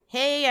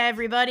Hey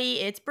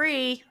everybody, it's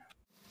Bree.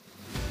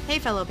 Hey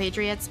fellow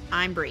patriots,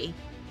 I'm Bree.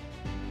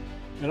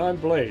 And I'm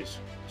Blaze.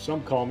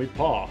 Some call me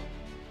Pa.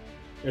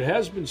 It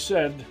has been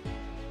said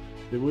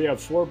that we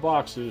have four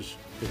boxes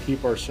to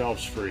keep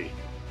ourselves free.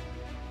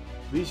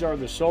 These are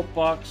the soap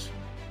box,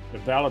 the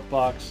ballot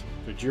box,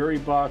 the jury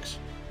box,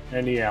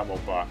 and the ammo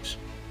box.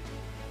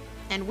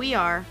 And we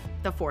are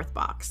the fourth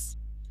box.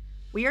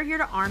 We are here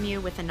to arm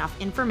you with enough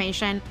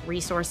information,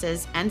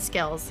 resources, and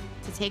skills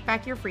to take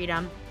back your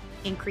freedom,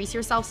 increase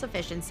your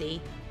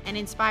self-sufficiency, and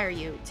inspire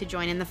you to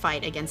join in the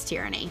fight against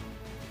tyranny.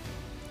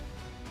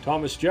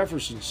 Thomas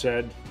Jefferson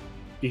said,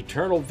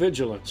 "Eternal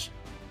vigilance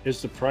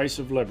is the price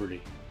of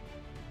liberty."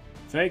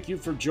 Thank you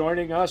for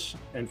joining us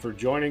and for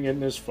joining in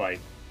this fight.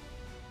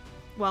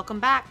 Welcome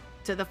back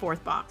to the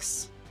fourth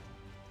box.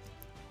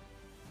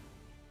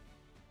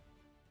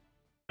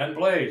 And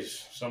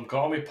Blaze. Some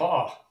call me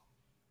Pa.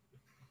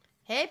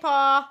 Hey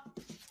Pa.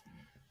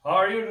 How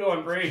are you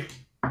doing, Bree?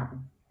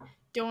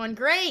 Doing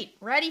great.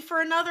 Ready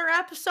for another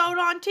episode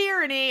on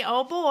tyranny.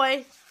 Oh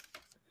boy.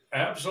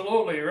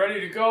 Absolutely,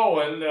 ready to go.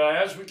 And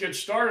as we get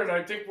started,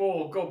 I think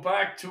we'll go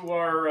back to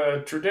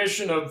our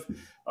tradition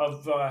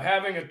of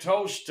having a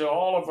toast to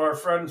all of our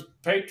friends,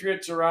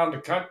 patriots around the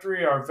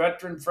country, our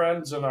veteran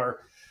friends, and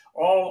our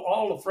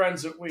all the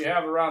friends that we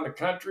have around the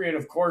country, and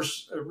of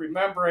course,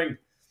 remembering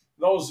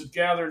those that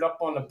gathered up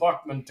on the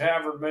Buckman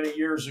Tavern many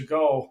years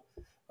ago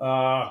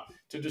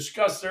to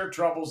discuss their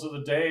troubles of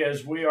the day,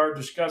 as we are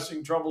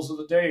discussing troubles of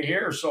the day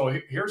here. So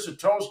here's a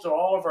toast to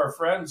all of our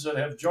friends that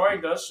have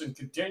joined us and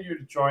continue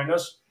to join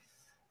us.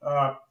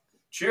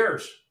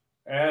 Cheers.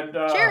 And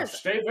Cheers.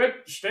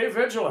 Stay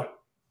vigilant.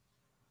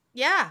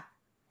 Yeah.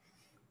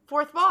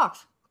 Fourth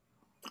box.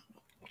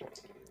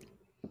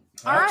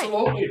 All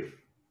Absolutely. right.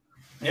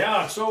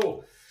 Yeah,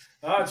 so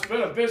it's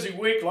been a busy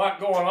week, a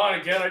lot going on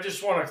again. I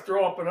just want to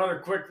throw up another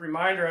quick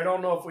reminder. I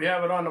don't know if we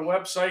have it on the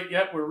website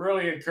yet. We're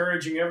really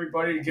encouraging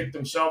everybody to get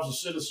themselves a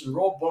citizen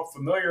rule book,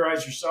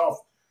 familiarize yourself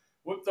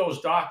with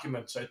those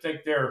documents. I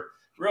think they're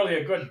really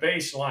a good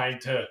baseline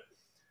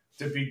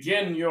to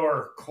begin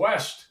your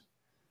quest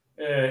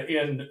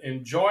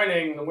in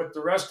joining with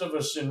the rest of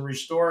us in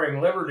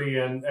restoring liberty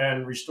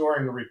and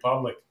restoring the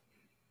republic.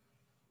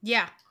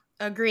 Yeah,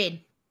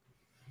 agreed.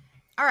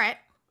 All right.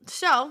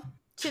 So,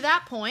 to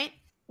that point,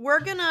 we're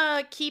going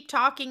to keep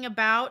talking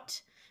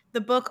about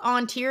the book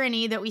on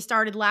tyranny that we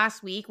started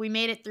last week. We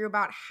made it through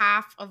about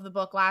half of the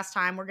book last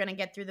time. We're going to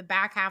get through the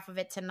back half of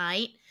it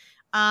tonight.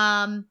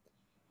 I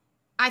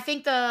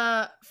think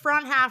the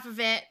front half of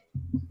it,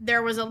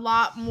 there was a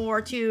lot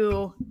more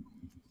to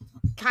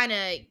kind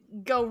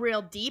of go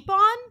real deep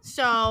on.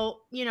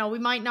 So, we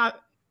might not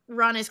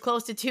run as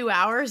close to 2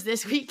 hours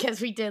this week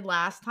as we did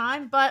last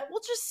time, but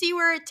we'll just see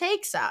where it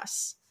takes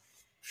us.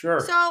 Sure.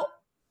 So,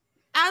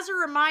 as a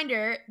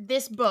reminder,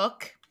 this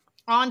book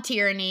on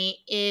tyranny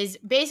is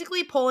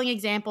basically pulling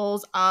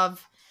examples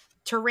of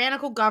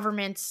tyrannical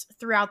governments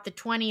throughout the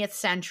 20th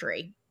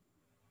century.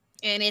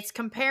 And it's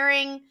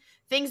comparing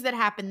things that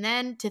happened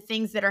then to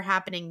things that are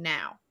happening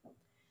now.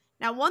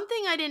 Now, one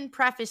thing I didn't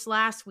preface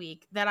last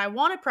week that I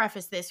want to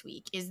preface this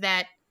week is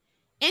that,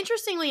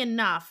 interestingly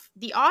enough,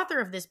 the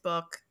author of this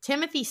book,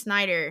 Timothy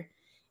Snyder,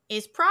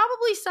 is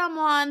probably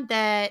someone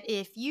that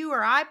if you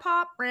or I,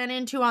 Pop, ran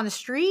into on the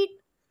street,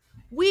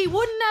 we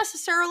wouldn't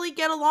necessarily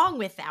get along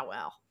with that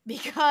well,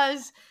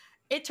 because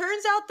it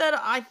turns out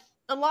that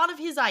a lot of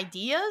his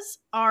ideas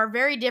are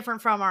very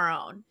different from our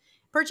own,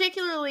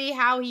 particularly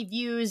how he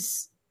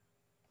views,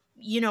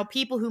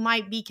 people who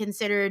might be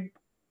considered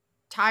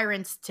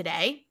tyrants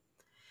today.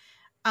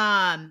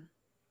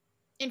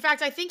 In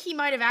fact, I think he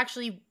might have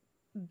actually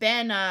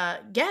been a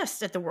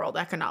guest at the World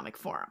Economic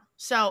Forum.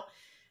 So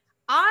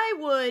I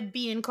would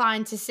be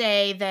inclined to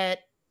say that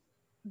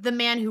the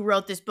man who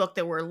wrote this book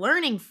that we're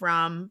learning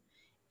from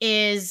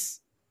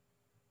is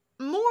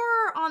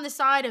more on the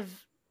side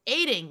of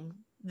aiding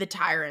the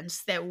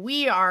tyrants that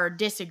we are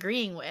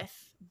disagreeing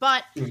with.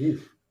 But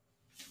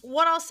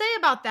what I'll say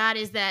about that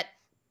is that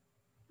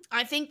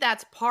I think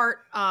that's part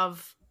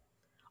of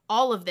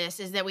all of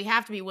this, is that we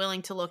have to be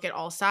willing to look at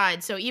all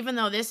sides. So even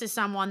though this is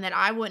someone that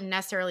I wouldn't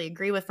necessarily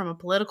agree with from a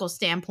political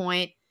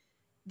standpoint,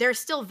 there's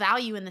still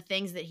value in the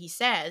things that he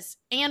says.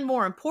 And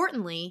more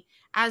importantly,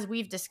 as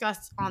we've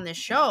discussed on this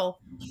show,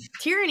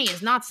 tyranny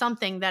is not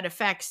something that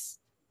affects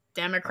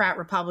Democrat,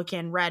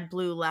 Republican, red,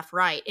 blue, left,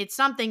 right. It's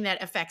something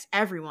that affects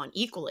everyone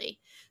equally.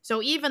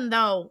 So even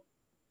though,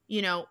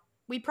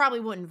 we probably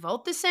wouldn't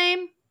vote the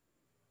same,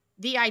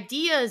 the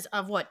ideas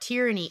of what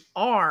tyranny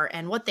are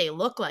and what they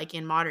look like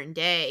in modern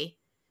day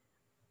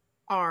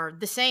are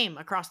the same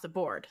across the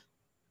board.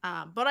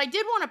 But I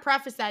did want to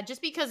preface that,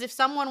 just because if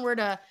someone were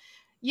to,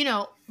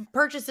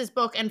 purchase this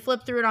book and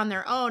flip through it on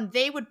their own,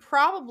 they would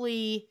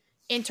probably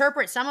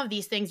interpret some of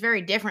these things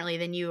very differently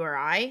than you or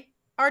I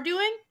are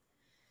doing.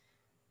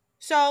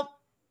 So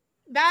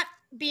that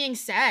being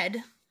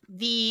said,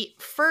 the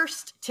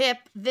first tip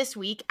this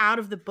week out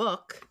of the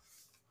book,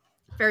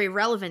 very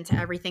relevant to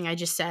everything I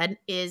just said,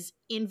 is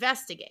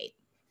investigate.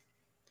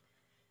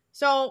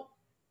 So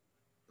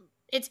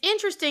it's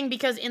interesting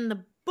because in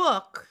the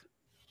book,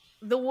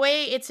 the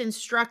way it's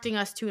instructing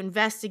us to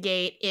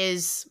investigate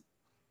is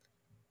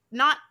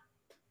not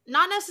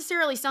not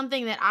necessarily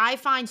something that I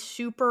find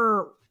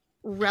super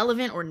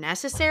relevant or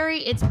necessary.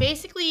 It's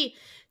basically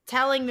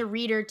telling the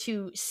reader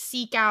to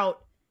seek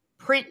out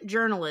print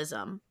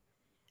journalism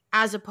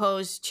as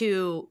opposed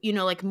to,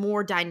 like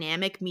more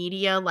dynamic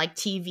media like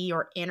TV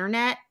or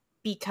internet,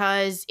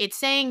 because it's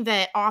saying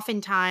that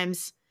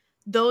oftentimes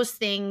those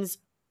things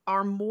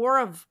are more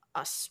of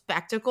a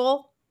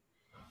spectacle.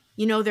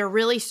 They're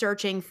really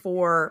searching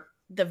for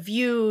the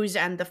views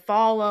and the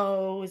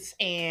follows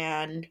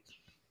and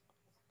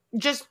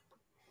just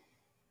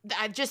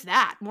just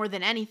that more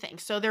than anything.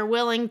 So they're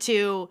willing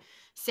to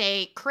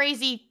say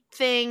crazy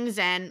things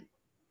and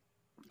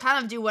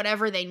kind of do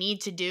whatever they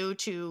need to do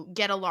to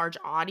get a large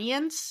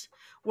audience,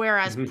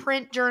 whereas Hmm.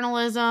 print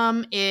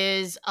journalism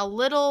is a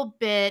little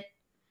bit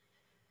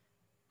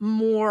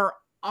more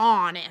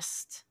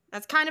honest.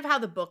 That's kind of how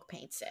the book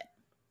paints it,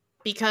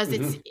 because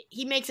Hmm.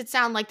 he makes it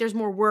sound like there's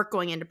more work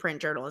going into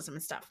print journalism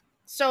and stuff.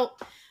 So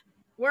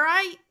where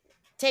I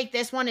take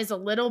this one is a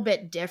little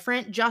bit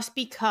different, just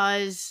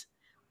because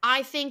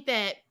I think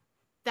that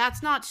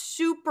that's not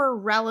super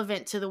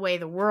relevant to the way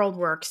the world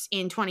works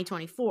in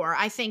 2024.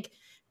 I think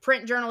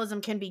print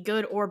journalism can be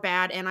good or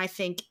bad. And I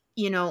think,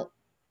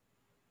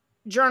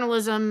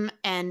 journalism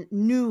and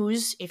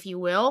news, if you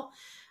will,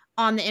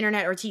 on the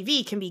internet or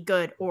TV can be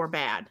good or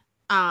bad.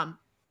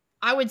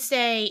 I would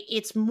say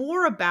it's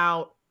more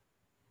about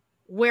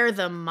where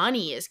the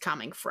money is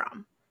coming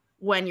from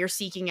when you're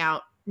seeking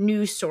out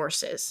news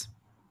sources.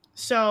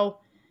 So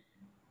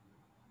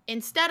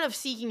instead of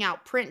seeking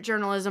out print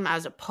journalism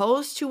as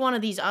opposed to one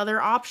of these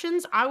other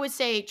options, I would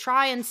say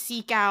try and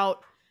seek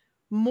out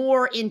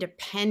more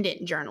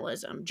independent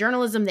journalism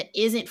that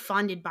isn't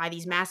funded by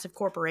these massive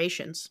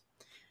corporations.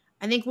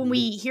 I think when Hmm.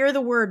 we hear the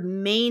word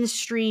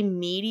mainstream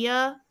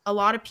media, a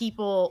lot of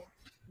people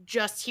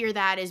just hear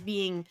that as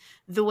being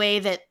the way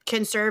that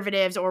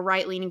conservatives or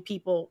right-leaning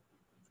people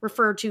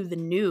refer to the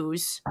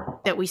news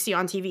that we see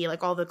on TV,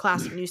 like all the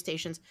classic news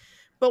stations.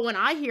 But when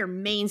I hear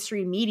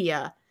mainstream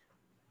media,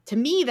 to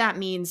me, that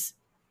means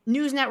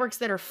news networks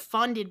that are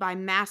funded by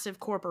massive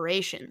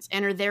corporations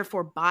and are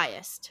therefore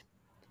biased.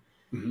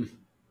 Hmm.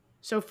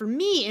 So for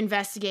me,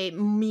 investigate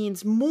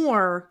means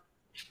more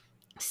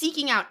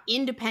seeking out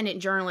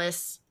independent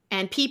journalists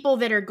and people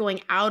that are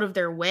going out of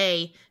their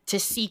way to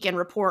seek and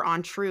report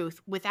on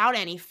truth without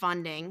any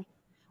funding,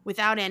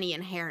 without any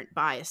inherent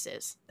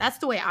biases. That's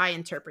the way I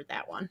interpret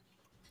that one.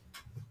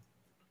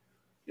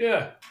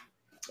 Yeah.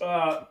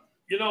 Uh,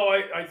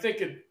 I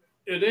think it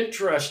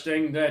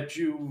interesting that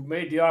you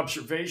made the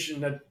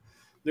observation that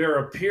there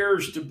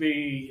appears to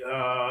be,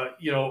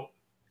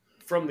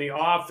 from the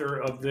author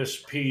of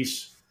this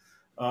piece,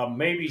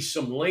 maybe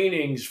some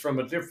leanings from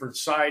a different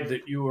side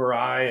that you or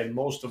I and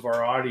most of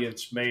our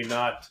audience may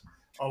not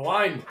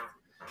align with.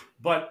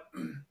 But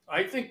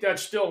I think that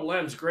still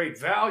lends great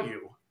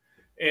value.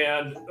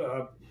 And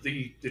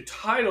the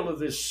title of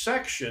this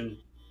section,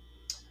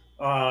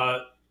 uh,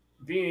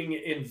 being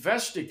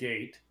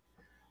Investigate,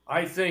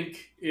 I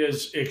think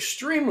is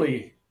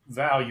extremely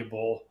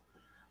valuable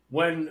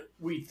when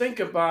we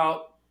think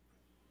about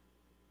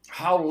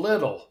how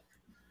little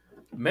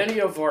many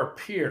of our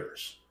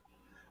peers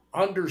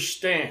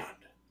understand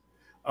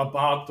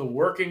about the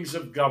workings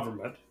of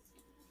government,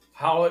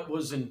 how it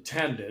was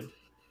intended,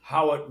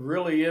 how it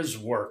really is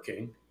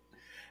working.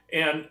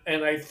 And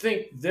I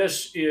think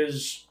this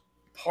is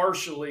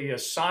partially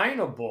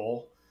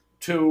assignable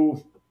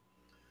to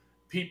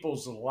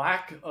people's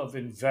lack of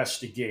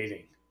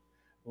investigating,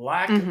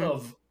 lack Mm-hmm.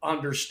 of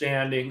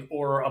understanding,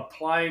 or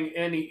applying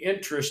any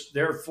interest,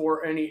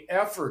 therefore any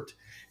effort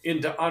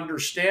into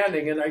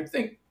understanding. And I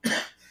think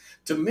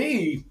to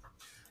me,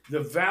 the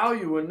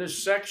value in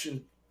this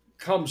section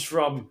comes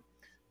from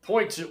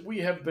points that we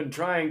have been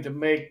trying to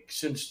make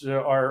since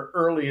our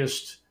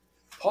earliest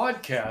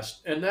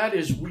podcast, and that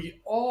is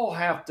we all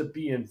have to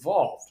be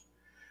involved.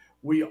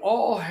 We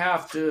all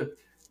have to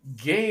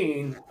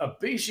gain a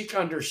basic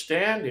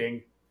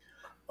understanding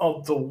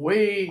of the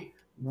way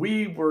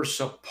we were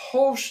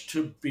supposed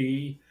to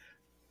be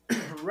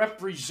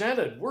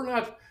represented. We're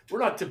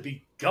not to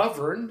be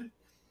governed.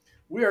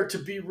 We are to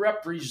be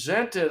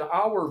represented,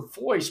 our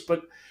voice,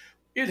 but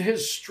it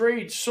has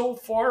strayed so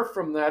far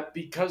from that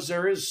because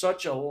there is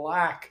such a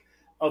lack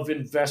of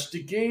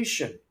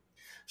investigation.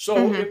 So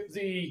Mm-hmm.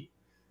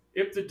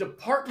 if the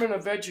Department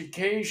of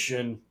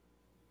Education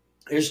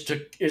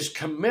is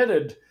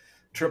committed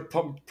to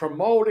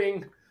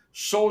promoting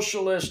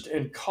socialist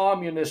and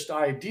communist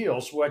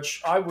ideals,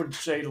 which I would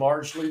say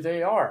largely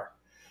they are,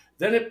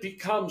 then it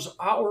becomes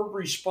our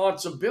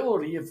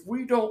responsibility. If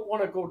we don't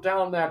want to go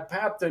down that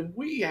path, then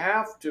we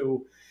have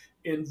to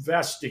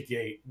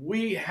investigate.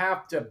 We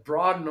have to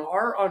broaden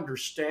our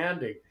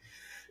understanding.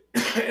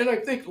 And I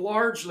think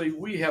largely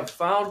we have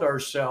found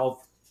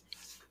ourselves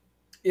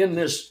in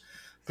this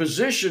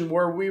position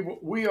where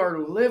we are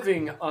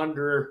living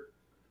under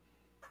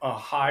a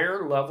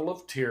higher level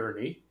of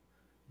tyranny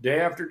day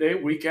after day,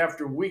 week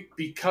after week,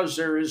 because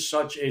there is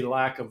such a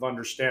lack of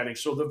understanding.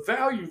 So the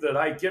value that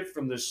I get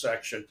from this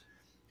section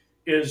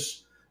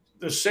is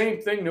the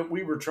same thing that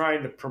we were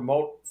trying to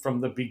promote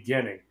from the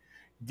beginning.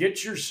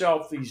 Get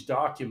yourself these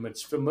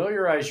documents,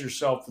 familiarize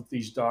yourself with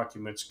these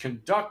documents,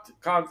 conduct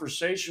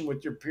conversation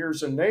with your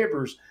peers and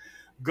neighbors,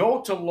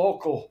 go to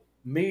local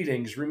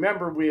meetings.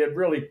 Remember, we had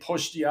really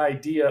pushed the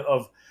idea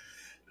of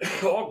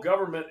all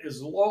government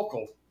is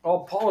local,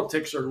 all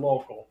politics are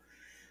local.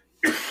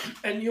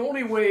 And the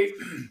only way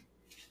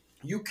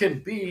you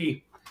can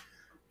be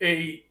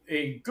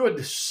a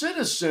good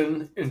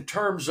citizen in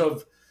terms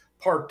of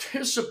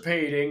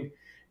participating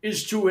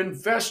is to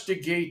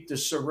investigate the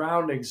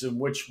surroundings in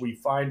which we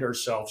find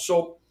ourselves.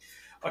 So,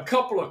 a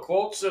couple of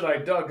quotes that I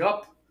dug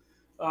up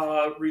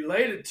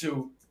related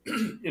to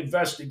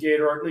investigate,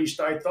 or at least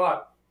I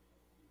thought: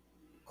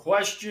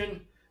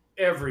 question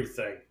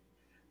everything,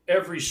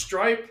 every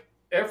stripe,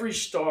 every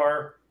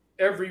star,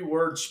 every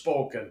word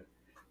spoken,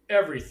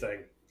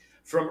 everything,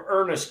 from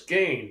Ernest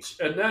Gaines.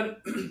 And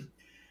then,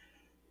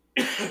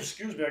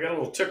 excuse me, I got a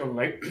little tickle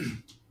tonight.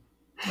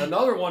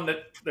 Another one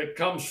that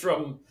comes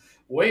from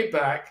way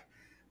back: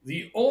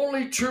 the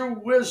only true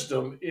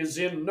wisdom is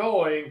in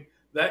knowing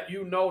that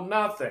you know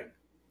nothing.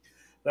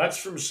 That's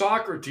from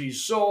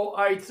Socrates. So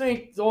I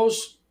think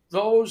those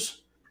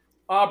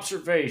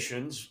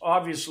observations,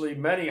 obviously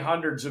many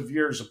hundreds of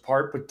years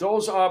apart, but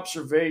those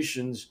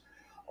observations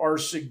are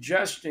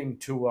suggesting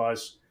to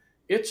us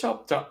it's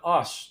up to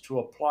us to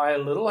apply a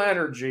little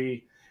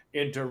energy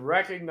into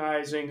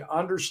recognizing,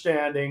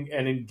 understanding,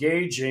 and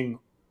engaging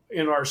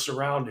in our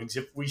surroundings.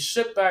 If we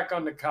sit back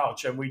on the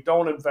couch and we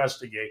don't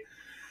investigate,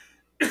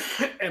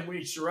 and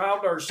we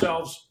surround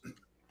ourselves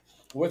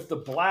with the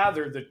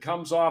blather that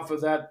comes off of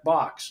that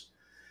box,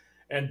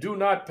 and do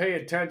not pay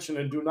attention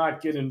and do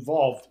not get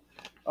involved,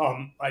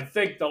 I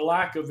think the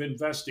lack of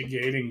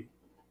investigating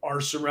our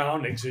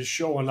surroundings is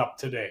showing up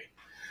today.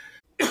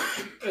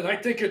 And I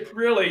think it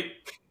really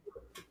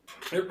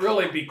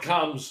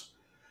becomes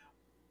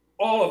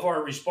all of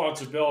our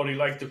responsibility.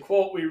 Like the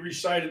quote we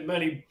recited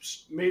many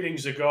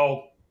meetings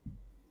ago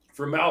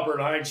from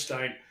Albert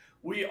Einstein: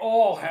 we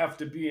all have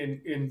to be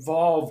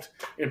involved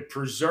in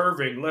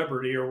preserving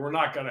liberty, or we're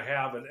not going to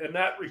have it. And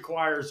that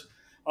requires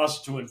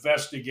us to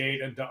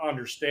investigate and to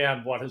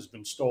understand what has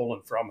been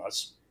stolen from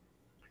us.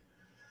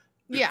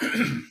 Yeah.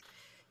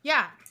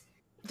 Yeah,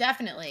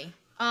 definitely.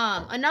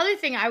 Another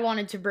thing I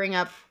wanted to bring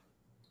up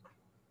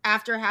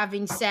after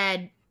having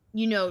said,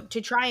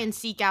 to try and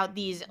seek out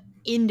these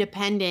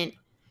independent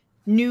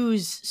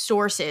news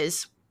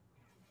sources,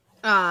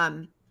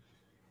 my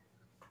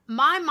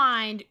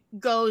mind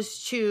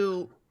goes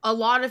to a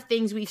lot of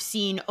things we've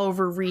seen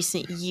over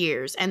recent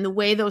years and the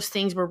way those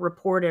things were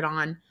reported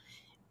on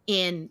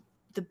in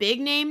the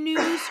big name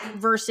news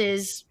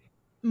versus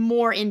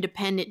more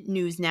independent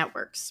news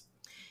networks.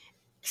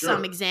 Sure.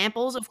 Some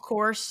examples, of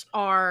course,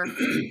 are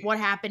what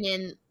happened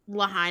in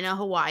Lahaina,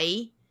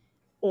 Hawaii,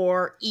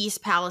 or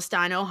East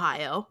Palestine,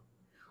 Ohio,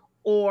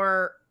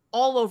 or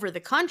all over the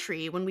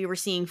country when we were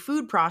seeing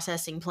food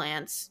processing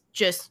plants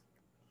just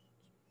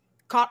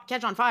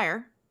catch on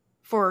fire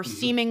for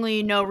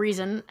seemingly no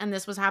reason. And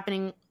this was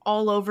happening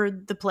all over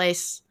the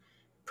place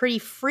pretty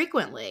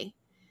frequently.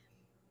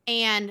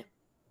 And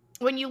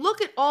when you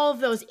look at all of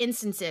those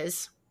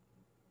instances,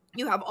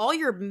 you have all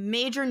your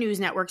major news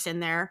networks in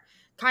there,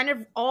 kind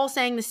of all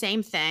saying the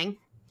same thing.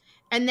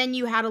 And then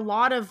you had a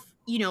lot of,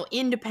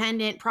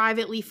 independent,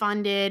 privately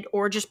funded,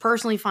 or just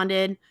personally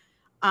funded,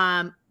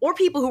 or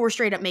people who were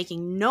straight up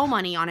making no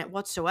money on it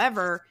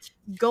whatsoever,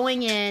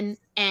 going in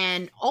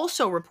and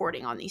also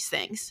reporting on these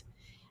things.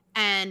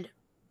 And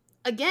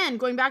again,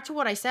 going back to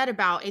what I said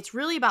about, it's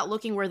really about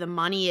looking where the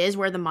money is,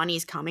 where the money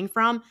is coming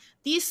from.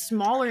 These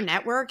smaller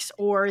networks,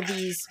 or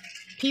these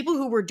people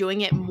who were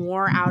doing it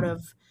more out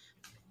of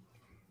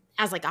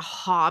as like a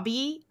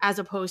hobby as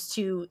opposed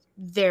to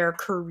their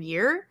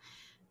career,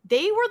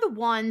 they were the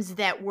ones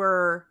that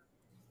were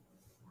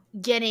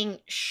getting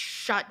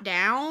shut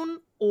down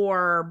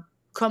or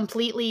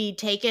completely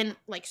taken,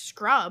 like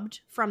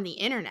scrubbed from the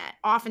internet.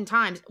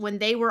 Oftentimes when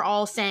they were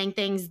all saying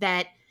things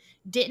that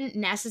didn't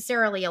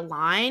necessarily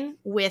align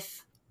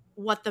with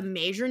what the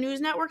major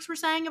news networks were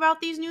saying about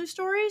these news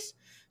stories.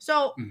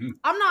 So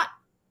I'm not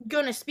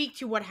going to speak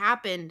to what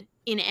happened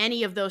in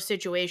any of those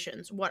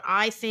situations, what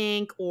I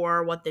think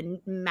or what the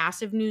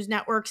massive news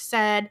networks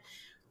said.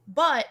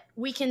 But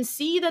we can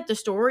see that the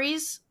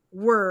stories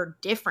were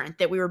different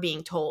that we were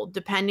being told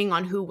depending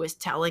on who was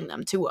telling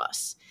them to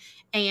us.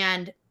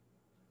 And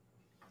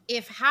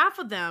if half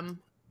of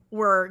them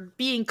were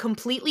being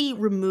completely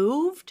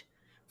removed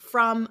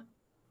from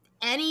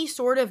any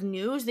sort of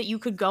news that you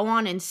could go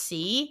on and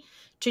see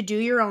to do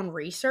your own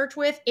research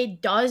with,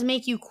 it does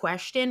make you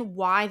question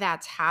why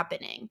that's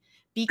happening.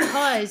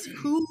 Because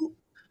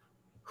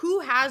who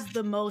has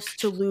the most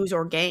to lose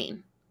or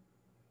gain?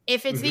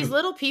 If it's these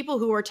little people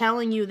who are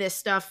telling you this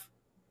stuff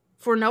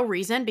for no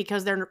reason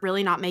because they're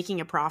really not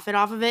making a profit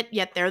off of it,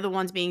 yet they're the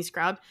ones being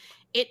scrubbed,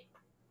 it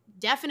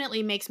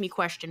definitely makes me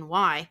question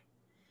why.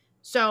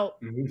 So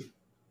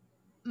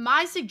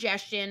my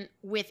suggestion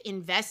with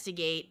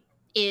investigate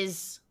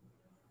is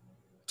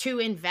to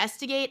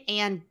investigate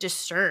and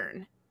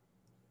discern.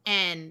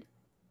 And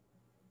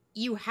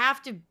you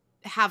have to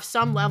have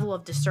some level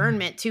of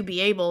discernment to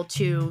be able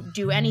to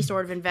do any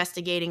sort of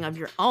investigating of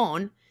your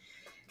own.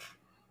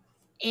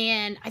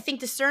 And I think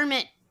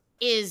discernment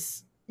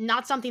is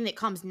not something that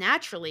comes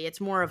naturally, it's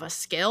more of a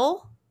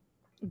skill.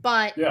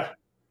 But Yeah.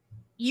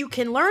 you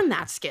can learn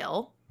that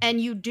skill, and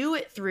you do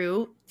it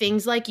through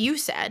things like you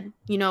said,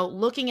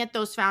 looking at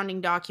those founding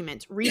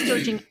documents,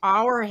 researching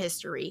our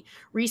history,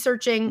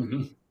 researching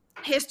Hmm.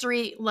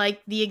 history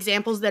like the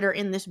examples that are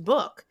in this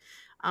book,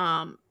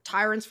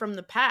 tyrants from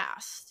the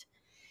past.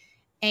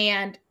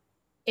 And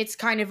it's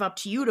kind of up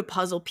to you to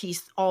puzzle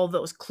piece all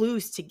those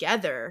clues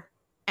together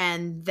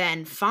and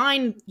then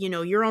find,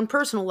 your own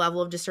personal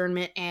level of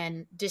discernment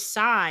and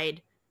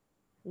decide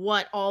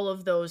what all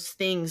of those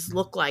things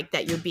look like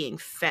that you're being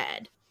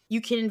fed.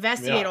 You can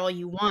investigate Yeah. all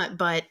you want,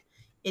 but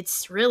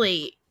it's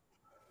really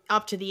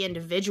up to the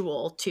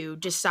individual to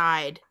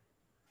decide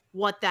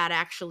what that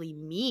actually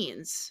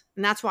means.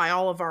 And that's why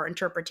all of our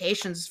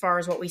interpretations, as far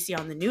as what we see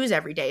on the news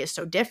every day, is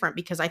so different,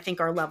 because I think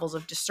our levels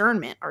of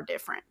discernment are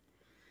different.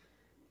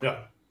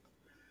 Yeah.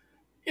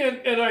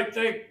 And I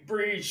think,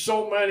 Bree,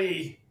 so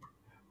many,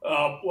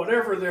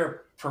 whatever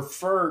their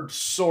preferred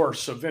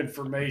source of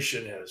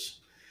information is,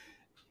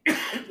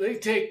 they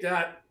take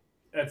that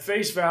at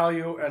face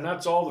value, and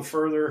that's all the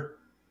further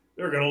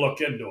they're going to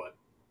look into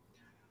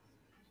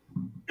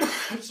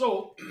it.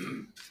 So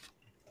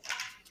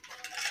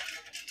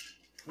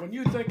when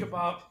you think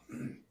about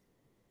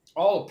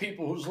all the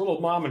people whose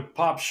little mom and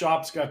pop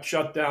shops got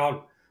shut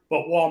down,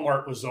 but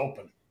Walmart was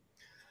open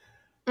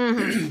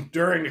Mm-hmm.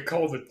 during the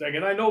COVID thing.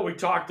 And I know we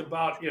talked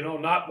about,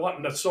 not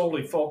wanting to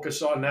solely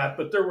focus on that,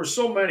 but there were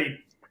so many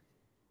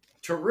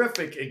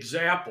terrific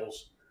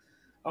examples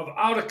of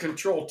out of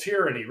control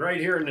tyranny right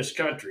here in this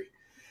country.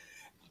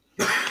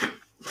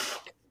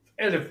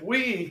 And if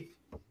we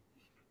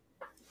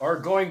are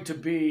going to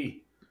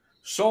be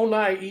so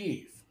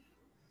naive,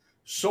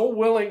 so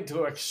willing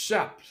to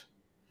accept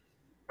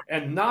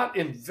and not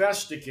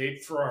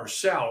investigate for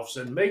ourselves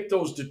and make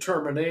those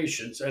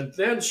determinations and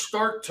then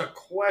start to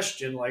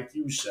question, like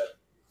you said,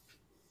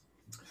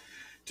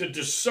 to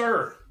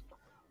discern,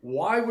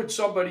 why would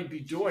somebody be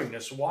doing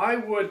this? Why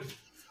would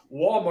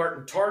Walmart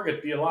and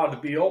Target be allowed to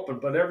be open,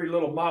 but every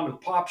little mom and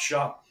pop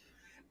shop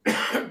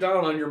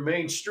down on your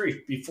main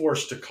street be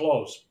forced to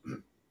close?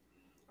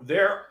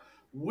 There,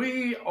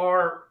 we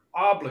are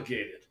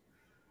obligated.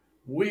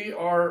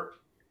 It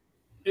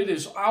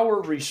is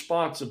our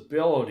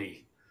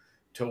responsibility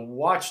to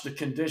watch the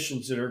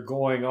conditions that are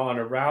going on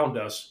around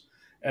us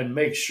and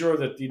make sure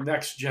that the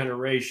next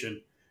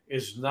generation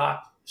is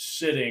not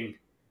sitting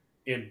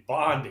in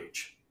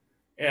bondage.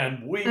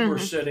 And we were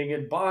Mm-hmm. sitting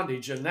in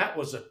bondage, and that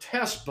was a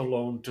test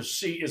balloon to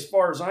see, as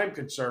far as I'm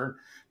concerned,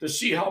 to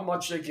see how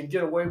much they can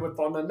get away with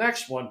on the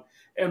next one.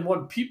 And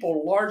when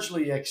people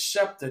largely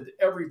accepted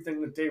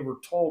everything that they were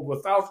told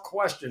without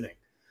questioning,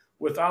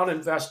 without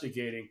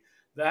investigating,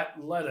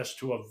 that led us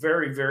to a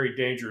very, very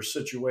dangerous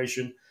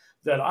situation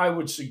that I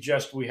would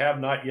suggest we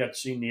have not yet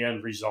seen the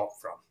end result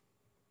from.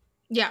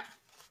 Yeah,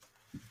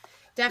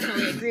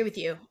 definitely agree with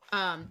you.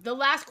 The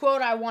last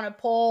quote I want to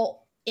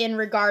pull in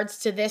regards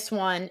to this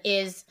one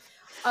is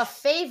a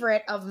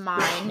favorite of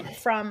mine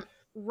from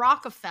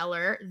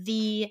Rockefeller,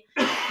 the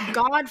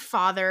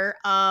godfather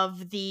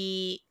of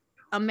the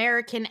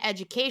American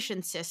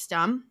education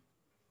system.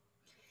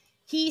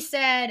 He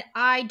said,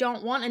 "I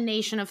don't want a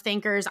nation of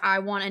thinkers, I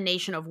want a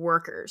nation of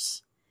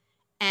workers."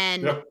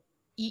 And Yep.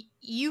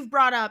 you've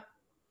brought up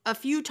a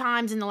few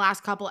times in the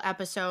last couple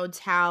episodes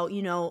how,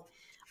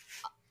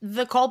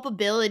 the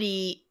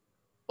culpability,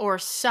 or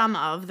some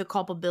of the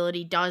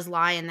culpability, does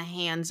lie in the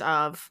hands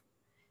of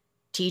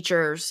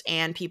teachers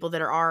and people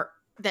that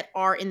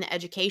are in the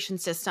education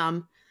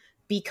system,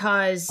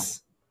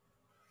 because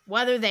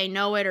whether they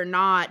know it or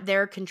not,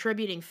 they're a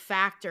contributing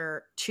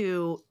factor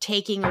to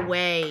taking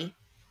away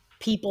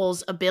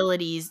people's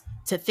abilities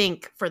to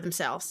think for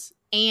themselves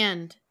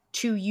and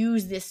to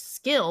use this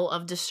skill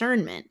of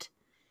discernment.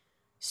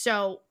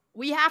 So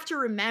we have to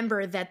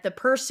remember that the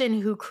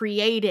person who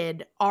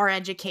created our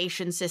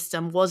education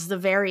system was the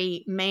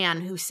very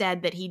man who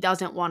said that he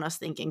doesn't want us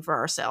thinking for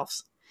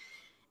ourselves.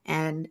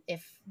 And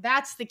if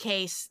that's the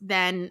case,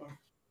 then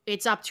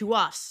it's up to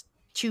us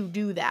to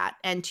do that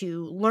and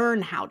to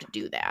learn how to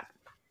do that.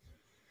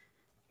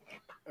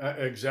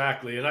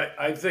 Exactly. And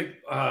I think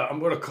I'm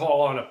going to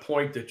call on a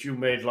point that you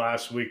made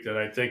last week that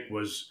I think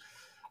was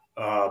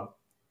uh,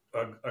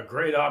 a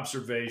great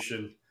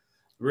observation,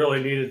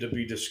 really needed to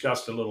be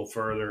discussed a little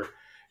further.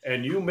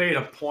 And you made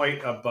a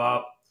point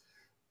about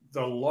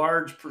the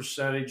large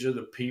percentage of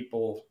the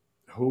people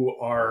who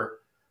are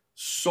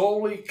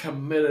solely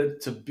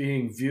committed to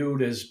being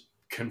viewed as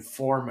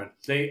conformant.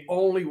 They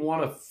only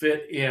want to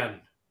fit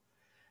in.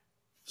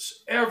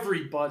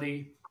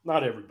 Everybody,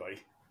 not everybody,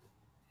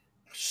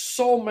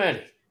 so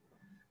many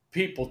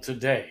people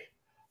today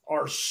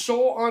are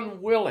so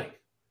unwilling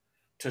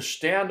to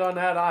stand on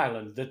that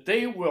island that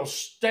they will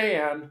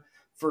stand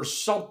for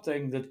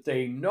something that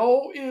they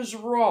know is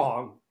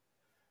wrong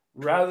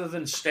rather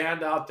than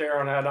stand out there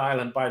on that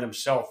island by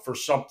themselves for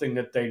something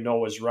that they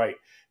know is right.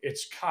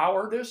 It's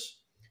cowardice.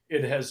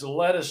 It has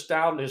led us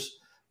down this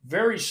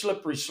very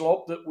slippery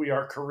slope that we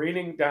are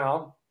careening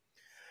down.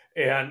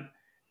 And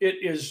it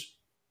is,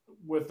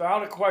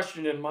 without a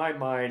question in my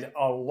mind,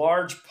 a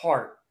large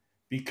part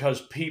because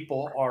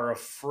people are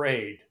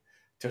afraid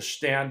to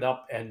stand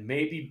up and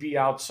maybe be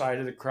outside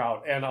of the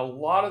crowd. And a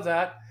lot of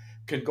that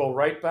can go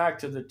right back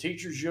to the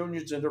teachers'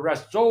 unions and the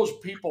rest. Those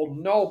people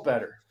know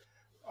better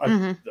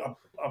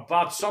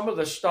about some of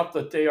the stuff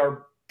that they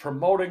are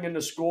promoting in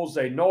the schools.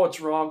 They know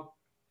it's wrong,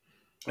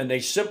 and they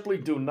simply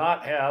do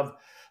not have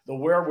the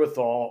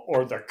wherewithal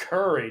or the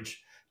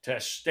courage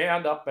to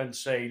stand up and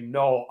say,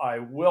 no, I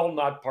will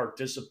not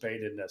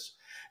participate in this.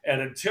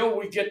 And until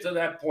we get to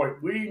that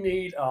point, we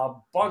need a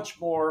bunch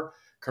more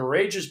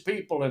courageous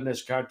people in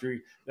this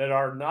country that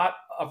are not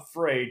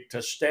afraid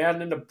to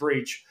stand in the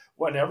breach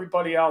when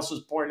everybody else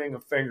is pointing a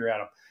finger at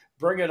them.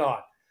 Bring it on.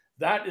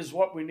 That is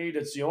what we need.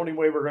 It's the only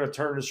way we're going to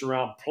turn this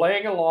around.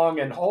 Playing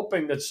along and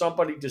hoping that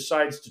somebody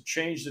decides to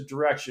change the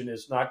direction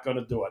is not going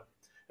to do it.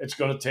 It's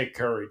going to take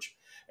courage.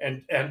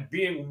 And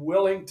being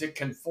willing to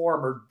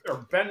conform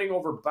or bending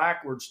over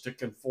backwards to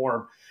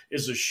conform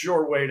is a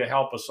sure way to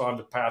help us on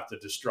the path to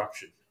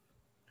destruction.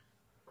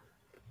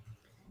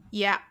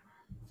 Yeah.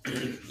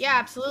 Yeah,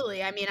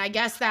 absolutely. I mean, I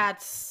guess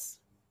that's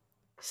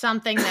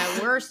something that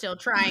we're still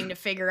trying to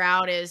figure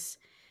out is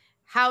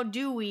how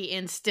do we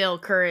instill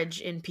courage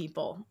in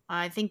people?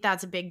 I think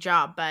that's a big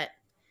job, but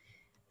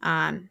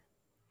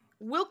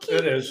we'll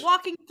keep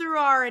walking through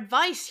our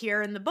advice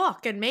here in the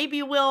book, and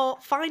maybe we'll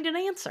find an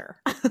answer.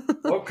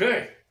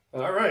 Okay.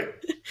 All right.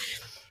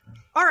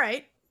 All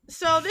right.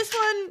 So this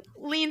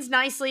one leans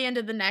nicely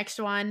into the next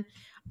one,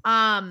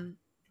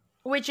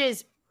 which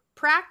is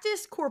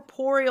practice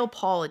corporeal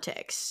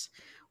politics,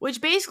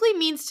 which basically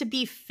means to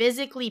be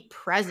physically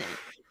present.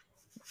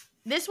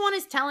 This one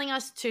is telling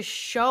us to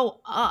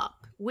show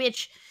up,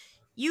 which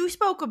you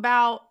spoke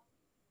about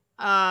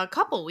a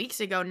couple weeks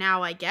ago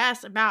now, I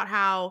guess, about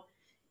how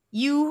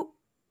you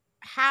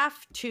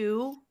have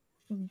to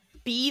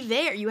be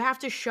there. You have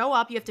to show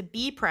up. You have to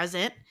be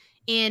present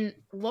in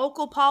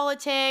local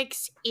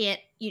politics, in,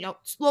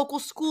 local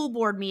school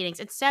board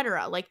meetings,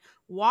 etc. Like,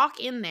 walk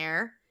in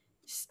there,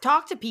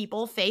 talk to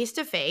people face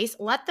to face,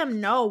 let them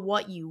know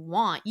what you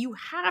want. You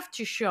have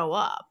to show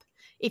up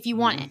if you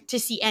want to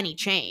see any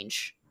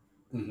change.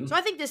 So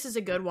I think this is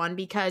a good one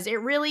because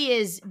it really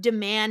is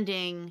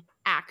demanding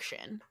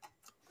action.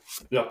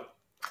 Yep.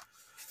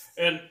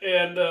 And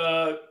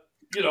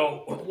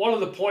one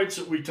of the points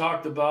that we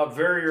talked about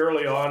very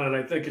early on, and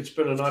I think it's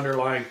been an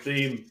underlying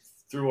theme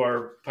through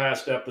our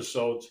past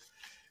episodes,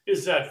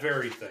 is that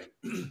very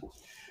thing.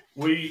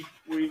 We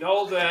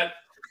know that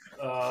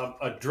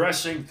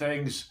addressing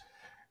things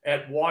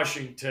at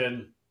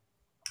Washington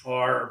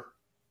are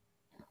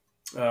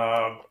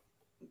they're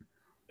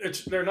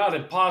not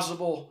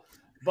impossible,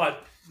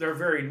 but they're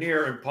very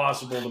near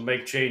impossible to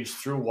make change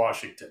through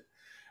Washington.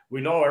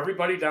 We know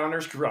everybody down there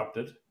is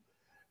corrupted.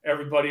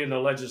 Everybody in the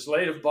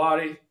legislative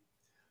body,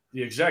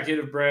 the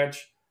executive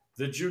branch,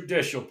 the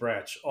judicial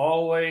branch,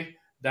 all the way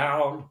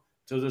down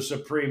to the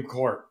Supreme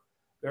Court.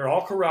 They're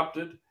all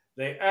corrupted.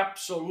 They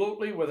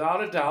absolutely,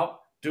 without a doubt,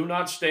 do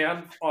not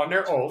stand on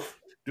their oath,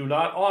 do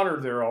not honor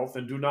their oath,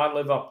 and do not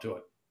live up to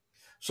it.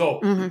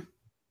 So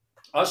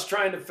us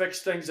trying to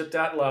fix things at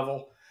that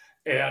level,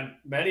 and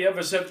many of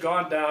us have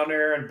gone down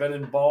there and been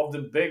involved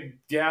in big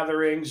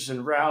gatherings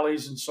and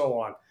rallies and so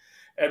on.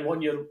 And when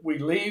we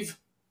leave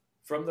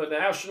from the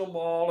National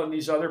Mall and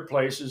these other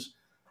places,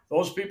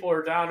 those people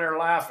are down there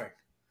laughing.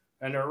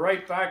 And they're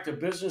right back to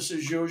business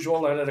as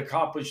usual, and it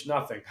accomplished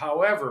nothing.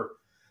 However,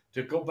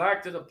 to go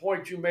back to the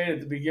point you made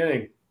at the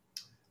beginning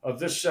of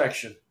this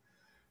section,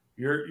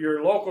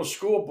 your local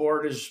school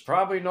board is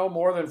probably no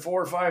more than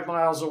 4 or 5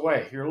 miles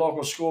away, your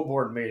local school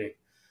board meeting.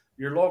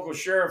 Your local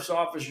sheriff's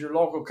office, your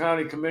local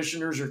county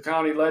commissioners or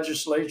county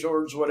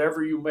legislators,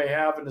 whatever you may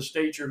have in the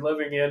state you're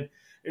living in,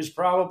 is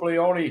probably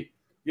only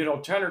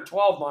 10 or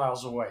 12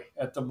 miles away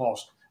at the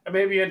most. And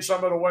maybe in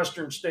some of the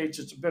western states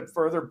it's a bit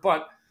further,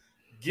 but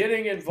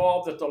getting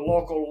involved at the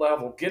local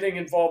level, getting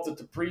involved at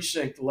the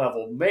precinct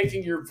level,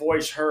 making your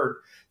voice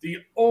heard, the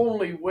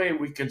only way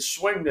we can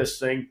swing this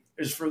thing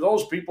is for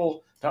those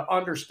people to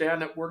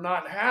understand that we're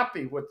not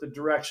happy with the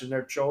direction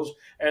they've chose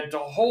and to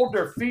hold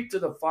their feet to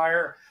the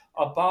fire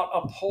about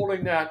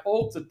upholding that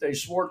oath that they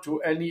swore to.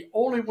 And the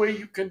only way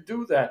you can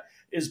do that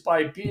is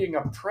by being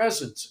a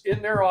presence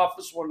in their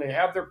office when they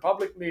have their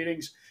public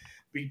meetings.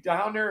 Be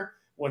down there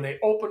when they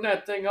open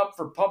that thing up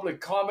for public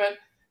comment.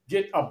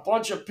 Get a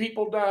bunch of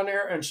people down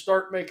there and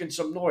start making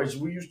some noise.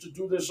 We used to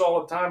do this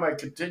all the time. I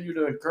continue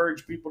to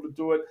encourage people to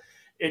do it.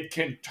 It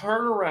can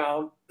turn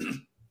around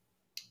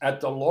at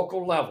the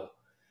local level.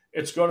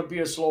 It's going to be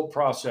a slow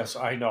process,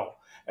 I know.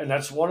 And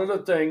that's one of the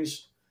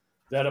things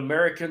that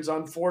Americans,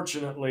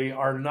 unfortunately,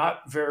 are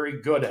not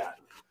very good at.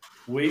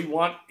 We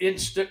want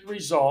instant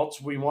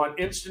results. We want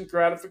instant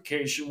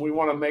gratification. We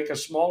want to make a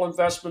small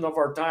investment of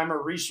our time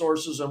or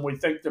resources, and we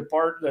think that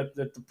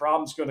the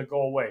problem's going to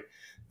go away.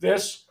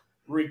 This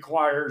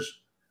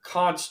requires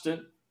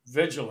constant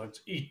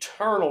vigilance,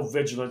 eternal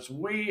vigilance.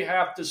 We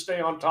have to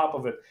stay on top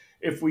of it.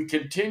 If we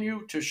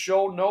continue to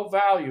show no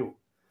value,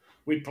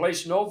 we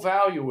place no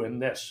value in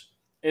this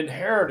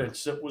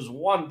inheritance that was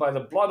won by the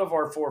blood of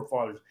our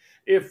forefathers.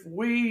 If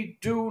we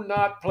do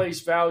not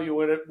place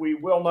value in it, we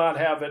will not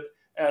have it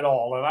at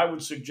all. And I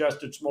would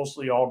suggest it's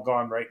mostly all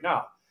gone right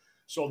now.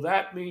 So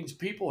that means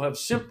people have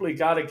simply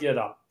got to get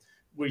up.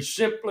 We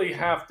simply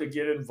have to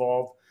get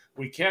involved.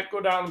 We can't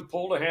go down and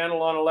pull the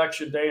handle on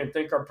election day and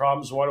think our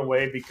problems went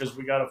away because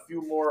we got a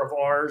few more of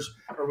ours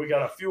or we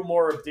got a few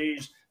more of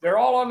these. They're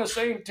all on the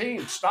same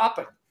team. Stop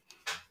it.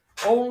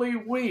 Only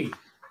we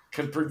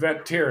can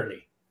prevent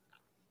tyranny.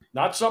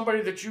 Not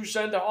somebody that you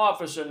send to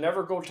office and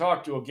never go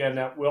talk to again.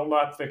 That will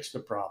not fix the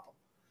problem.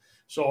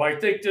 So I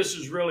think this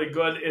is really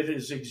good. It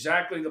is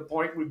exactly the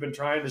point we've been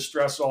trying to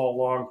stress all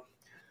along.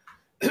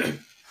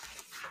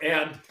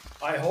 And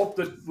I hope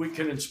that we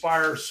can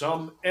inspire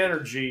some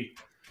energy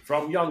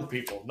from young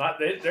people.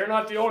 They're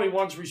not the only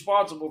ones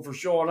responsible for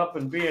showing up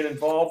and being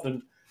involved,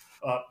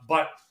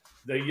 but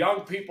the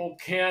young people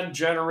can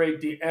generate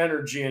the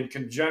energy and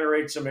can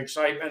generate some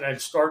excitement and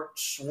start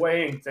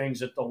swaying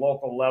things at the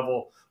local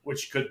level,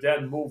 which could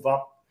then move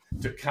up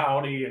to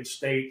county and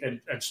state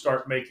and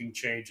start making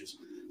changes.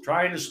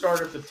 Trying to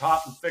start at the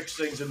top and fix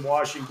things in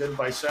Washington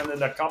by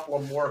sending a couple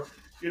of more,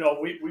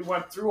 we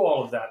went through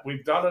all of that.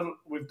 We've done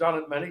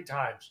it many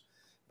times.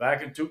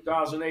 Back in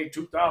 2008,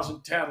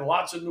 2010,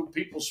 lots of new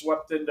people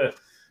swept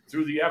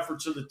through the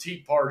efforts of the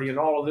Tea Party and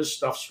all of this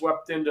stuff,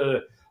 swept into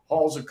the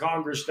halls of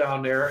Congress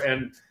down there.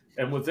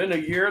 And within a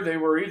year, they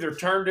were either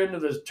turned into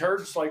the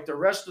turds like the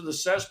rest of the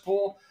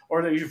cesspool,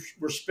 or they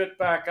were spit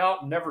back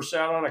out and never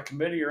sat on a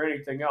committee or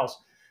anything else.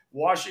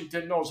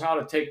 Washington knows how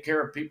to take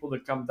care of people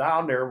that come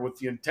down there with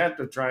the intent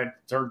of trying to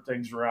turn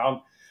things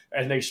around,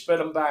 and they spit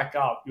them back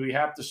out. We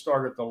have to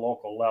start at the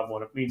local level,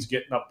 and it means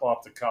getting up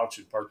off the couch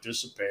and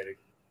participating.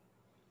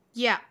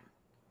 Yeah.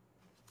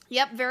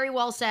 Yep, very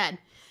well said.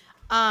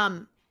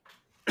 I'm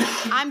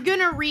going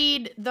to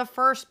read the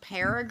first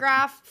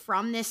paragraph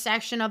from this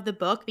section of the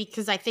book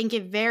because I think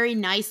it very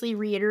nicely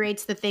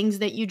reiterates the things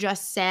that you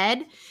just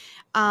said,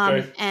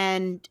 Okay.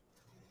 and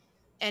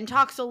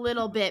talks a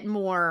little bit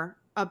more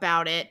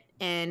about it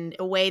in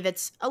a way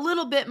that's a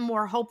little bit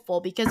more hopeful,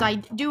 because I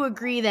do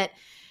agree that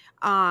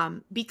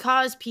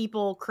because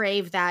people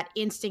crave that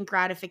instant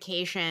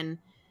gratification,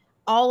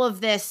 all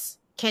of this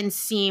can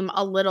seem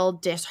a little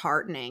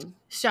disheartening.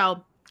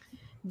 So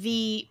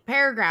the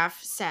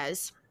paragraph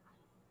says,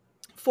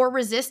 for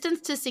resistance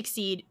to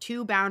succeed,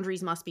 two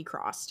boundaries must be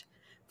crossed.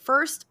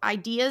 First,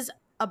 ideas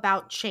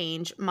about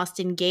change must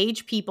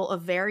engage people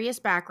of various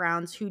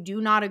backgrounds who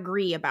do not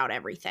agree about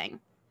everything.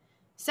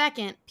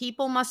 Second,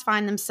 people must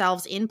find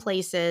themselves in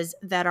places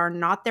that are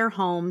not their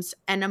homes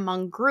and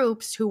among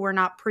groups who were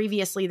not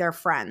previously their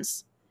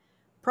friends.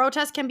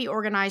 Protests can be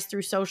organized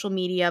through social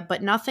media,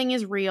 but nothing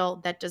is real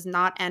that does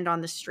not end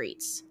on the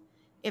streets.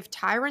 If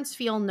tyrants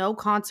feel no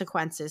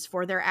consequences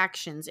for their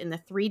actions in the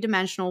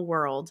three-dimensional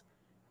world,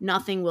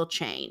 nothing will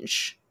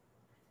change.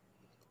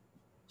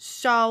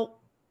 So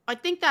I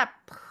think that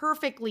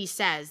perfectly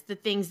says the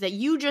things that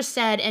you just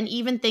said, and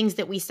even things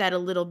that we said a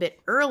little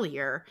bit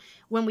earlier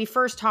when we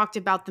first talked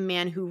about the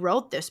man who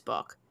wrote this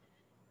book.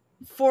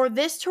 For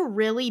this to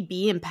really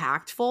be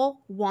impactful,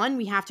 one,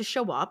 we have to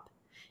show up.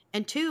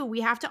 And two,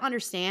 we have to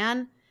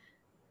understand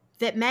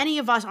that many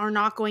of us are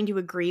not going to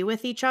agree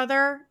with each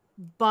other,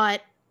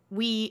 but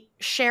we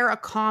share a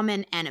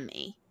common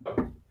enemy.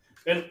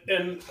 And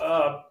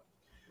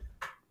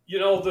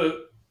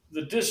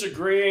the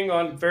disagreeing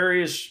on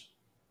various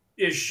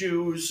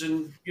issues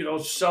and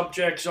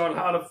subjects on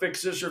how to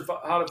fix this or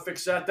how to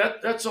fix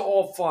that's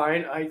all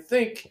fine. I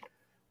think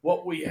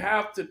what we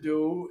have to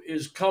do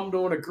is come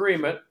to an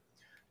agreement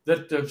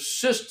that the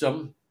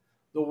system,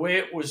 the way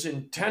it was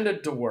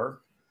intended to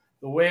work,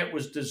 the way it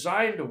was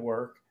designed to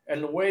work,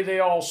 and the way they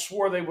all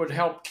swore they would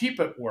help keep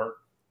it work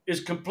is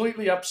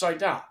completely upside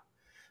down.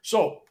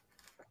 So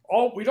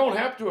we don't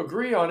have to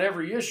agree on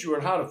every issue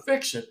and how to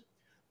fix it,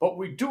 but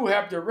we do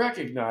have to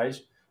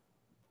recognize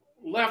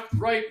left,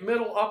 right,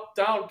 middle, up,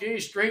 down, gay,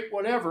 straight,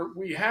 whatever,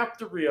 we have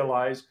to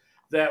realize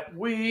that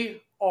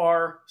we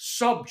are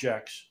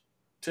subjects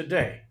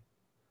today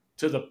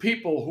to the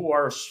people who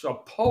are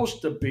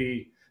supposed to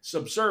be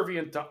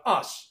subservient to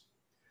us.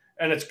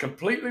 And it's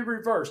completely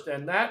reversed.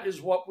 And that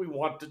is what we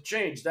want to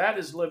change. That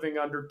is living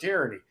under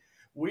tyranny.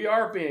 We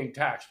are being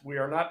taxed. We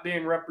are not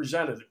being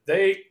represented.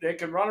 They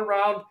can run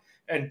around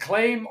and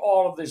claim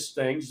all of these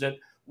things that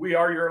we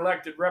are your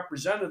elected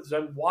representatives.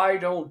 And why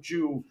don't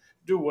you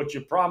do what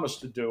you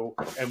promised to do?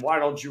 And why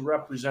don't you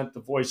represent the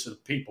voice of the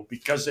people?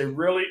 Because they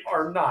really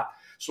are not.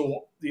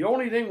 So the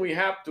only thing we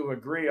have to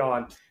agree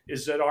on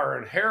is that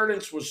our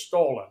inheritance was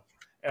stolen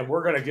and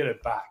we're going to get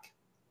it back.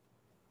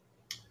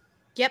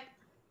 Yep.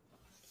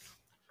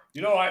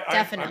 I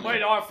Definitely.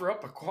 might offer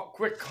up a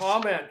quick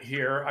comment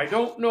here. I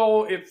don't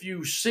know if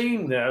you've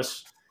seen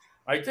this.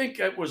 I think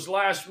it was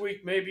last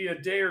week, maybe a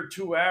day or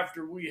two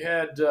after we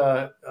had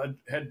done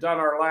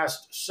our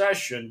last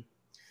session.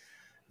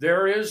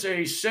 There is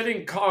a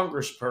sitting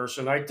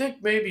congressperson. I think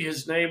maybe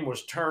his name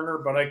was Turner,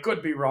 but I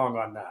could be wrong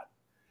on that.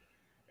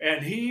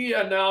 And he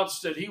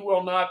announced that he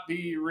will not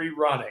be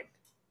rerunning.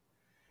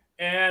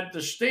 And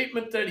the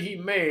statement that he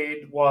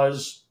made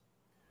was,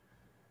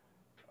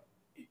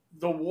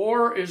 the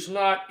war is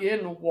not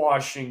in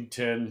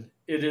Washington,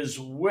 it is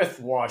with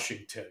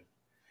Washington.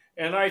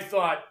 And I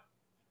thought,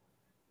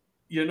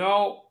 you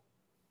know,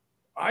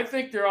 I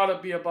think there ought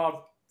to be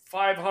about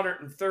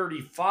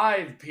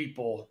 535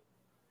 people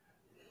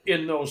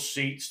in those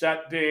seats,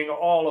 that being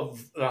all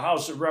of the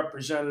House of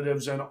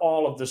Representatives and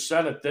all of the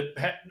Senate,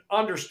 that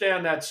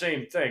understand that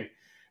same thing.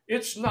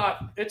 It's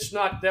not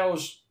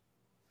those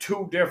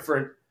two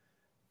different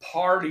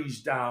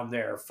parties down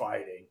there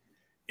fighting.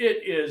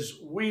 It is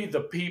we,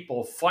 the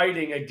people,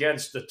 fighting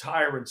against the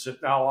tyrants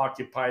that now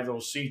occupy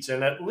those seats.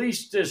 And at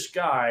least this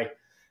guy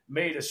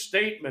made a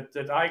statement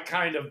that I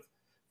kind of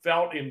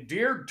felt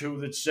endeared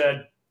to, that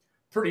said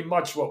pretty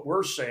much what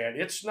we're saying.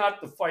 It's not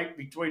the fight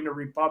between the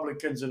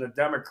Republicans and the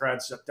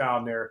Democrats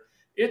down there.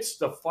 It's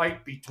the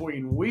fight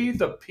between we,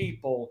 the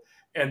people,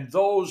 and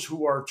those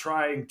who are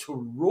trying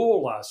to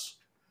rule us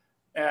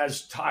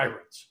as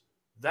tyrants.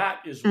 That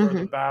is where the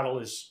Hmm.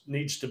 battle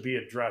needs to be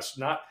addressed,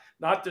 not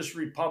this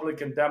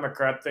Republican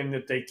Democrat thing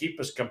that they keep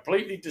us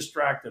completely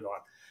distracted on.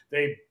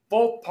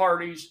 Both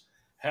parties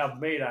have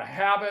made a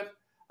habit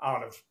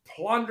out of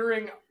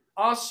plundering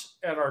us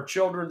and our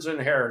children's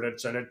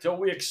inheritance, and until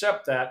we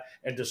accept that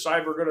and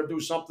decide we're going to do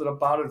something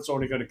about it, it's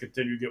only going to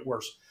continue to get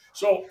worse.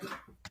 So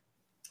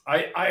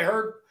I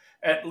heard,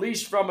 at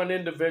least from an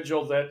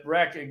individual that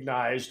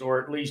recognized,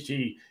 or at least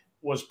he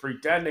was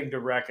pretending to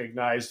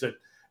recognize, that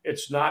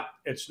it's not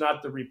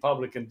the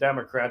Republican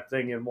Democrat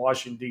thing in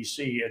Washington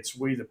D.C. It's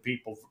we the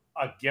people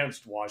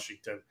against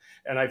Washington,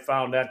 and I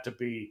found that to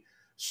be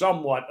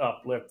somewhat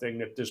uplifting,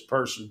 that this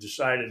person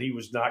decided he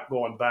was not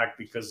going back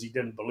because he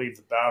didn't believe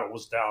the battle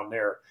was down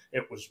there.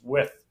 It was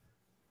with,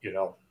 you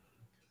know.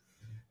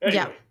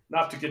 Yeah. Anyway,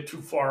 not to get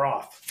too far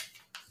off.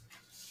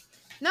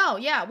 No,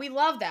 yeah, we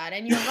love that.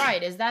 And you're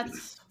right,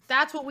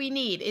 that's what we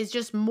need, is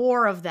just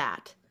more of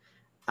that.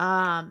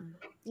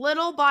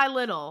 Little by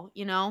little,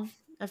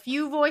 a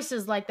few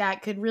voices like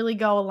that could really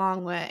go a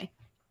long way.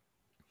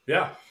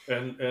 Yeah,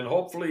 and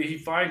hopefully he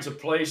finds a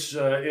place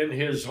in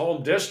his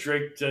home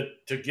district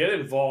to get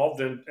involved,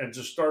 and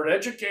to start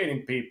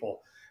educating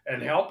people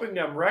and helping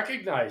them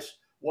recognize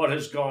what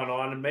has gone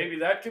on, and maybe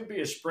that can be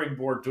a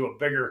springboard to a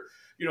bigger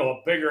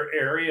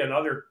area, and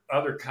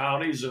other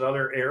counties and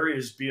other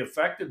areas be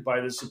affected by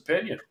this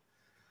opinion.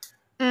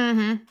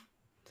 Mm-hmm.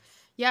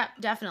 Yeah,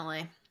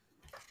 definitely.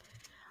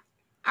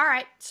 All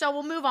right, so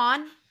we'll move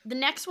on. The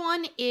next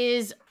one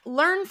is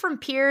learn from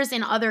peers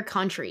in other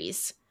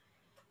countries.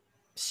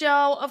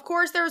 So, of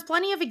course, there was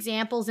plenty of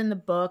examples in the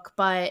book,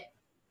 but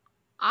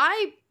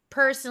I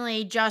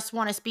personally just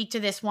want to speak to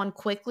this one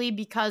quickly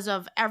because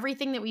of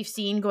everything that we've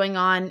seen going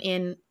on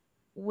in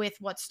with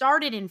what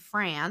started in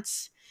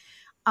France,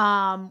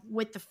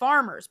 with the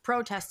farmers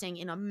protesting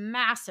in a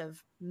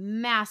massive,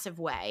 massive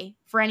way.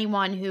 For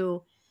anyone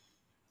who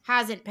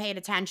hasn't paid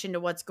attention to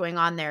what's going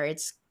on there,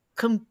 it's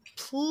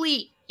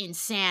complete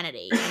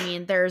insanity. I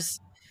mean, there's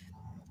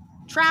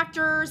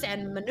tractors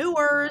and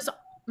manure,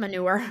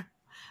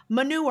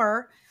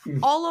 manure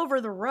all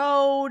over the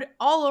road,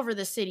 all over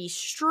the city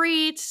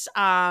streets,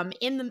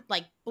 in the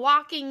like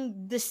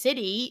blocking the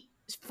city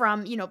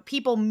from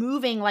people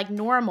moving like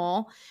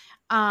normal,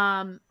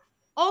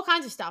 all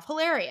kinds of stuff.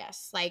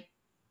 Hilarious, like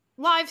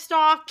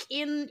livestock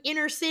in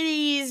inner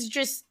cities.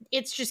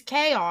 It's just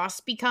chaos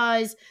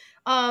because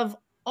of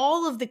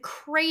all of the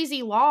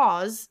crazy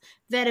laws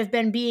that have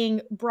been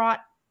being brought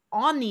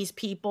on these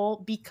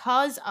people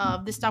because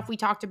of the stuff we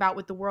talked about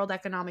with the World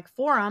Economic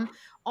Forum,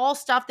 all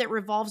stuff that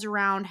revolves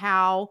around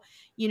how,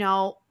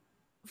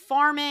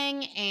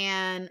 farming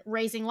and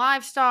raising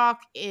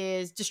livestock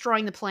is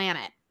destroying the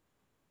planet.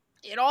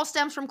 It all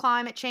stems from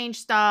climate change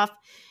stuff,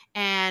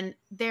 and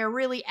they're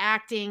really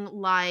acting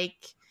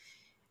like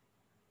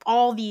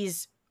all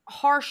these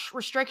harsh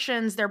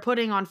restrictions they're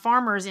putting on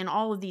farmers in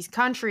all of these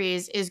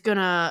countries is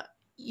gonna,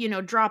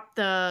 drop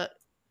the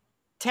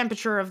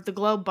temperature of the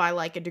globe by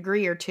like a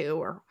degree or two,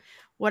 or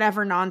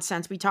whatever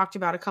nonsense we talked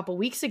about a couple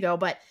weeks ago.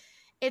 But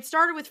it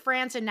started with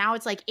France, and now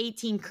it's like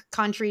 18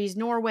 countries: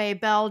 Norway,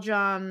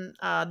 Belgium,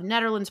 the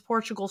Netherlands,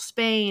 Portugal,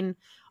 Spain,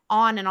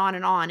 on and on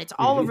and on. It's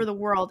all over Mm-hmm. the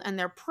world, and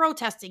they're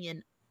protesting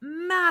in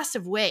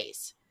massive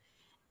ways.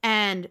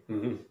 And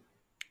Mm-hmm.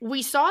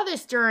 we saw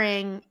this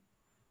during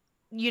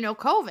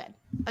COVID.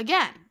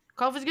 Again,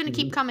 COVID's going to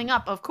keep Mm-hmm. coming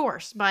up, of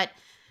course, but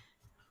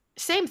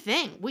same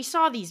thing. We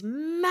saw these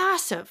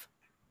massive,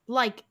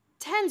 like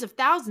tens of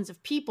thousands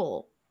of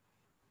people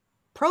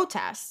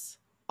protests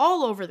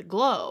all over the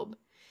globe.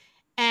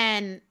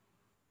 And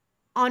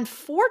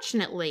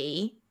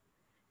unfortunately,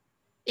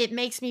 it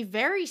makes me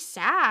very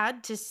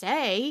sad to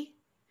say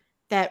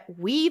that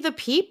we, the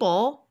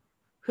people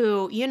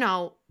who,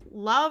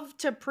 love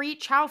to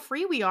preach how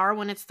free we are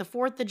when it's the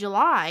 4th of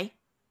July,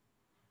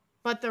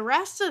 but the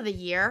rest of the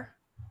year,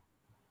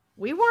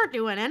 we weren't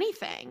doing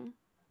anything.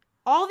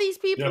 All these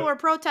people Yep. are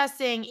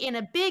protesting in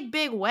a big,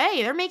 big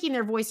way. They're making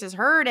their voices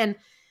heard. And,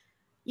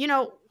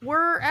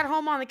 we're at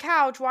home on the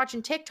couch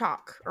watching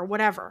TikTok or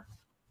whatever.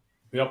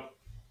 Yep.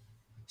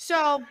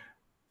 So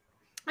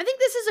I think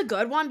this is a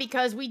good one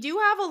because we do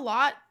have a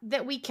lot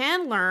that we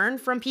can learn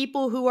from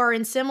people who are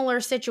in similar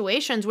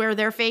situations where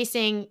they're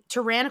facing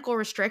tyrannical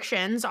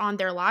restrictions on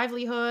their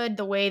livelihood,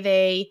 the way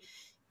they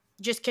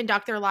just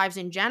conduct their lives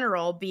in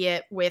general, be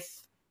it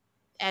with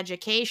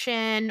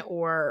education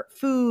or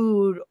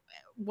food,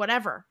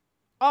 whatever,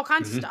 all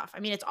kinds of Mm-hmm. stuff. I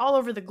mean, it's all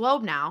over the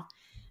globe now.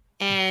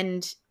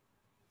 And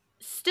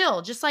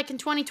still, just like in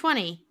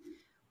 2020,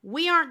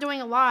 we aren't doing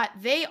a lot.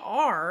 They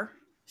are.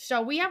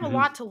 So we have a Mm-hmm.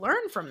 lot to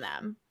learn from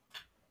them.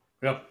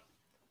 Yep.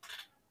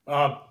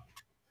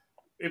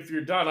 If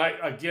you're done,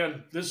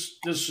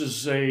 this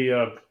is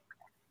a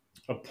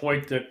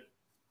point that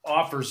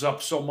offers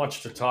up so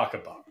much to talk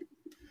about.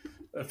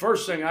 The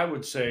first thing I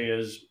would say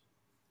is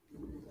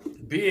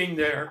being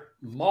there,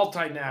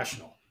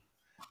 multinational,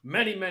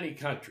 many, many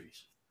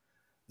countries.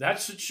 That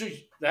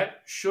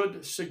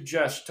should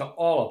suggest to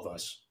all of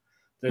us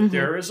that Mm-hmm.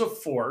 there is a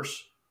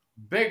force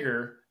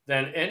bigger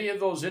than any of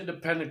those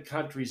independent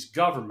countries'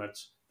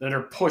 governments that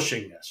are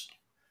pushing this.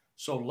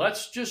 So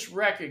let's just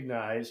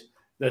recognize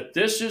that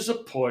this is a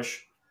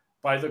push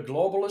by the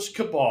globalist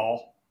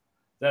cabal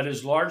that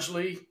is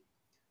largely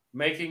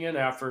making an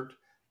effort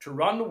to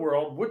run the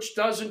world, which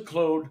does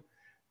include,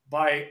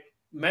 by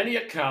many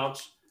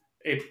accounts,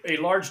 a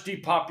large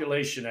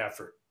depopulation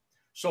effort.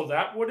 So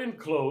that would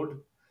include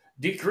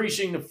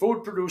decreasing the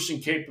food producing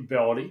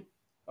capability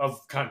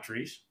of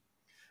countries.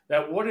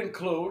 That would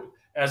include,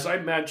 as I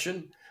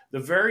mentioned, the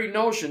very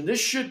notion this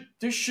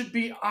should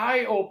be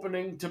eye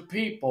opening to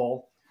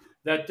people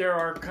that there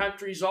are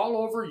countries all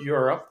over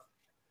Europe,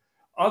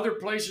 other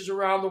places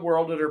around the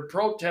world that are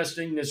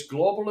protesting this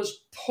globalist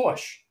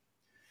push,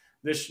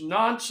 this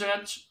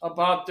nonsense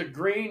about the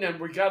green and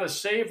we got to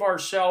save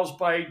ourselves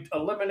by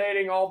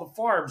eliminating all the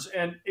farms.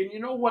 And you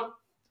know what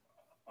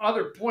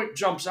other point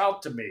jumps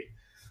out to me?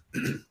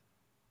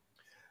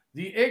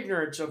 The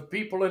ignorance of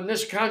people in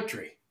this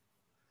country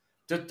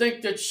to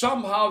think that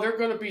somehow they're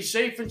going to be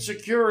safe and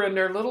secure in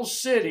their little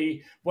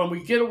city when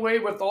we do away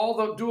with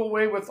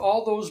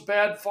all those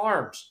bad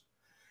farms.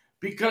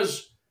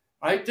 Because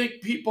I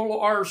think people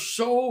are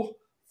so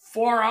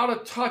far out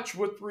of touch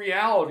with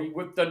reality,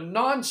 with the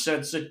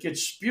nonsense that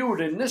gets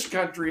spewed in this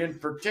country in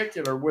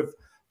particular, with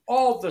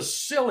all the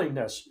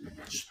silliness,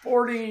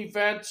 sporting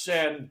events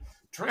and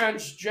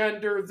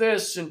transgender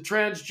this and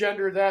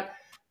transgender that,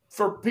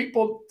 for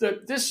people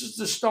that this is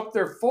the stuff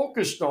they're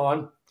focused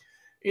on,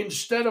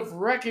 instead of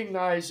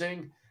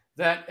recognizing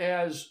that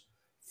as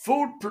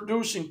food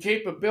producing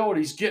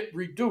capabilities get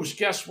reduced,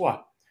 guess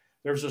what?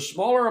 There's a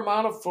smaller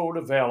amount of food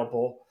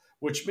available,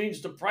 which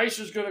means the price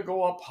is going to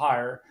go up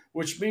higher,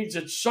 which means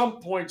at some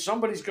point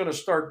somebody's going to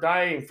start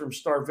dying from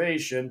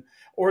starvation,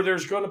 or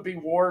there's going to be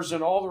wars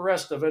and all the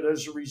rest of it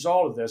as a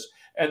result of this.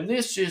 And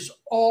this is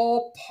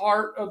all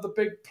part of the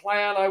big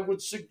plan, I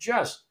would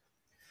suggest.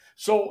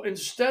 So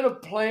instead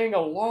of playing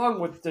along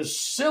with this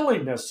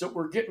silliness that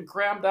we're getting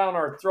crammed down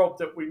our throat,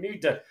 that we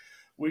need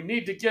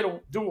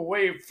to do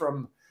away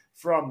from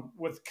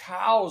with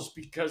cows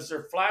because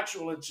their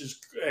flatulence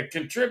is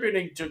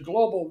contributing to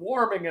global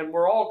warming, and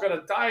we're all going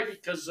to die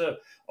because of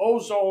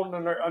ozone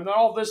and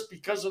all this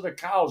because of the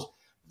cows.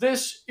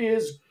 This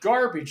is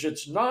garbage.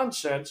 It's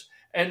nonsense.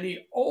 And the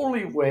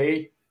only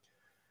way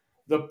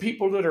the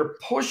people that are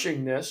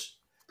pushing this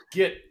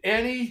get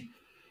any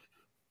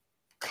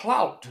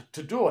clout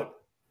to do it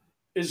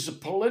is the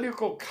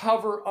political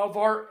cover of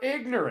our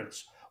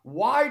ignorance.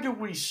 Why do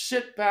we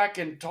sit back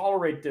and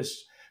tolerate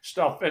this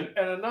stuff? And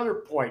another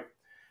point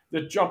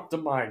that jumped to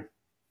mind,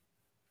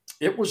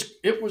 it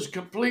was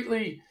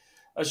completely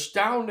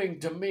astounding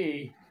to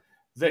me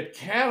that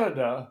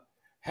Canada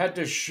had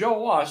to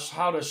show us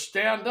how to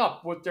stand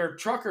up with their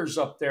truckers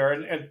up there.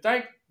 And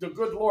thank the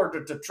good Lord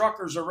that the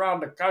truckers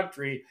around the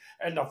country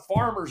and the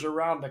farmers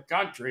around the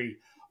country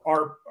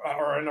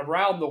and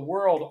around the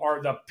world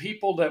are the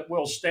people that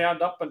will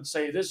stand up and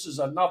say this is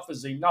enough.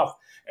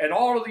 And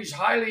all of these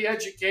highly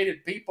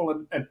educated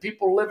people and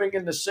people living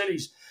in the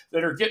cities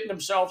that are getting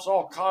themselves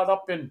all caught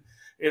up in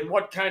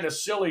what kind of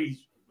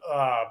silly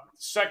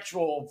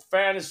sexual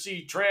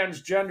fantasy,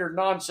 transgender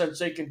nonsense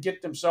they can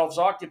get themselves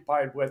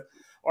occupied with,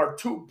 are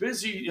too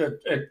busy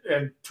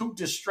and too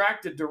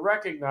distracted to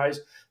recognize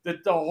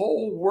that the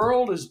whole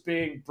world is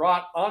being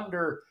brought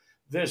under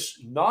this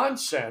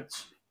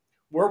nonsense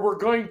where we're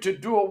going to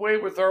do away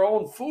with our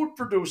own food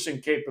producing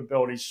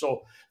capabilities.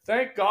 So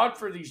thank God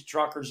for these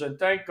truckers and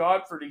thank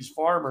God for these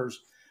farmers,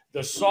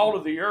 the salt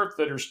of the earth,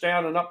 that are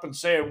standing up and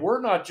saying,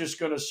 we're not just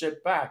going to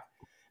sit back.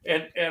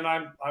 And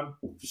I'm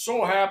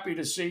so happy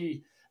to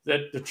see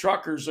that the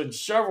truckers in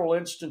several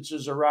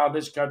instances around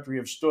this country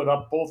have stood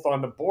up, both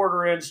on the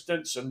border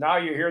instance, and now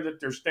you hear that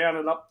they're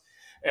standing up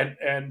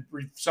and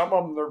some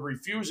of them are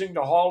refusing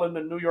to haul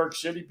into New York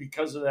City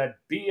because of that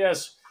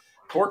BS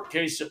court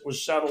case that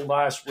was settled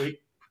last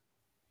week.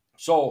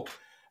 So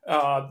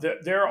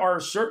there are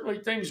certainly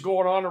things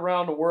going on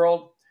around the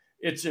world.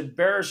 It's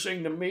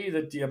embarrassing to me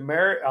that the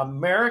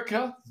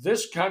America,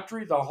 this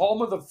country, the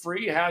home of the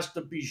free, has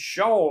to be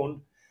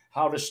shown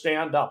how to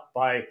stand up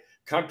by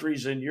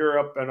countries in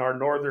Europe and our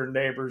northern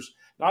neighbors.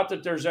 Not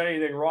that there's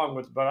anything wrong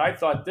with it, but I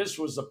thought this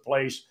was the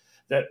place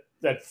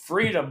that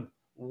freedom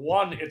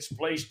won its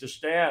place to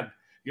stand,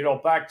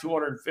 back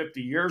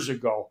 250 years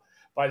ago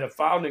by the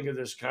founding of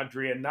this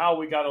country. And now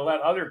we got to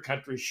let other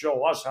countries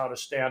show us how to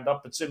stand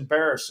up. It's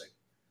embarrassing.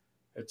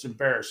 It's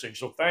embarrassing.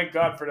 So thank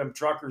God for them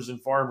truckers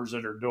and farmers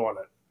that are doing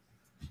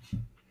it.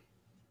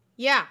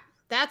 Yeah,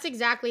 that's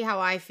exactly how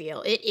I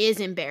feel. It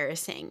is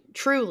embarrassing,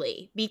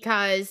 truly,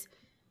 because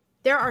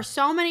there are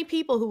so many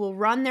people who will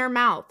run their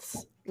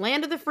mouths.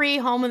 Land of the free,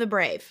 home of the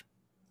brave.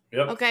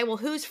 Yep. Okay, well,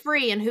 who's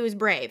free and who's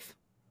brave?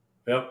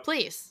 Yep.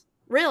 Please,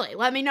 really,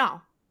 let me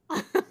know.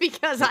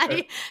 Because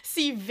I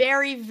see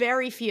very,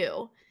 very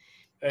few.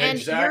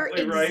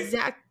 Exactly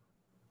right.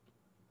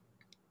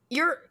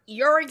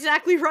 You're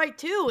exactly right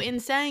too in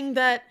saying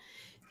that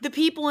the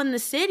people in the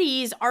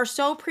cities are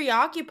so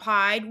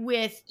preoccupied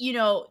with,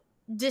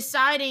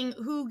 deciding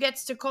who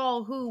gets to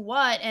call who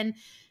what and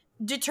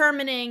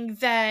determining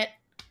that,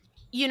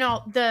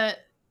 the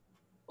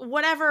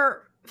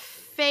whatever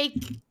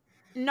fake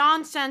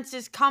nonsense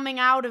is coming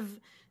out of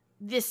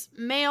this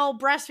male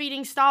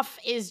breastfeeding stuff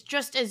is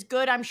just as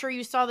good. I'm sure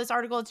you saw this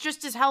article. It's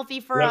just as healthy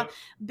for a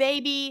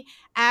baby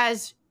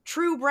as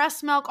true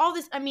breast milk. All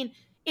this, I mean,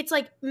 it's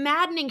like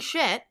maddening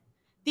shit.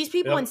 These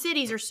people in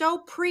cities are so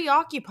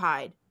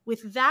preoccupied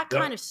with that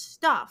kind of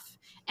stuff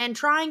and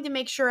trying to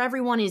make sure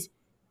everyone is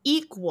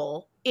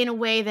equal in a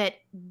way that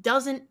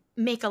doesn't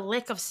make a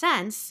lick of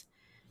sense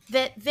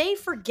that they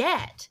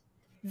forget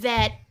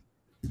that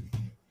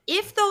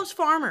if those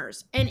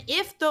farmers and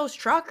if those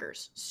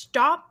truckers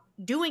stop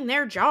doing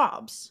their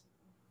jobs,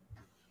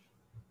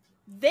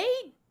 they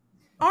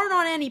aren't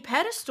on any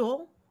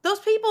pedestal. Those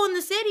people in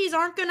the cities they're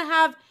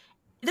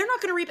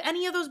not going to reap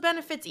any of those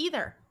benefits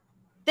either.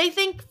 They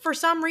think for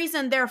some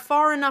reason they're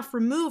far enough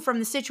removed from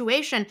the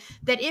situation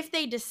that if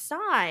they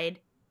decide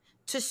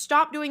to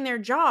stop doing their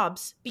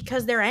jobs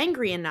because they're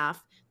angry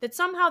enough, that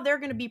somehow they're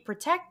going to be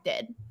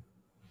protected.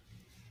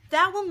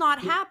 That will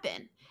not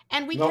happen.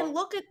 And we can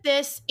look at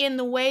this in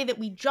the way that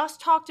we just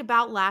talked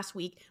about last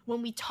week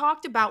when we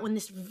talked about when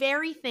this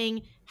very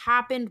thing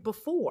happened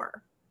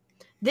before.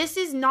 This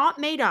is not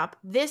made up.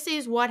 This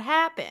is what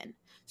happened.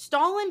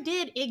 Stalin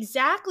did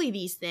exactly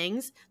these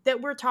things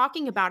that we're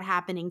talking about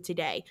happening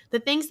today, the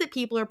things that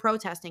people are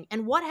protesting.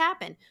 And what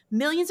happened?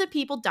 Millions of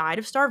people died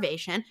of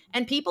starvation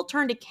and people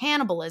turned to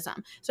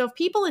cannibalism. So if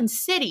people in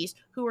cities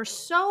who are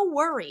so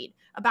worried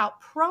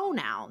about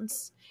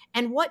pronouns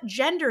and what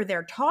gender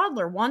their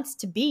toddler wants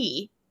to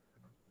be,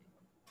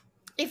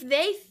 if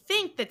they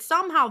think that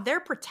somehow they're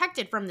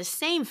protected from the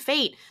same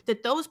fate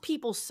that those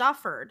people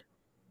suffered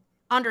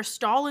under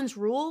Stalin's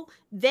rule,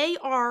 they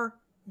are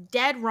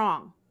dead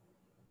wrong.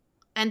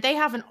 And they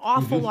have an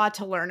awful lot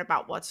to learn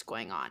about what's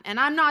going on. And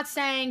I'm not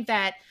saying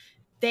that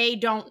they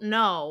don't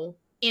know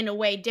in a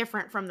way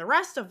different from the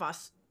rest of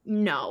us.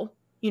 No.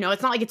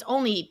 It's not like it's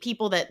only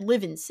people that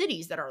live in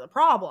cities that are the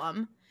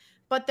problem.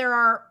 But there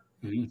are,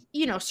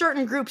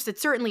 certain groups that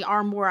certainly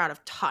are more out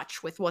of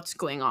touch with what's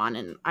going on.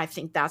 And I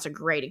think that's a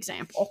great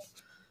example.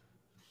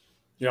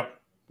 Yep,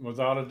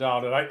 without a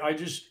doubt. And I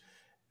just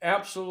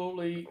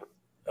absolutely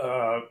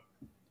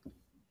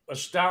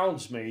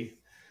astounds me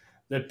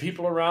that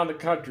people around the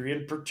country,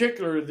 in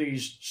particular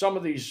some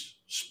of these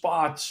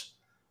spots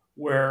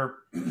where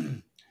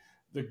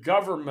the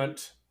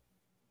government,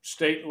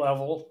 state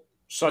level,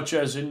 such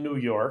as in New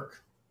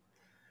York,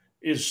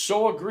 is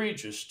so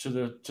egregious to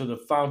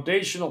the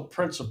foundational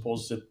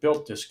principles that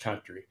built this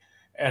country,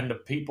 and the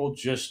people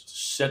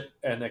just sit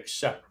and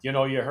accept. You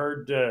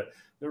heard the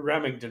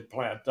Remington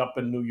plant up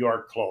in New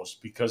York closed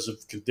because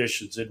of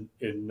conditions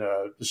in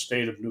the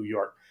state of New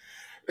York.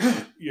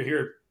 You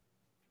hear,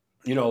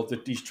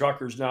 that these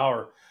truckers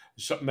now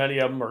many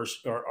of them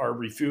are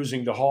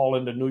refusing to haul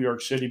into New York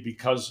City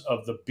because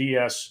of the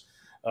BS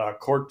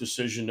court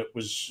decision that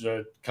was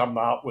come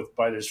out with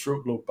by this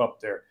Fruit Loop up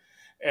there,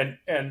 and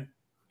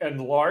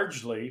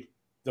largely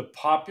the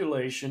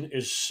population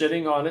is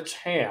sitting on its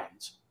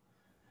hands,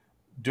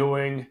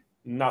 doing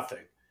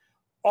nothing.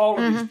 All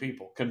of these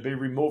people can be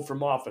removed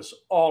from office,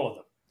 all of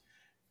them.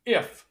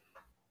 If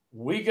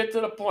we get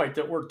to the point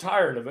that we're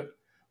tired of it,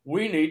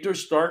 we need to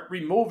start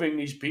removing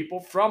these people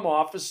from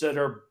office that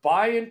are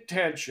by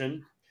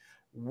intention,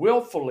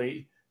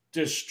 willfully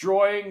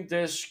destroying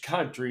this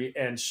country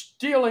and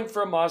stealing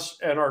from us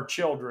and our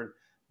children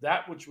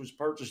that which was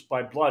purchased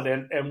by blood.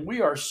 And we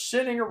are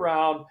sitting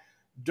around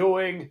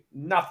doing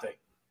nothing.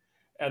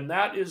 And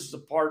that is the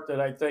part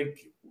that I think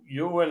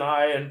you and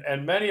I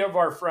and many of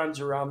our friends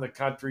around the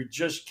country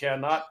just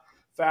cannot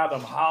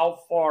fathom. How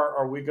far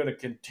are we going to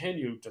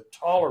continue to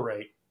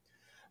tolerate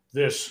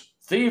this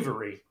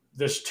thievery,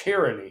 this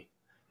tyranny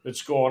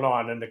that's going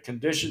on and the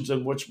conditions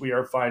in which we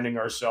are finding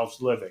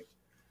ourselves living.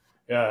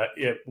 Yeah.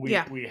 We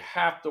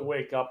have to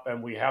wake up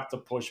and we have to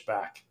push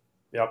back.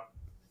 Yep.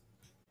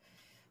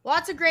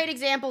 Lots of great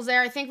examples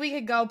there. I think we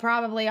could go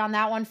probably on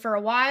that one for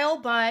a while,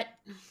 but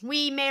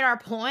we made our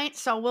point,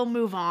 so we'll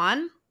move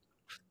on.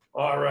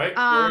 All right. Very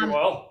Um,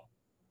 well.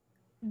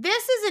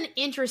 this is an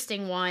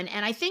interesting one,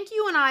 and I think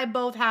you and I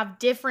both have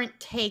different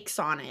takes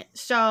on it.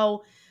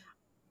 So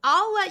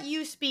I'll let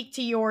you speak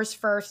to yours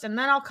first, and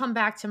then I'll come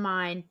back to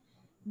mine.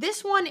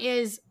 This one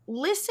is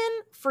listen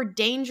for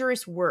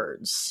dangerous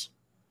words.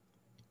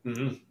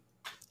 Mm-hmm.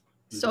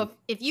 So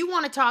if you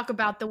want to talk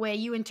about the way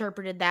you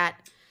interpreted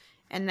that,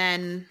 and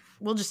then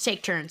we'll just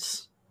take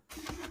turns.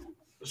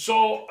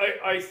 So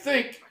I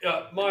think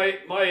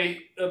my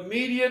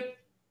immediate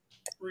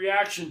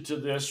reaction to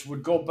this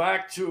would go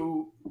back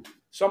to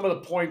some of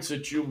the points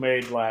that you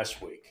made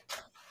last week,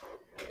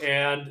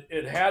 and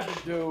it had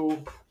to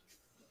do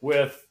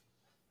with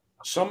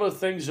some of the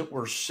things that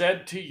were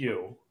said to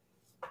you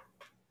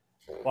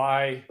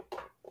by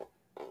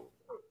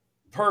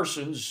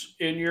persons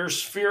in your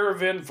sphere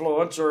of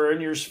influence or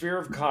in your sphere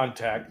of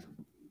contact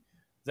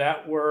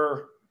that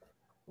were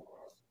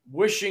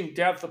wishing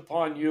death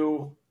upon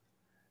you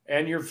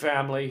and your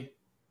family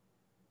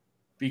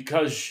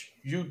because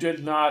you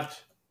did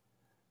not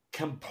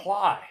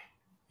comply.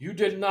 You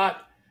did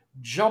not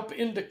jump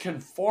into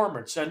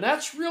conformance. And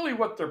that's really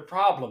what their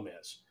problem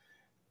is.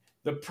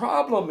 The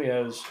problem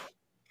is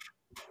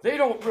they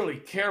don't really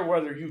care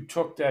whether you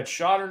took that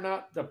shot or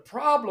not. The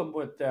problem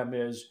with them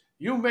is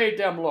you made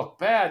them look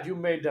bad. You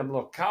made them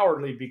look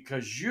cowardly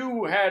because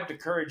you had the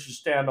courage to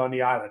stand on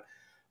the island.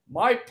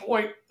 My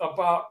point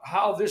about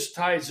how this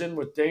ties in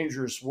with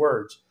dangerous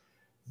words,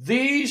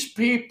 these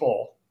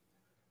people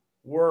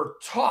were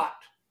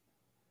taught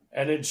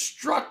and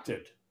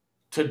instructed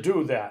to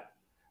do that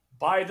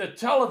by the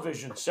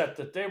television set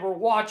that they were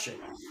watching.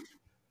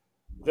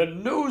 The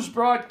news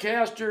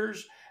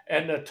broadcasters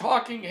and the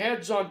talking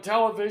heads on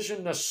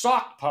television, the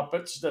sock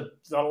puppets,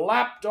 the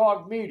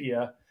lapdog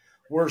media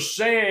were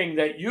saying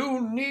that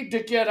you need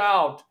to get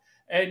out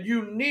and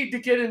you need to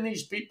get in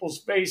these people's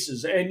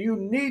faces and you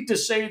need to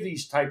say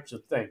these types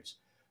of things.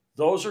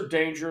 Those are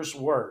dangerous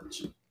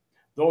words.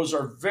 Those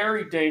are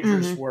very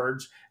dangerous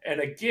words.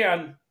 And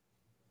again,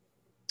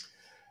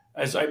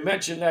 as I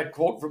mentioned that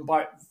quote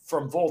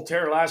from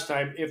Voltaire last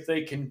time, if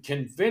they can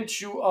convince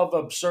you of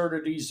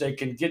absurdities, they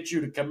can get you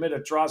to commit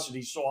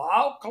atrocities. So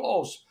how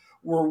close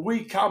were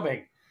we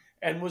coming?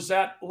 And was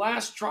that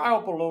last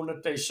trial balloon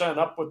that they sent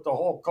up with the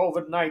whole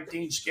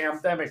COVID-19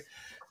 scamdemic,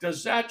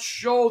 does that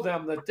show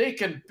them that they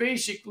can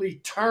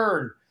basically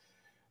turn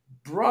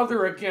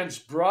brother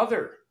against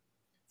brother,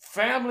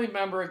 family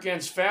member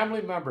against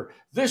family member?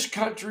 This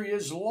country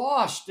is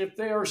lost if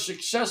they are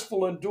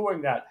successful in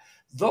doing that.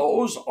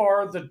 Those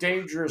are the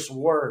dangerous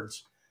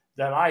words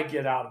that I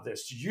get out of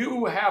this.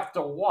 You have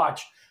to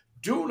watch.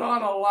 Do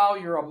not allow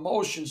your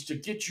emotions to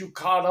get you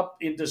caught up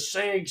into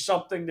saying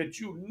something that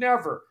you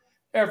never,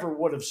 ever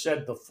would have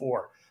said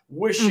before.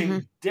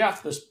 Wishing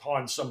death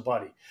upon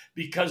somebody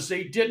because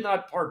they did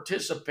not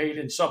participate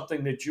in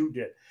something that you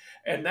did.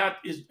 And that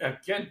is,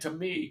 again, to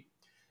me,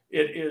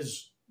 it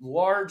is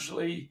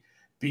largely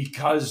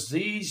because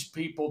these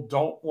people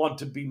don't want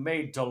to be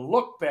made to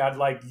look bad,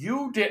 like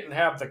you didn't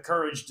have the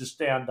courage to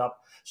stand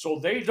up, so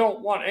they don't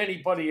want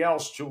anybody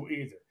else to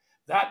either.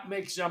 That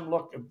makes them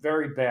look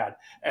very bad.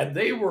 And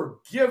they were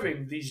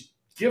given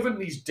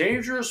these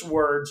dangerous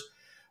words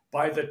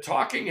by the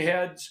talking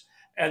heads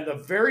and the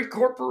very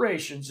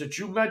corporations that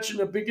you mentioned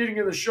at the beginning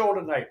of the show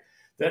tonight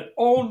that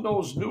own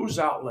those news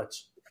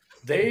outlets.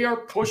 They are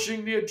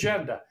pushing the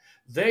agenda.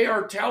 They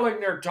are telling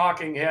their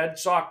talking head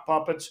sock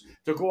puppets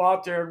to go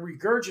out there and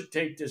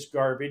regurgitate this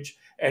garbage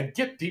and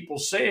get people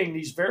saying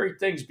these very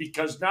things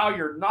because now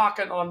you're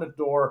knocking on the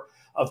door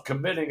of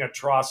committing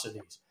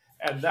atrocities.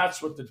 And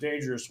that's what the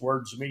dangerous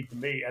words mean to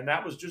me. And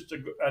that was just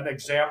an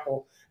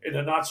example in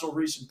the not so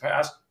recent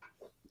past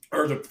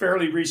or the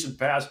fairly recent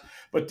past.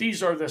 But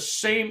these are the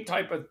same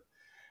type of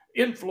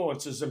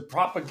influences and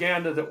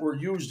propaganda that were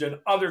used in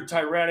other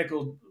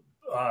tyrannical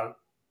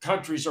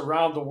countries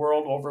around the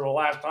world over the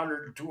last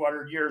 100 or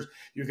 200 years.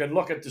 You can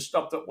look at the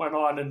stuff that went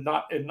on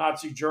in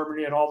Nazi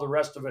Germany and all the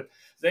rest of it.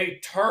 They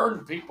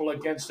turned people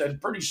against it,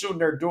 and pretty soon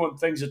they're doing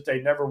things that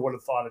they never would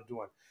have thought of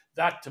doing.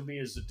 That, to me,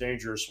 is the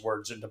dangerous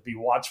words, and to be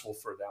watchful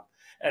for them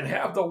and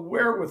have the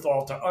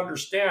wherewithal to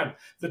understand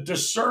the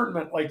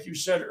discernment, like you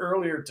said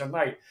earlier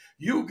tonight.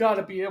 You got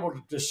to be able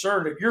to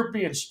discern that you're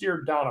being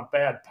steered down a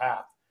bad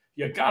path.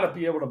 You got to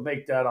be able to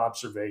make that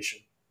observation.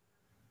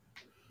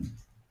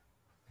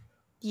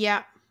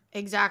 Yeah,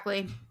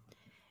 exactly.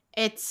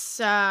 It's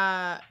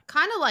kind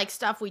of like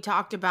stuff we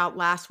talked about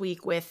last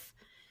week with,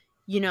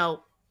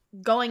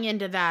 going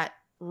into that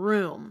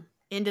room,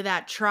 into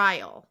that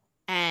trial,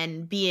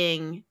 and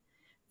being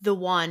the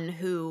one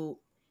who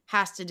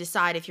has to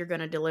decide if you're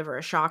going to deliver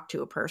a shock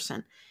to a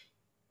person.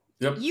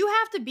 Yep. You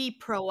have to be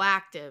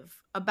proactive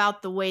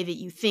about the way that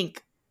you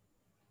think,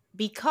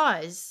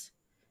 because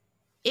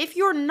If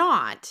you're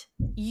not,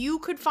 you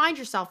could find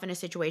yourself in a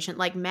situation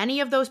like many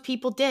of those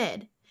people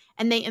did,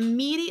 and they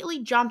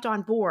immediately jumped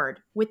on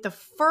board with the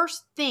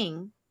first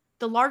thing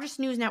the largest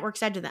news network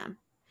said to them.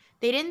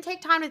 They didn't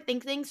take time to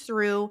think things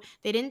through.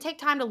 They didn't take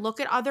time to look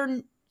at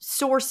other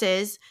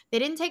sources. They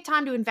didn't take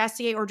time to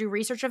investigate or do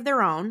research of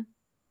their own.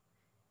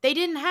 They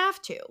didn't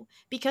have to,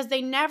 because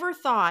they never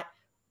thought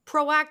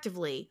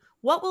proactively,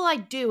 what will I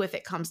do if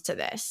it comes to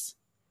this?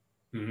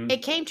 Mm-hmm.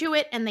 It came to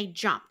it and they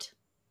jumped.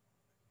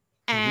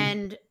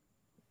 And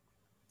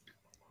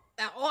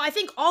I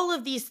think all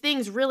of these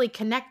things really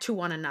connect to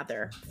one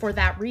another for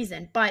that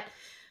reason. But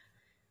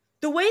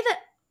the way that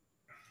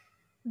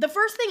the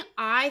first thing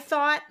I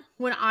thought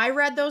when I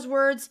read those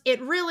words,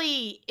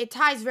 it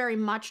ties very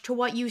much to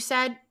what you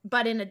said,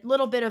 but in a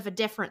little bit of a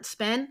different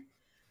spin.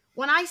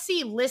 When I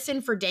see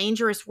listen for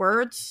dangerous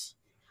words,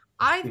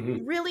 I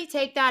Mm-hmm. really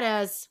take that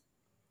as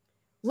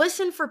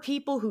listen for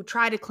people who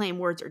try to claim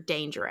words are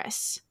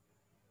dangerous.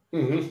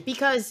 Mm-hmm.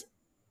 Because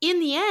in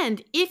the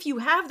end, if you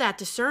have that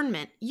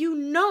discernment, you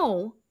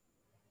know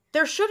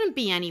there shouldn't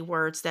be any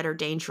words that are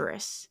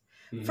dangerous.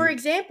 Mm-hmm. For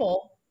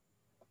example,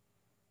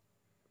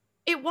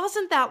 it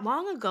wasn't that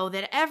long ago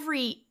that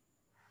every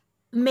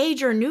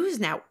major news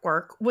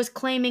network was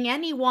claiming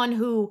anyone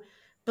who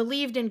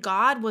believed in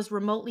God was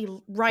remotely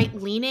right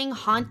leaning,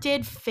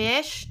 hunted,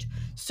 fished,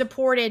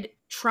 supported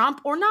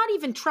Trump, or not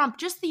even Trump,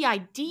 just the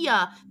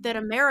idea that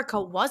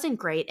America wasn't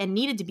great and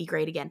needed to be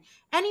great again.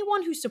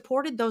 Anyone who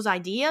supported those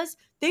ideas,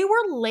 they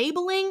were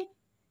labeling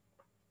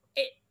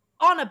it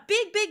on a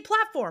big, big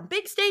platform,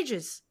 big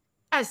stages,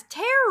 as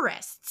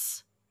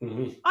terrorists.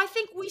 Mm-hmm. I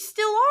think we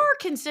still are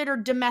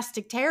considered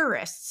domestic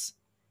terrorists.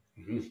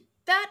 Mm-hmm.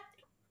 That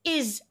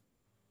is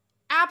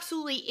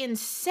absolutely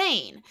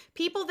insane.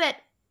 People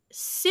that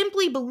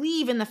simply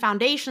believe in the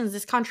foundations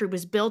this country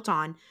was built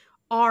on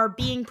are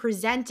being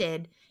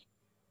presented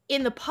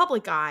in the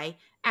public eye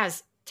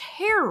as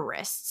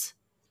terrorists,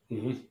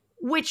 Mm-hmm.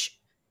 which,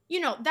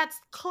 that's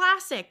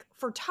classic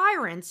for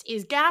tyrants,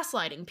 is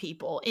gaslighting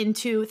people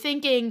into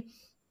thinking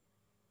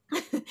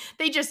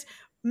they just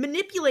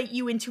manipulate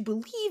you into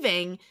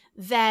believing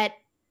that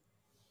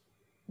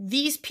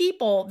these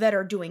people that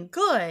are doing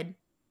good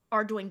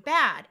are doing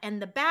bad,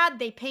 and the bad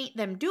they paint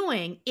them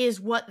doing is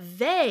what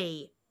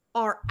they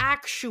are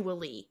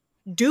actually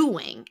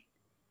doing.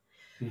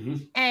 Mm-hmm.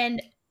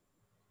 And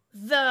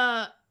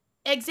the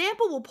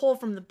example we'll pull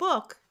from the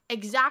book,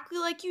 exactly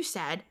like you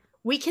said,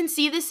 we can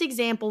see this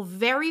example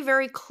very,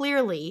 very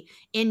clearly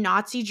in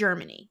Nazi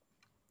Germany.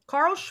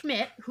 Carl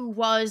Schmitt, who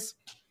was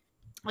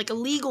like a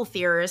legal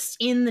theorist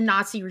in the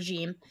Nazi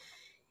regime,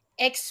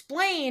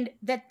 explained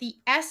that the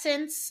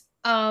essence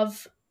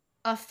of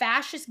a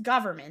fascist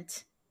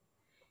government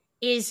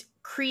is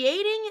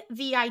creating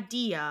the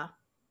idea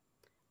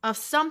of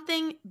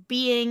something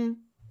being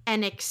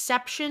an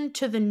exception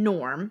to the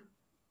norm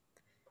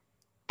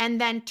and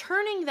then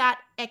turning that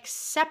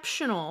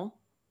exceptional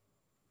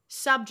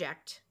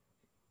subject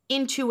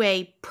into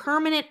a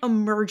permanent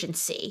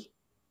emergency.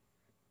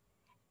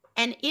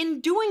 And in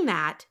doing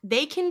that,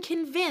 they can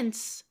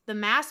convince the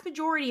mass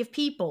majority of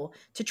people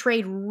to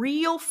trade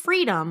real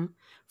freedom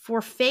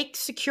for fake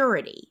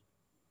security.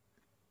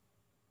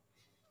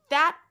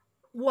 That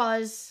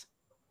was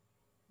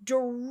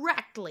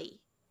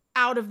directly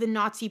out of the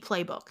Nazi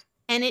playbook.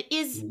 And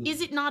is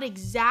it not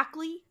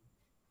exactly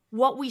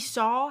what we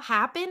saw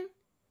happen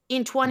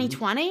in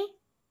 2020?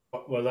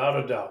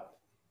 Without a doubt.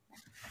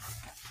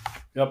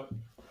 Yep.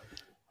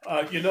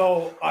 I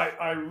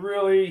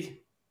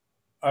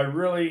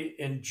really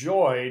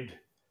enjoyed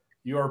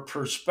your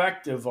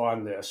perspective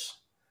on this,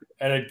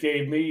 and it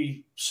gave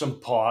me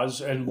some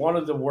pause. And one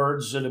of the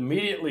words that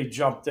immediately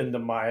jumped into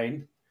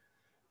mind,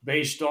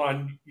 based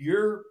on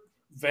your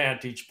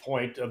vantage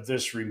point of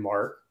this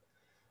remark,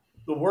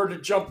 the word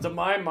that jumped to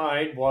my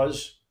mind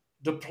was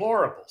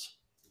deplorables.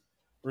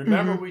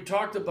 Remember, we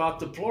talked about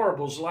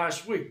deplorables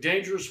last week,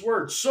 dangerous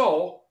words.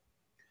 So,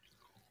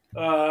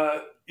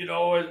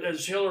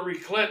 as Hillary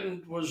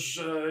Clinton was,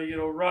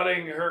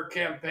 running her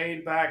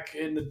campaign back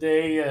in the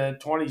day,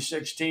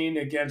 2016,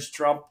 against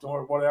Trump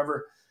or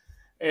whatever,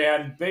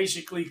 and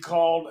basically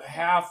called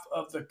half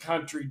of the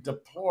country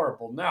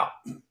deplorable. Now,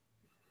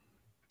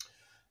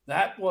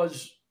 that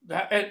was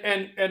that,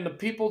 and the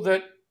people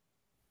that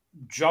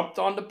jumped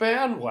on the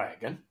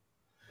bandwagon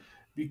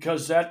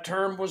because that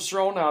term was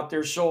thrown out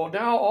there. So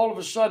now all of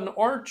a sudden,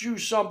 aren't you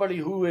somebody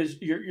who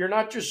is, you're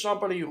not just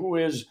somebody who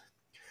is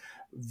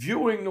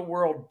viewing the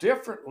world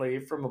differently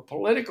from a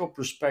political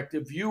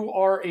perspective, you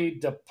are a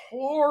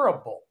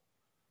deplorable.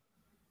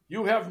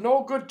 You have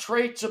no good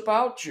traits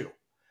about you.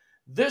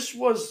 This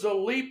was the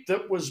leap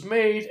that was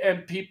made,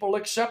 and people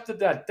accepted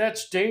that.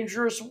 That's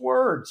dangerous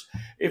words.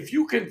 If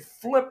you can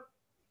flip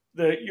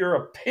your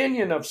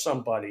opinion of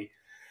somebody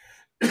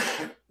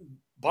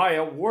by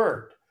a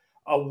word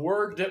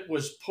that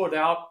was put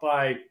out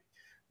by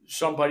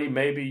somebody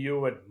maybe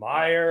you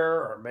admire,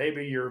 or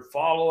maybe you're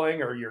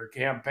following, or you're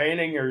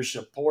campaigning, or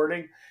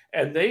supporting,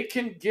 and they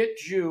can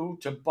get you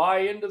to buy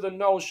into the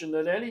notion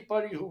that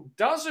anybody who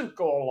doesn't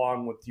go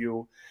along with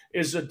you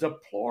is a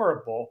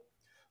deplorable.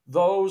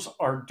 Those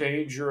are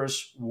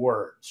dangerous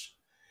words.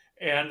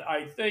 And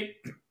I think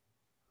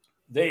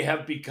they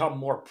have become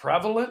more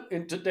prevalent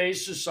in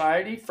today's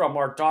society from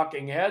our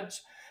talking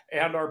heads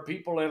and our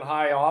people in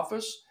high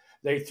office.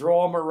 They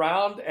throw them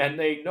around and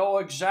they know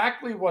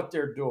exactly what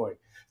they're doing.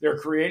 They're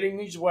creating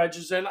these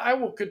wedges, and I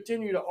will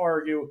continue to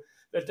argue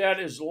that that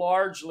is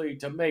largely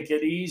to make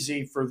it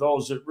easy for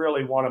those that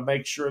really want to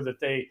make sure that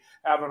they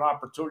have an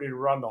opportunity to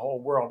run the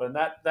whole world. And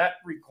that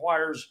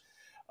requires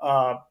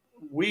uh,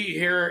 we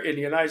here in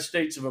the United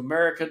States of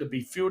America to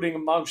be feuding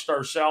amongst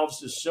ourselves,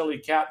 this silly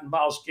cat and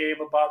mouse game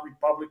about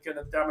Republican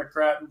and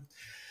Democrat and,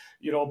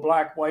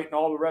 black, white, and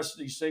all the rest of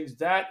these things.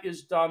 That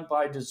is done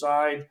by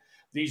design.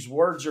 These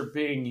words are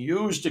being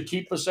used to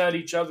keep us at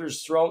each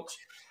other's throats.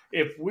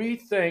 If we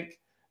think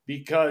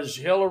because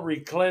Hillary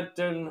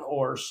Clinton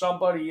or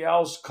somebody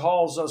else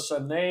calls us a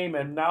name,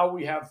 and now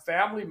we have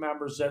family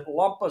members that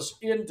lump us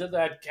into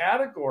that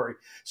category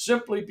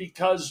simply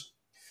because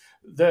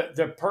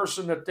the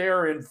person that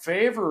they're in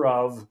favor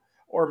of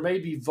or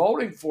maybe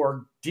voting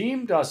for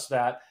deemed us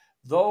that,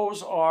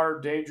 those are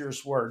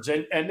dangerous words,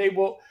 and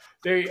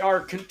they are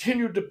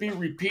continued to be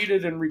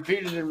repeated and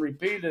repeated and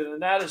repeated,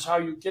 and that is how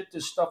you get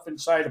this stuff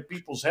inside of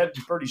people's heads,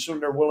 and pretty soon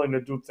they're willing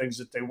to do things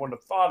that they wouldn't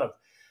have thought of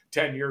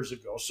 10 years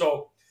ago.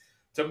 So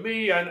to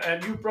me,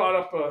 and you brought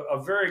up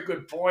a very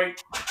good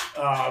point.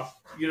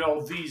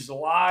 These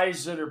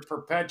lies that are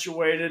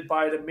perpetuated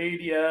by the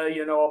media,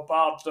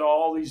 about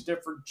all these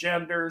different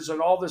genders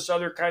and all this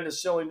other kind of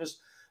silliness,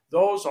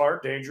 those are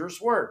dangerous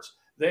words.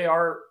 They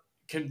are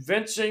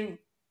convincing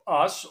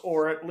us,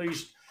 or at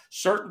least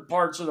certain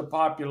parts of the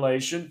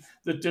population,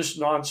 that this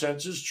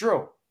nonsense is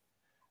true.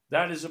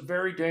 That is a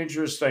very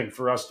dangerous thing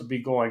for us to be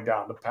going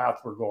down the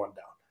path we're going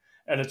down.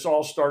 And it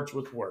all starts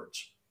with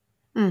words.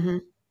 Mm-hmm.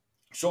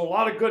 So a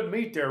lot of good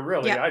meat there,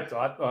 really, Yep. I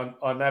thought,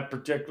 on that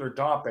particular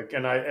topic,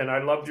 and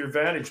I loved your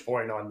vantage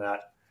point on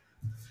that.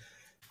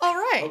 All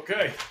right.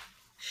 Okay,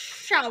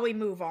 Shall we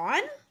move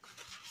on?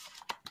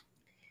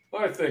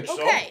 I think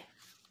so. Okay.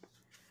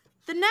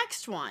 The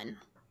next one.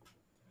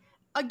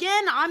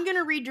 Again, I'm going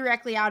to read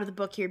directly out of the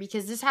book here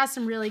because this has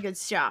some really good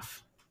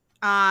stuff.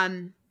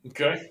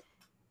 Okay.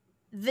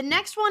 The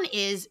next one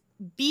is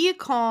be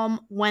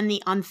calm when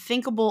the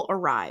unthinkable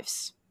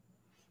arrives.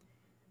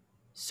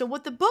 So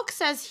what the book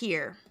says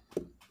here,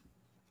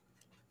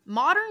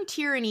 modern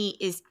tyranny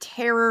is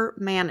terror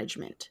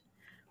management.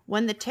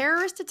 When the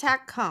terrorist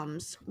attack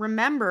comes,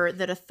 remember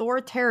that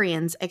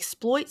authoritarians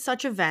exploit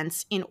such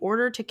events in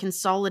order to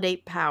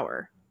consolidate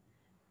power.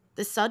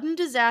 The sudden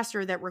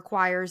disaster that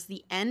requires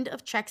the end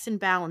of checks and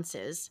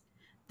balances,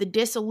 the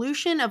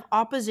dissolution of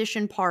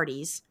opposition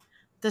parties,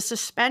 the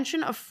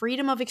suspension of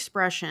freedom of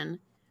expression,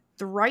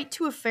 the right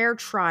to a fair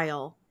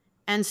trial,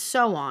 and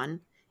so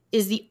on,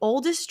 is the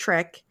oldest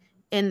trick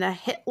in the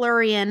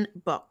Hitlerian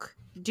book.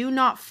 Do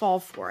not fall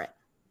for it.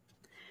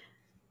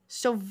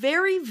 So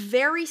very,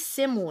 very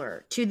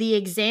similar to the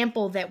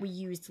example that we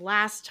used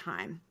last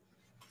time.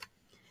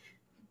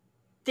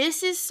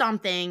 This is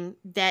something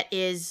that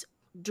is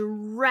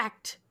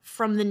direct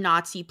from the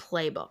Nazi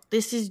playbook.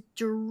 This is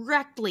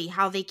directly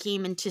how they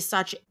came into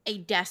such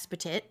a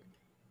despotate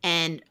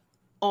and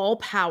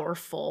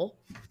all-powerful,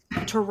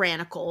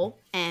 tyrannical,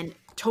 and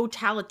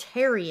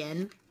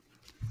totalitarian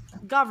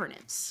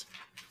governance.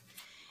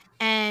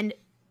 And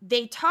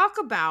they talk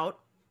about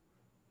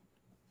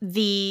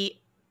the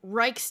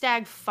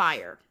Reichstag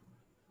fire.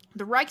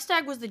 The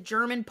Reichstag was the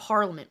German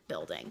parliament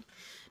building.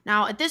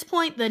 Now, at this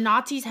point, the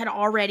Nazis had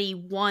already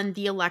won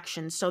the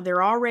election, so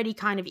they're already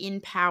kind of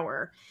in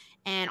power.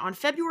 And on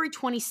February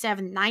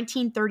 27,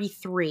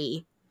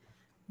 1933,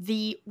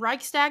 the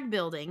Reichstag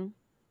building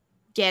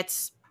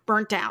gets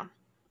burnt down.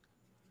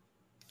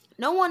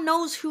 No one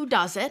knows who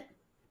does it.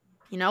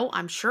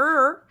 I'm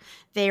sure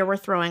they were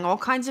throwing all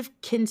kinds of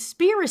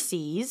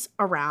conspiracies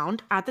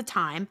around at the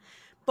time.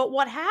 But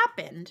what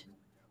happened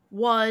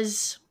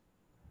was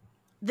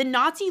the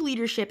Nazi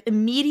leadership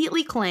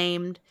immediately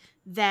claimed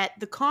that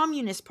the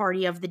Communist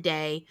Party of the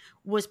day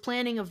was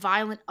planning a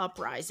violent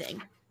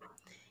uprising.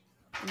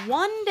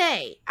 One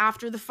day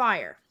after the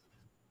fire,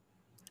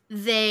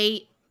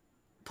 they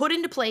put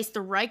into place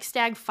the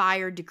Reichstag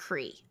fire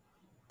decree.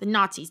 The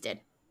Nazis did.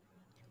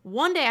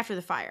 One day after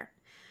the fire.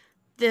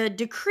 The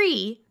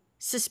decree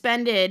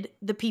suspended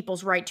the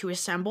people's right to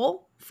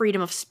assemble,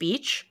 freedom of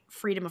speech,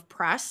 freedom of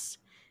press,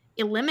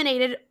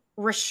 eliminated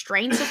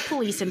restraints of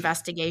police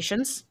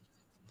investigations,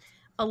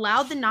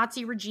 allowed the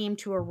Nazi regime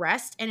to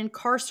arrest and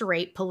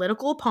incarcerate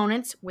political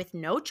opponents with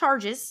no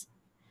charges,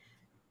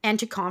 and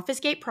to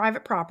confiscate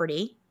private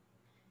property,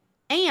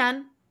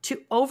 and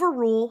to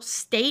overrule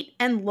state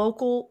and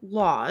local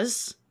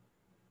laws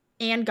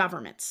and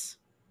governments.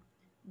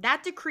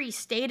 That decree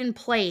stayed in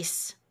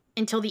place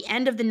until the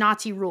end of the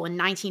Nazi rule in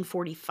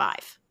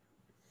 1945.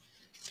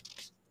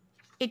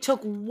 It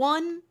took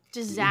one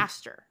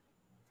disaster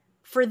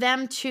for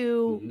them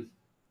to Mm-hmm.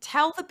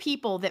 tell the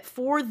people that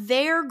for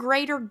their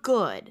greater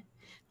good,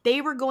 they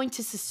were going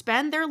to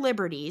suspend their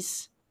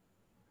liberties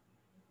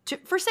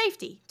for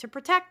safety, to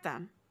protect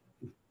them.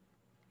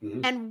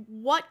 Mm-hmm. And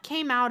what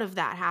came out of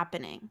that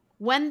happening?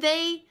 When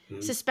they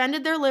Mm-hmm.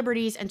 suspended their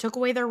liberties and took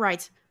away their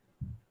rights,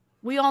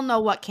 we all know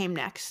what came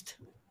next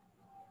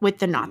with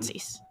the Mm-hmm.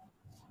 Nazis.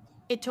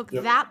 It took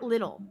Yep. that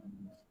little.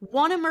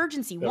 One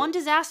emergency, Yep. one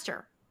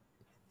disaster.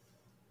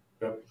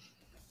 Yep.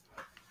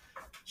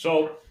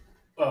 So,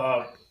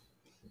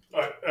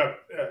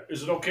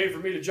 is it okay for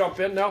me to jump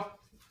in now?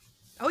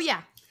 Oh,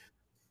 yeah.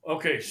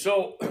 Okay.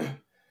 So,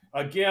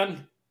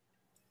 again,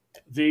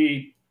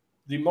 the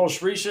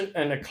most recent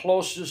and the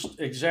closest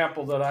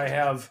example that I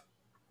have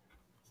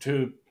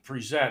to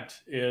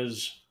present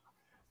is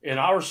in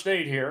our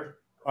state here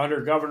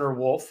under Governor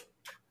Wolf,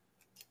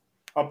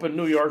 up in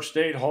New York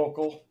State,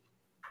 Hochul,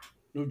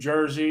 New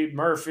Jersey,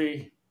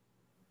 Murphy,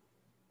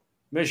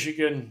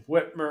 Michigan,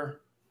 Whitmer,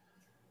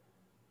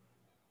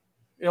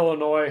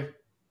 Illinois.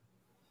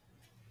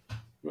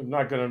 I'm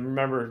not going to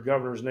remember the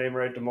governor's name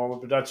right at the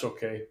moment, but that's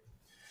okay.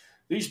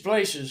 These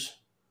places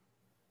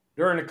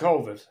during the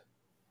COVID,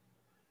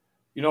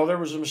 there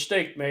was a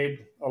mistake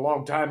made a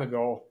long time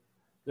ago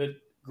that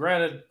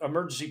granted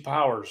emergency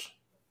powers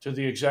to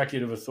the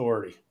executive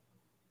authority.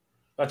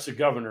 That's the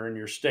governor in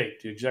your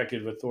state. The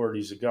executive authority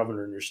is the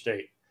governor in your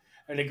state.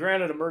 And they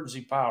granted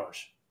emergency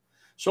powers.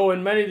 So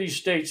in many of these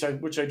states,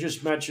 which I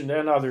just mentioned,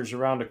 and others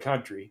around the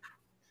country,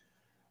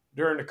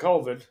 during the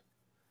COVID,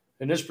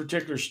 in this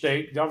particular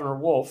state, Governor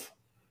Wolf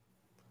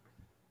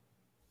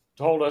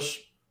told us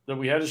that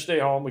we had to stay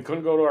home. We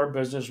couldn't go to our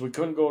business. We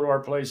couldn't go to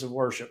our place of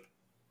worship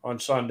on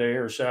Sunday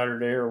or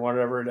Saturday or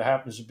whatever it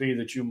happens to be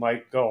that you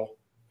might go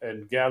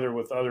and gather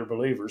with other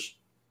believers.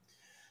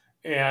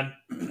 And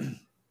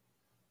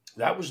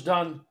that was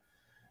done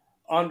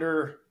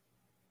under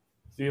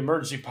the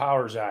Emergency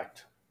Powers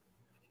Act,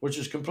 which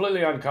is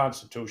completely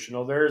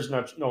unconstitutional. There is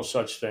no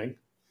such thing.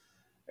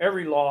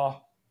 Every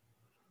law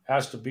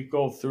has to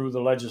go through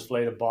the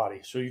legislative body.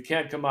 So you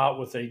can't come out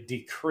with a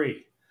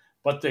decree,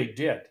 but they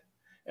did.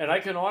 And I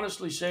can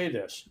honestly say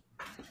this,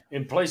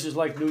 in places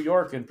like New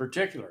York in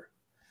particular.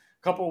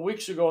 A couple of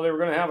weeks ago, they were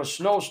going to have a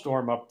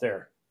snowstorm up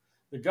there.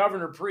 The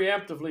governor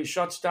preemptively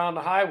shuts down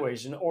the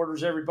highways and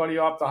orders everybody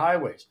off the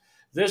highways.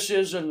 This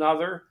is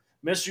another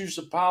misuse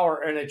of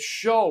power, and it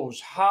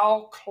shows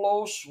how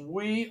close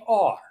we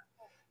are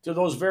to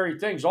those very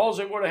things. All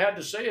they would have had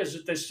to say is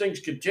that this thing's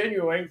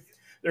continuing.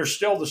 There's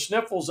still the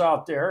sniffles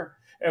out there,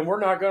 and we're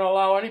not going to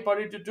allow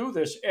anybody to do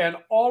this. And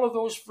all of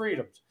those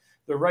freedoms,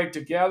 the right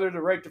to gather,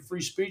 the right to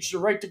free speech, the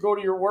right to go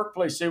to your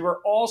workplace, they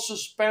were all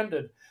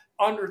suspended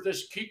under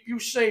this keep you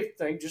safe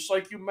thing, just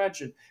like you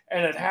mentioned.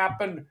 And it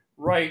happened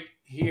right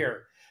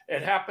here.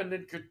 It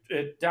happened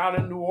down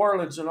in New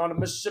Orleans and on the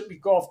Mississippi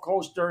Gulf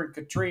Coast during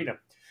Katrina.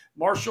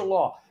 Martial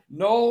law,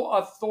 no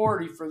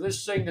authority for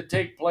this thing to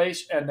take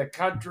place, and the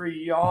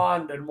country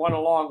yawned and went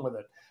along with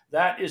it.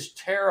 That is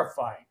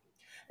terrifying.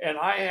 And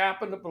I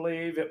happen to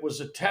believe it was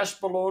a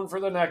test balloon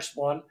for the next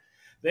one.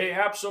 They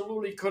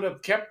absolutely could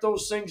have kept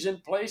those things in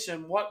place,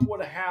 and what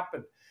would have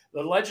happened?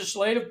 The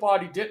legislative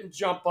body didn't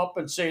jump up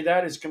and say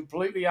that is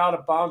completely out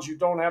of bounds. You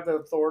don't have the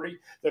authority.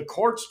 The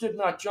courts did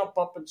not jump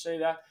up and say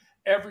that.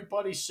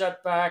 Everybody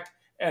sat back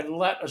and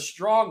let a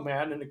strong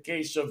man, in the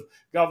case of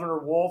Governor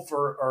Wolf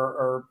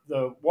or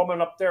the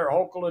woman up there,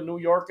 Hochul in New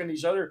York, and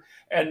these other,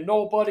 and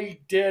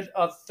nobody did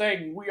a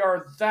thing. We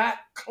are that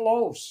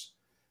close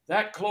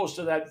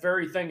to that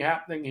very thing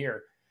happening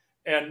here.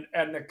 And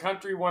the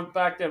country went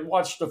back and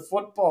watched the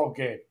football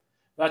game.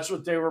 That's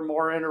what they were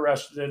more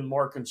interested in,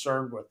 more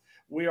concerned with.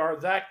 We are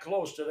that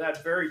close to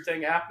that very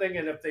thing happening.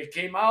 And if they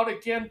came out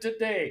again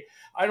today,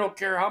 I don't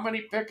care how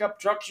many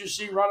pickup trucks you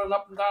see running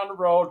up and down the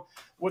road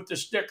with the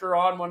sticker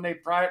on when they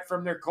pry it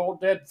from their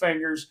cold, dead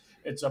fingers.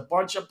 It's a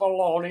bunch of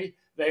baloney.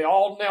 They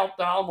all knelt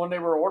down when they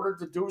were ordered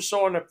to do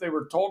so. And if they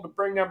were told to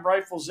bring them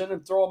rifles in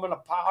and throw them in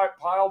a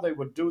pile, they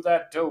would do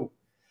that too.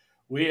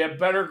 We had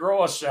better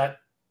grow a set,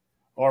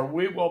 or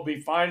we will be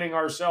finding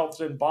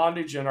ourselves in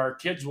bondage, and our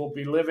kids will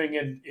be living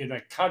in a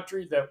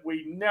country that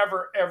we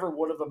never, ever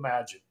would have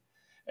imagined.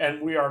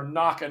 And we are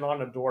knocking on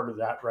the door to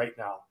that right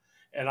now.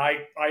 And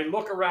I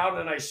look around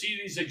and I see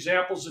these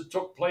examples that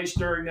took place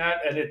during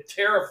that, and it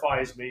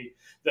terrifies me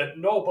that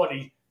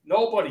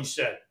nobody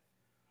said.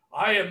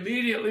 I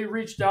immediately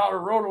reached out or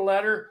wrote a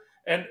letter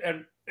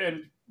and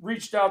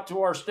reached out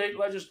to our state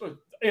legislature.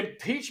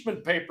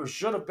 Impeachment papers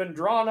should have been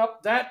drawn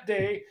up that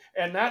day,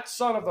 and that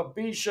son of a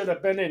bee should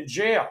have been in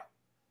jail.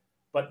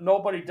 But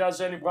nobody does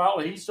any. Well,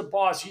 he's the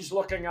boss. He's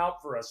looking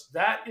out for us.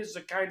 That is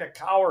the kind of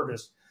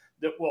cowardice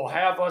that will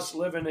have us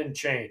living in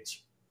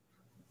chains.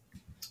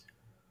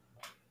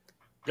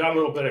 Got a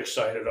little bit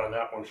excited on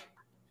that one.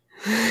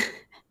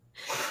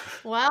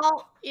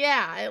 Well,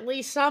 yeah, at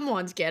least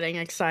someone's getting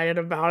excited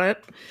about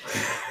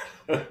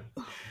it.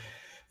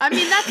 I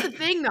mean, that's the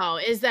thing, though,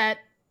 is that,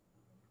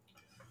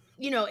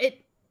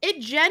 it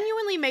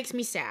genuinely makes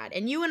me sad.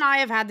 And you and I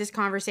have had this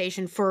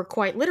conversation for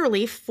quite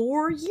literally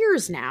 4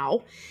 years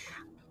now,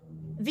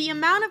 the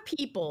amount of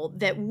people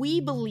that we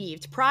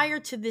believed prior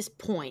to this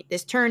point,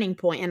 this turning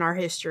point in our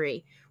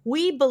history,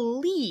 we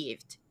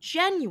believed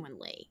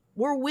genuinely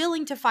were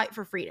willing to fight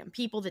for freedom.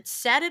 People that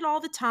said it all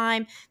the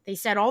time, they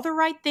said all the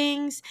right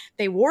things,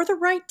 they wore the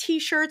right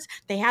t-shirts,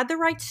 they had the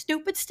right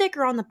stupid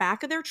sticker on the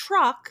back of their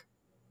truck.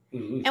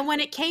 Mm-hmm. And when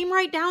it came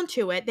right down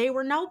to it, they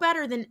were no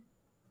better than,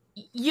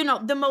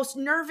 the most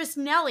nervous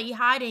Nelly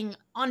hiding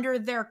under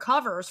their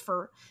covers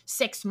for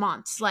 6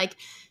 months. Like,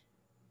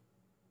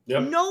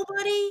 Yep.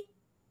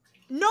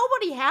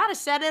 nobody had a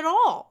set at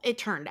all, it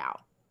turned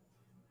out.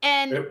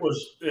 And It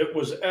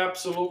was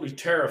absolutely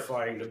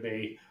terrifying to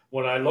me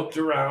when I looked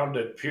around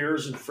at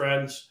peers and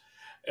friends,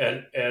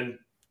 and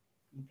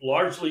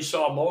largely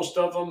saw most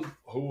of them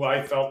who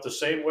I felt the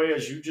same way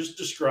as you just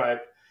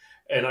described,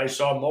 and I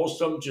saw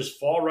most of them just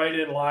fall right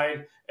in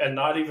line and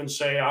not even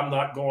say, I'm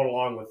not going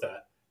along with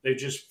that. They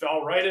just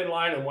fell right in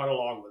line and went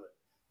along with it.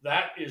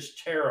 That is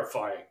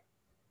terrifying.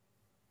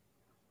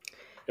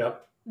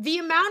 Yep. the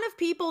amount of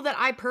people that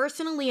I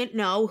personally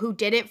know who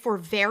did it for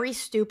very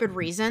stupid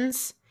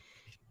reasons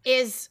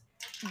is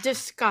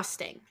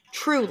disgusting,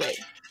 truly.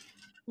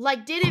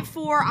 Like, did it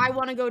for, I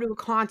want to go to a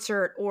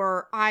concert,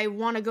 or I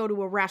want to go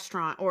to a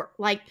restaurant, or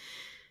like,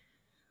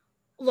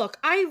 look,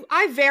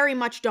 I very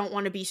much don't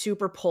want to be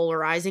super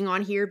polarizing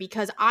on here,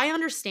 because I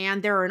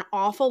understand there are an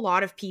awful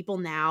lot of people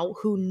now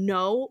who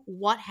know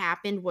what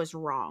happened was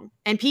wrong,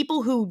 and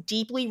people who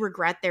deeply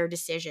regret their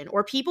decision,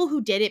 or people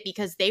who did it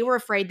because they were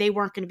afraid they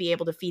weren't going to be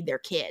able to feed their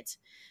kids.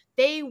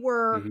 They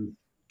were Mm-hmm.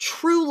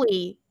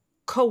 truly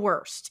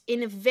coerced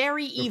in a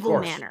very Of evil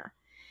course. manner.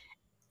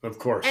 Of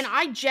course. And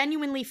I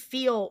genuinely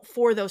feel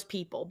for those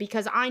people,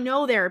 because I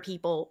know there are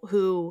people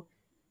who,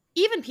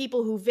 even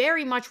people who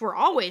very much were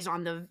always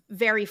on the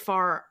very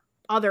far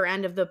other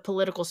end of the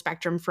political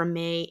spectrum from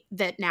me,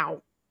 that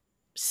now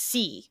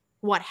see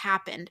what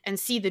happened and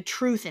see the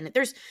truth in it.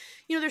 There's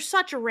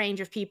such a range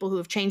of people who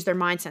have changed their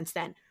mind since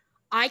then.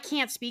 I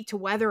can't speak to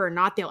whether or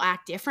not they'll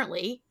act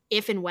differently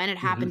if and when it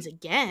happens Mm-hmm.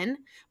 again,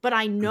 but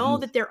I know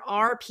Mm-hmm. that there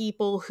are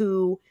people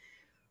who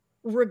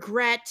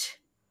regret,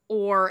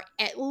 or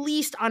at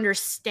least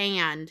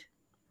understand,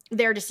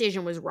 their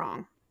decision was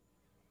wrong.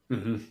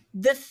 Mm-hmm.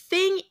 The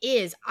thing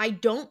is, I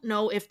don't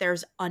know if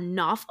there's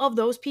enough of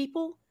those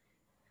people,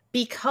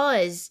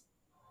 because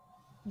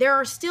there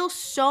are still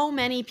so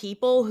many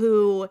people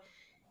who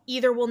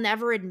either will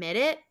never admit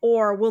it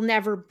or will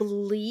never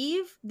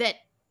believe that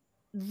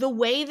the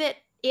way that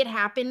it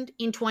happened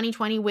in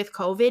 2020 with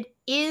COVID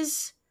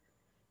is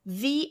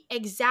the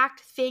exact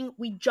thing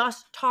we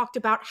just talked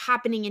about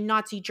happening in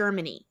Nazi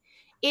Germany.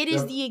 It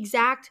is Yep. the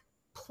exact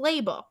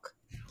playbook,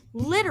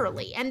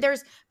 literally. And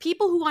there's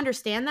people who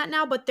understand that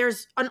now, but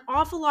there's an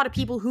awful lot of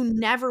people who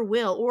never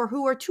will, or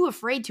who are too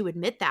afraid to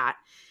admit that.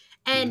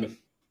 And Mm-hmm.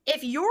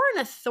 if you're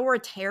an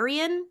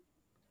authoritarian,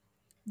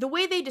 the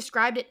way they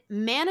described it,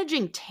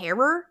 managing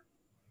terror,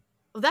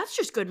 that's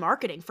just good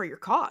marketing for your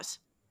cause.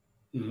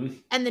 Mm-hmm.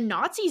 And the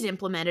Nazis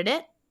implemented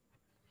it.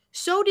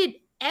 So did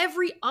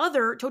every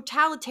other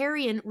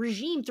totalitarian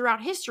regime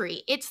throughout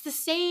history. It's the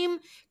same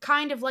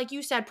kind of, like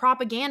you said,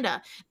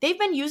 propaganda. They've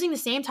been using the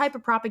same type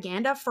of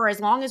propaganda for as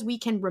long as we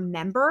can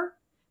remember,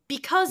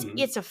 because Mm-hmm.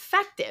 it's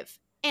effective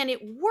and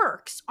it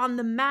works on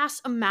the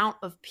mass amount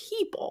of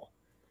people.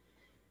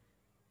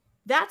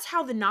 That's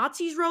how the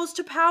Nazis rose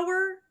to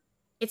power.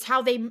 It's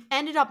how they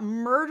ended up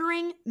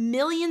murdering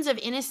millions of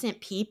innocent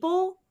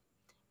people.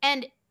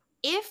 And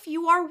if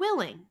you are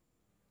willing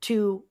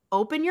to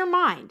open your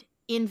mind,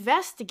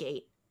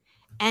 investigate,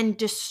 and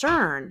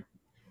discern,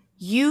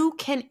 you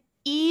can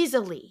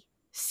easily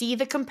see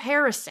the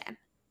comparison.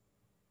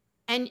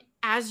 And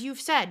as you've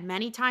said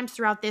many times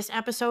throughout this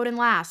episode and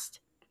last,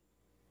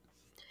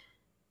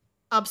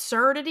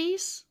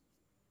 absurdities,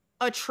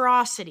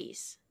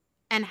 atrocities,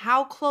 and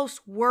how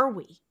close were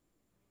we?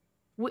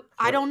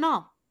 I Yep. don't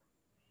know.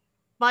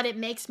 But it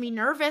makes me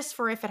nervous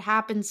for if it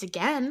happens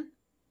again.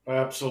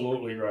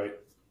 Absolutely right.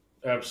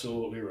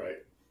 Absolutely right.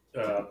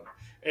 Uh,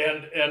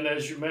 and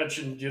as you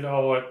mentioned,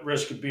 at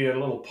risk of being a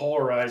little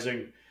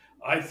polarizing,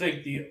 I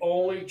think the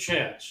only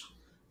chance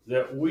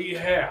that we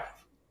have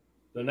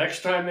the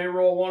next time they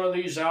roll one of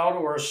these out,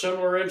 or a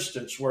similar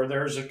instance where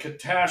there's a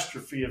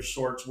catastrophe of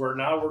sorts, where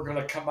now we're going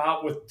to come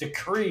out with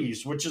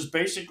decrees, which is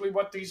basically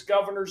what these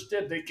governors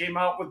did. They came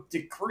out with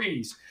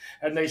decrees,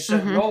 and they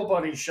said, Mm-hmm.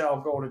 nobody shall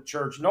go to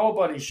church,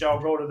 nobody shall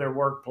go to their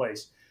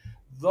workplace.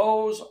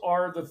 Those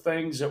are the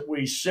things that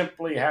we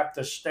simply have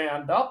to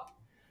stand up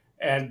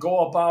and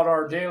go about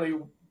our daily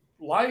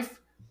life.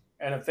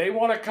 And if they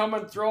want to come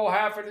and throw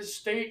half of this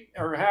state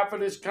or half of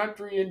this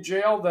country in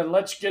jail, then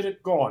let's get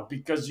it going,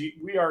 because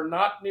we are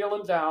not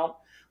kneeling down.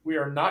 We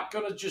are not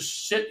going to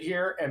just sit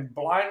here and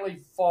blindly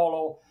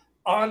follow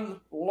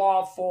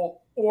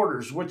unlawful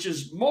orders, which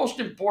is most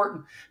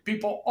important.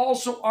 People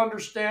also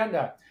understand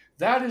that.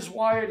 That is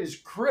why it is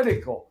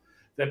critical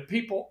that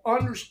people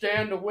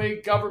understand the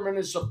way government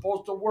is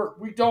supposed to work.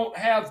 We don't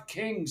have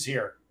kings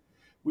here.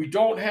 We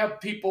don't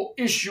have people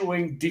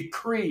issuing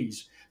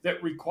decrees.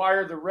 that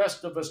require the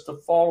rest of us to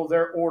follow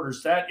their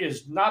orders. That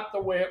is not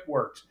the way it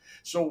works.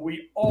 So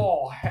we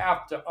all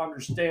have to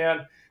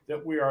understand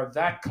that we are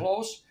that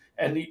close.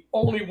 And the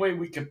only way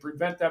we can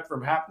prevent that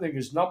from happening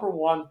is, number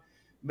one,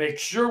 make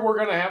sure we're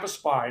going to have a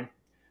spine.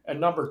 And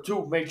number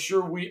two, make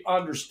sure we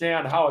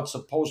understand how it's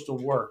supposed to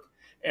work,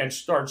 and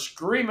start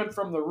screaming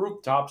from the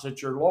rooftops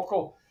at your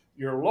local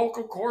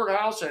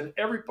courthouse and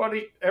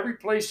every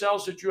place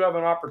else that you have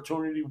an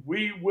opportunity.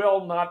 We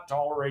will not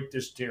tolerate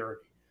this tyranny.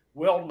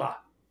 Will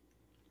not.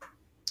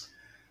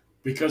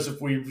 Because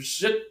if we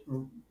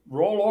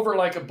roll over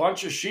like a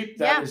bunch of sheep,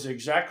 it's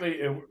exactly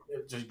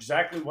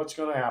what's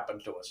going to happen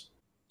to us.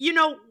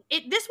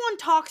 This one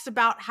talks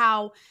about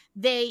how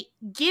they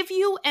give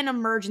you an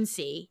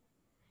emergency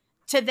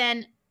to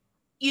then,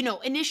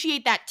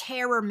 initiate that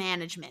terror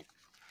management.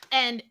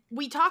 And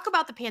we talk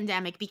about the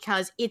pandemic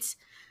because it's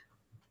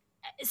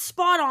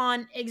spot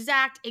on,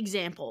 exact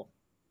example.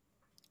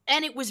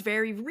 And it was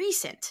very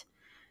recent.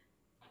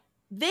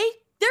 There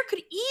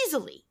could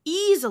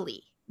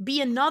easily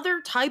be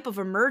another type of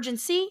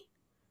emergency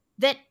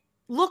that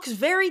looks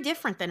very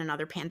different than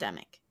another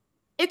pandemic.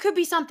 It could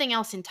be something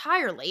else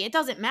entirely. It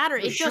doesn't matter.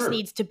 It just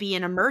needs to be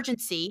an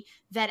emergency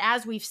that,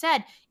 as we've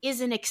said, is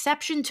an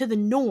exception to the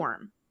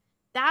norm.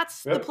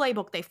 That's the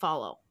playbook they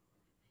follow.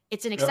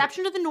 It's an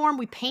exception to the norm.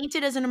 We paint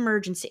it as an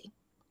emergency.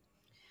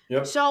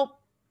 Yep. So,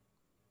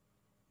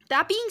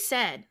 that being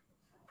said,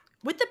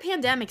 with the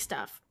pandemic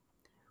stuff,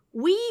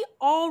 we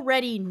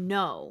already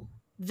know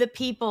the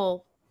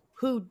people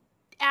who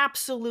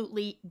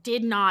absolutely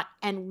did not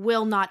and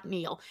will not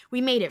kneel. We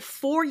made it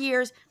 4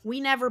 years.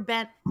 We never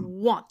bent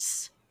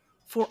once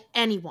for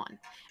anyone.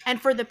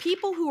 And for the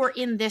people who are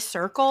in this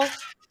circle,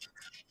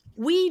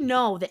 we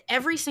know that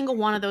every single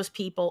one of those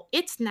people,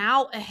 it's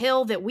now a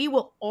hill that we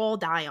will all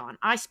die on.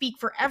 I speak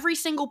for every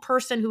single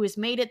person who has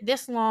made it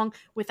this long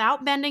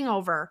without bending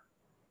over.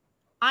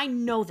 I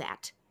know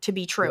that to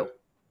be true.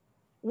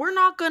 We're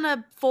not going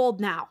to fold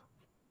now.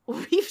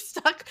 We've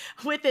stuck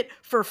with it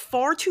for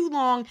far too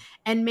long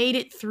and made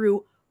it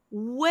through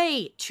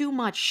way too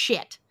much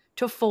shit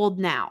to fold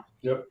now.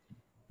 Yep.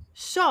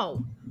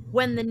 So,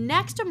 when the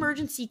next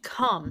emergency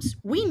comes,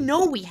 we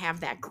know we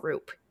have that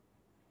group.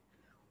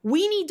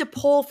 We need to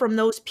pull from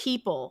those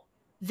people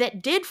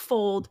that did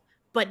fold,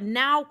 but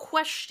now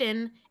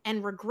question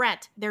and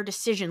regret their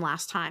decision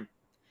last time.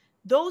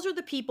 Those are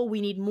the people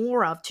we need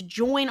more of to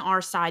join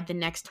our side the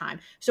next time.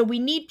 So we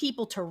need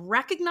people to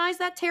recognize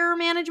that terror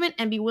management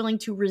and be willing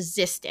to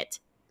resist it.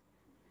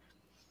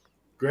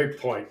 Great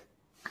point.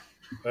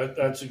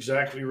 That's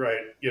exactly right.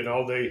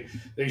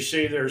 They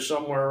say there's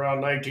somewhere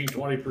around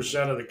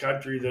 19-20% of the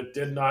country that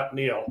did not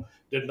kneel,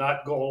 did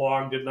not go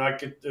along, did not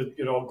get to,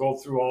 go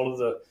through all of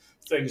the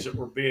things that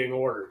were being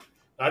ordered.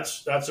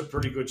 That's a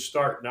pretty good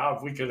start. Now,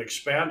 if we can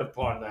expand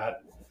upon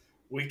that,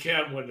 we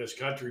can win this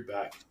country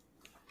back.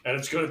 And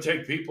it's going to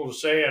take people to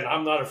say, and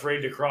I'm not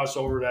afraid to cross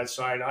over that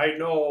sign. I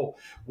know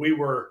we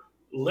were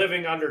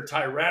living under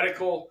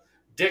tyrannical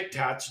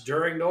diktats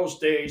during those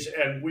days,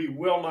 and we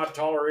will not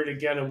tolerate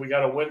again. And we got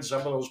to win some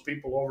of those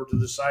people over to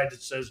the side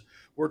that says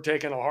we're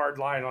taking a hard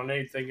line on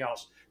anything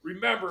else.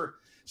 Remember,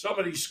 some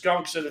of these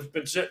skunks that have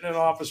been sitting in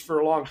office for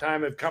a long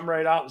time have come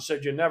right out and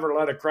said you never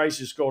let a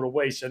crisis go to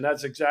waste. And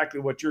that's exactly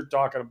what you're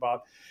talking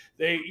about.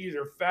 They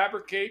either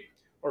fabricate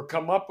or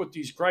come up with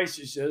these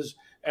crises,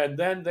 and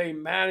then they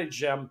manage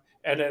them,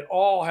 and it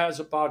all has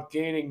about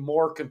gaining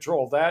more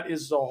control. That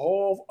is the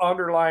whole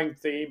underlying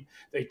theme.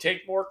 They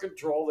take more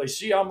control. They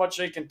see how much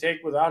they can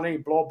take without any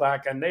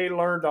blowback, and they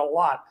learned a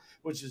lot,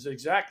 which is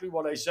exactly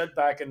what I said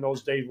back in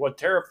those days. What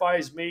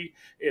terrifies me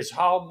is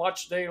how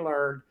much they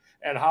learned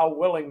and how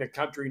willing the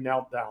country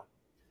knelt down.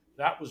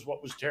 That was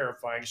what was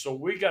terrifying. So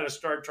we got to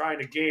start trying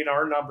to gain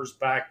our numbers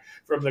back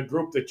from the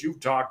group that you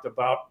talked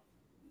about,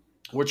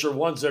 which are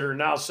ones that are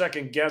now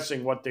second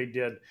guessing what they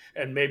did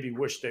and maybe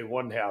wish they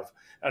wouldn't have.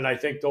 And I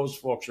think those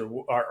folks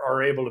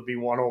are able to be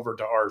won over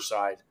to our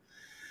side.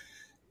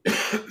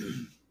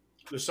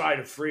 The side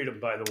of freedom,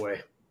 by the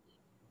way.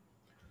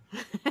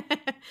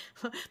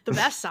 The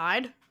best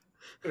side.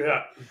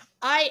 Yeah.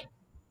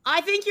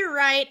 I think you're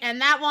right. And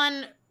that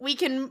one, we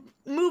can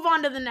move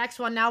on to the next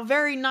one now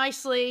very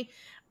nicely,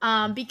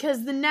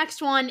 because the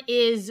next one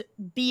is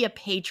Be a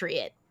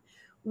Patriot,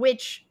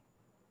 which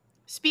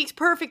speaks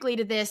perfectly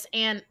to this.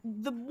 And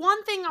the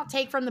one thing I'll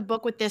take from the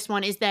book with this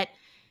one is that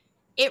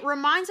it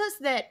reminds us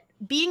that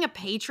being a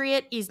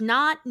patriot is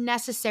not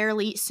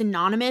necessarily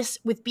synonymous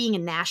with being a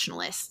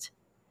nationalist.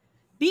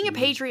 Being a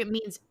patriot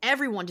means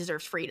everyone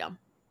deserves freedom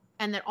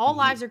and that all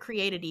lives are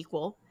created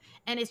equal.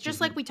 And it's just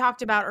like we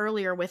talked about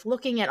earlier with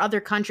looking at other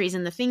countries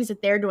and the things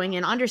that they're doing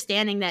and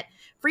understanding that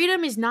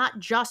freedom is not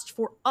just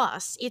for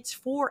us, it's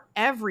for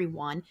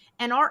everyone.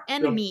 And our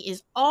enemy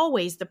is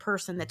always the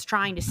person that's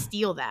trying to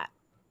steal that.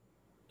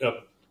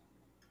 Yep.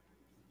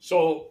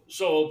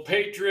 So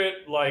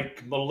patriot,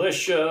 like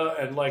militia,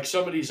 and like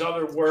some of these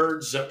other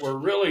words that were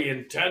really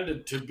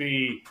intended to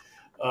be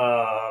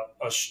a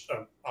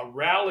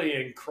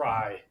rallying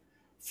cry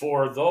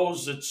for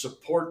those that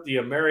support the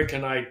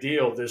American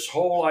ideal, this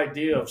whole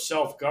idea of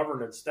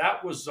self-governance.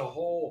 That was the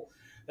whole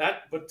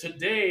that. But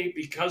today,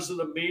 because of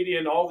the media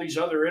and all these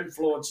other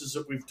influences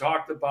that we've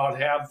talked about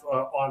have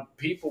on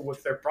people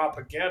with their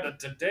propaganda,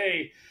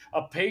 today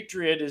a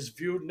patriot is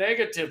viewed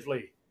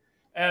negatively,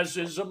 as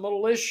is a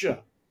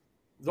militia.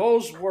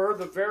 Those were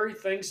the very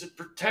things that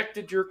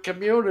protected your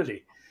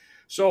community.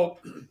 So,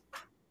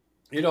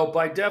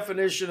 by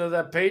definition of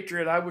that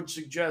patriot, I would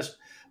suggest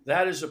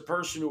that is a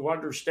person who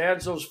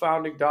understands those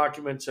founding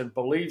documents and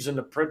believes in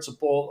the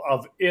principle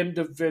of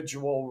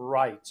individual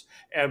rights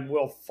and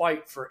will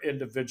fight for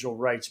individual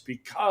rights,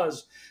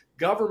 because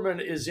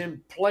government is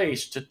in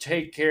place to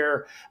take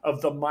care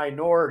of the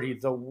minority,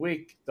 the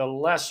weak, the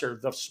lesser,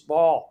 the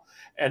small.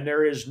 And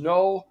there is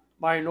no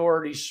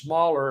minority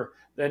smaller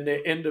than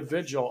the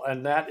individual.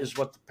 And that is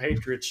what the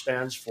patriot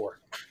stands for,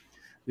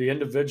 the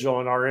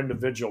individual and our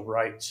individual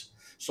rights.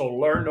 So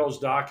learn those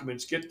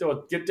documents, get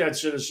that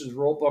citizens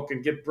rule book,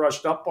 and get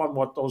brushed up on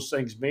what those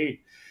things mean.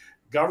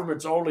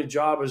 Government's only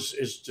job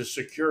is to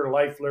secure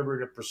life,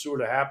 liberty, and pursuit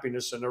of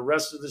happiness, and the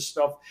rest of this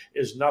stuff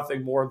is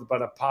nothing more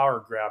but a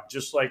power grab,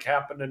 just like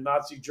happened in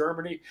Nazi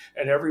Germany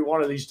and every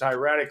one of these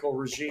tyrannical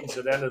regimes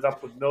that ended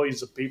up with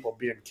millions of people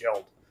being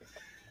killed.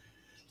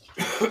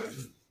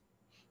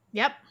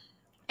 Yep.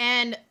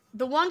 And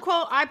the one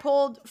quote I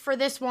pulled for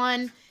this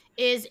one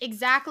is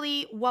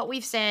exactly what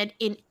we've said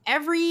in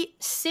every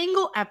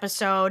single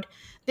episode.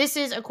 This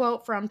is a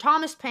quote from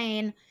Thomas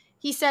Paine.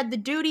 He said, "The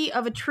duty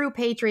of a true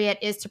patriot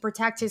is to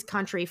protect his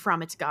country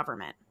from its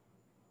government."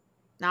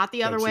 Not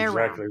the other way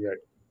around. Exactly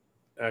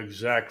right.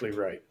 Exactly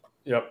right.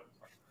 Yep.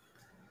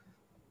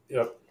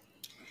 Okay.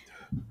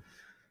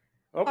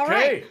 All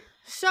right.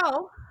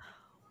 So,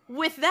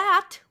 with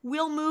that,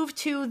 we'll move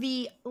to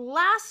the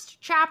last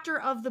chapter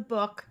of the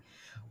book,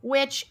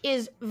 which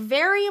is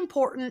very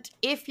important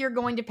if you're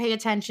going to pay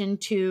attention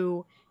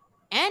to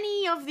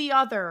any of the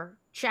other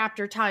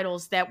chapter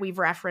titles that we've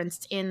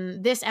referenced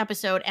in this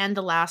episode and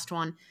the last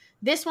one.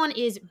 This one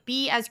is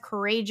Be as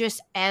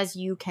Courageous as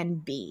You Can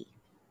Be.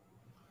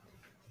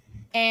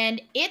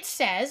 And it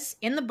says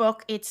in the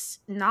book, it's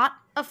not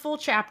a full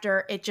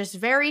chapter, it just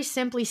very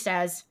simply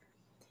says,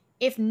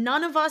 if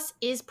none of us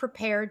is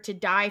prepared to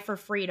die for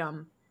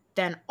freedom,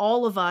 then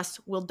all of us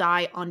will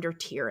die under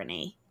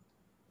tyranny.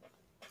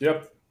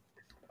 Yep.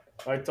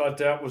 I thought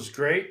that was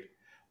great.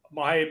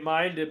 My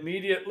mind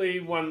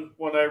immediately, when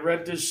I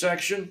read this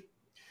section,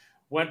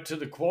 went to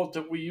the quote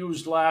that we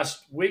used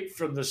last week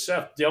from the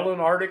Seth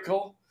Dillon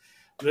article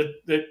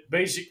that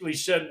basically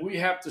said we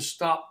have to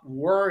stop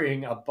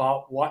worrying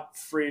about what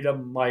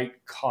freedom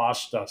might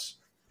cost us.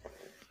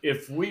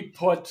 If we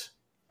put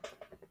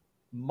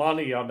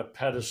money on the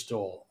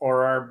pedestal,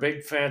 or our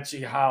big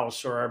fancy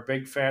house, or our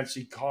big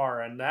fancy car,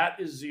 and that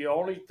is the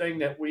only thing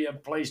that we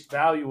have placed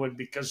value in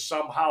because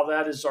somehow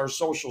that is our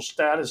social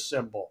status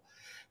symbol,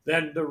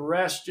 then the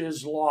rest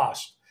is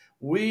lost.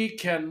 We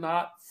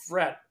cannot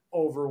fret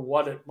over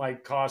what it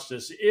might cost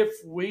us. If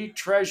we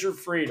treasure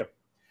freedom,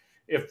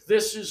 if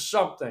this is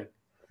something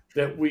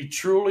that we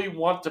truly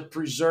want to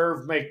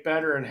preserve, make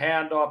better, and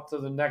hand off to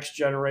the next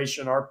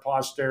generation, our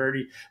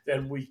posterity,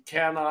 then we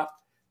cannot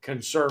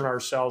concern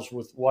ourselves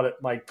with what it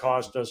might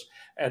cost us,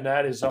 and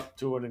that is up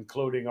to and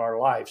including our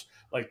lives.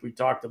 Like we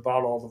talked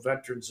about, all the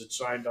veterans that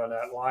signed on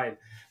that line,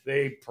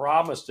 they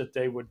promised that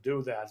they would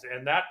do that,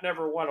 and that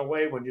never went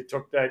away when you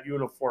took that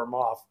uniform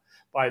off,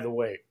 by the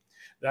way.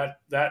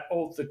 That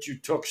oath that you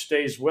took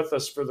stays with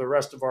us for the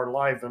rest of our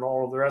life, and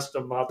all of the rest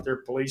of them out there,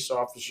 police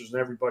officers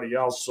and everybody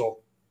else. So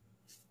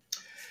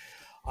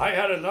I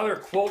had another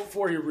quote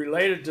for you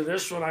related to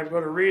this one I'm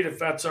going to read, if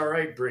that's all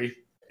right, Bree.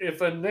 If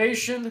a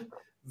nation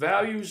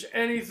values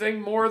anything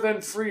more than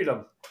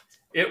freedom,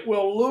 it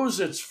will lose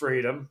its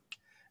freedom.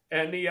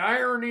 And the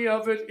irony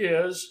of it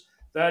is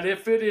that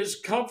if it is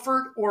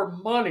comfort or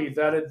money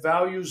that it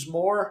values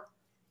more,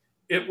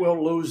 it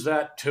will lose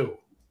that too.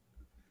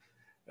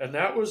 And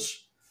that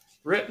was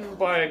written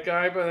by a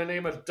guy by the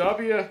name of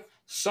W.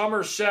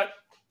 Somerset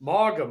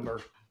Maugham,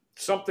 or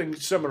something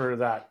similar to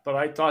that. But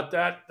I thought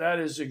that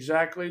is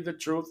exactly the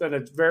truth, and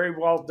it very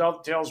well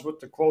dovetails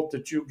with the quote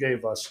that you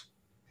gave us.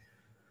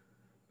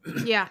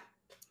 Yeah.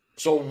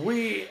 So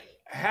we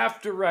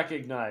have to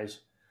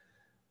recognize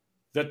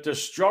that the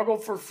struggle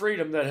for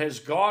freedom that has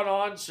gone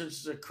on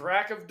since the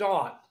crack of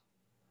dawn,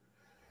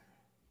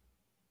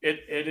 it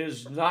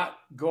is not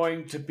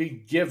going to be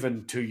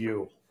given to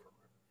you.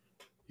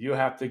 You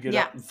have to get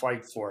up and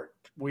fight for it.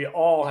 We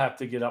all have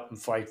to get up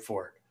and fight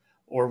for it,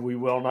 or we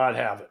will not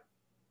have it.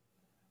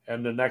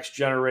 And the next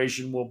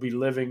generation will be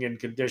living in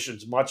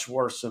conditions much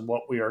worse than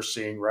what we are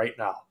seeing right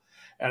now.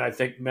 And I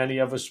think many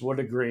of us would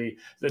agree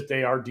that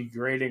they are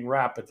degrading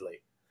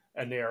rapidly,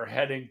 and they are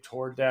heading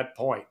toward that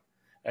point.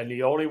 And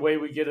the only way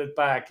we get it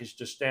back is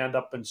to stand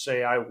up and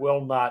say, I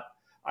will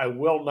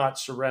not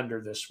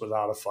surrender this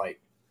without a fight.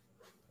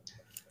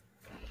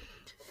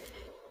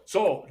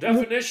 So,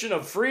 definition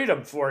of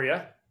freedom for you.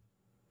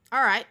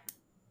 All right.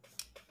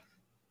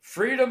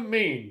 Freedom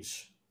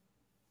means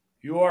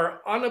you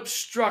are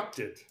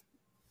unobstructed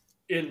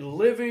in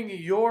living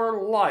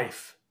your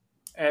life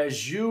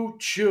as you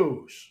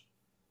choose.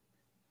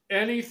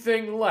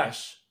 Anything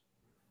less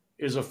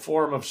is a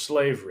form of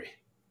slavery.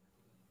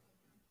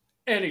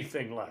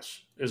 Anything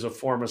less is a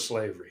form of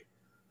slavery.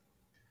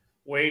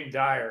 Wayne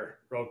Dyer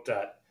wrote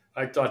that.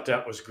 I thought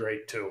that was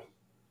great too.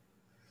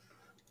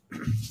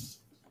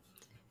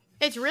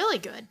 It's really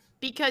good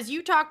because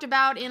you talked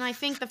about in, I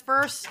think, the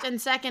first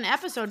and second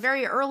episode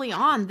very early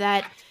on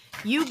that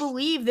you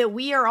believe that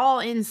we are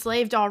all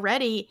enslaved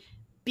already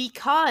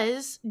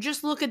because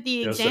just look at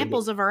the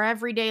examples of our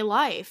everyday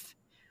life.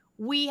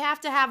 We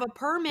have to have a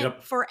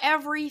permit for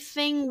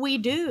everything we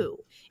do.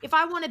 If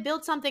I want to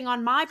build something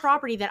on my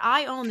property that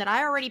I own, that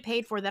I already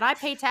paid for, that I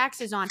pay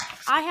taxes on,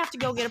 I have to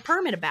go get a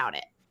permit about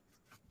it.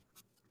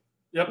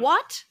 Yep.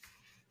 What?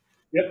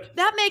 Yep.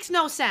 That makes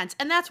no sense.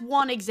 And that's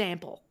one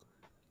example.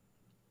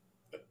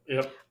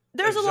 Yep.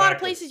 There's a lot of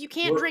places you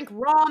can't drink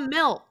raw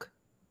milk.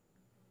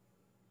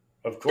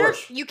 Of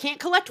course. You can't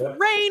collect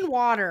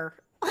rainwater.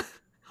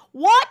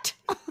 What?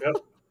 Yep.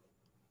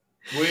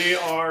 We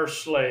are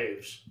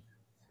slaves.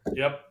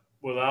 Yep,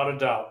 without a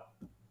doubt.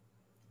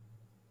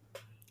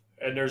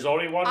 And there's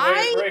only one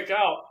way to break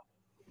out.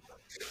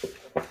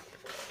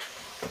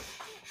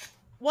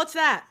 What's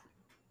that?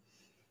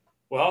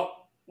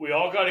 Well, we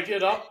all got to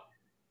get up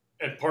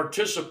and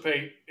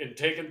participate in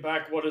taking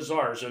back what is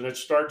ours. And it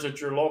starts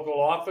at your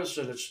local office,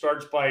 and it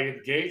starts by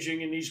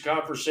engaging in these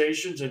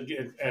conversations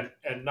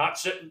and not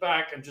sitting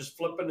back and just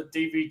flipping the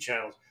TV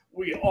channels.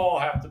 We all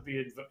have to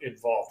be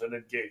involved and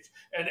engaged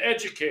and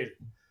educated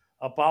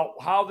about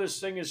how this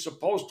thing is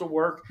supposed to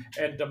work,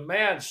 and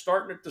demand,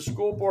 starting at the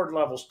school board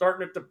level,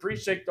 starting at the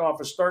precinct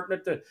office, starting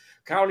at the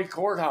county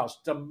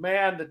courthouse,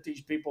 demand that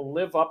these people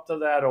live up to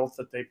that oath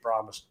that they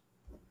promised.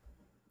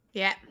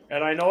 Yeah.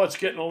 And I know it's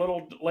getting a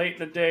little late in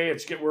the day.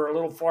 We're a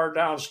little far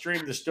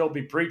downstream to still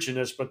be preaching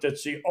this, but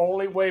that's the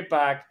only way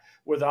back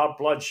without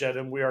bloodshed,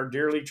 and we are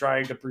dearly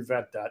trying to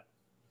prevent that.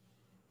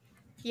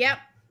 Yep,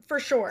 for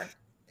sure.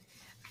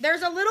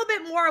 There's a little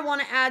bit more I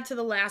want to add to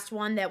the last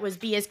one that was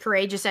be as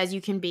courageous as you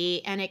can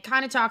be. And it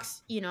kind of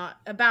talks,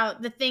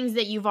 about the things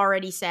that you've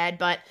already said.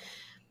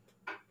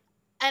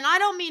 And I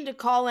don't mean to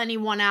call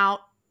anyone out,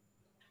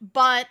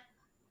 but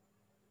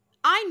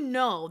I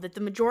know that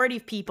the majority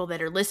of people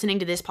that are listening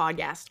to this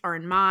podcast are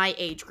in my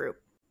age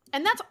group.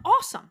 And that's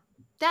awesome.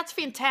 That's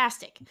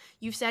fantastic.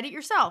 You've said it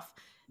yourself.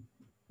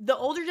 The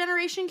older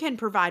generation can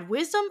provide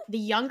wisdom. The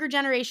younger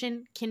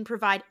generation can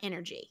provide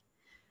energy.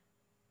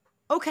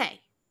 Okay.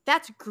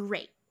 That's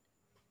great.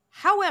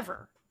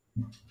 However,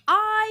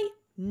 I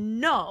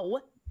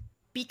know,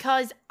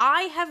 because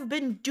I have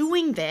been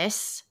doing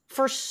this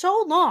for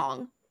so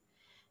long,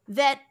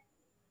 that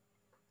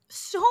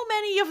so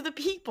many of the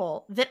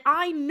people that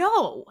I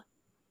know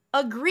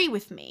agree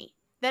with me,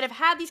 that have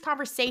had these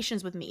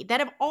conversations with me, that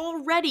have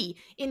already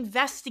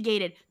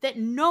investigated, that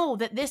know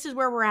that this is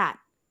where we're at.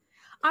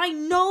 I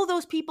know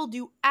those people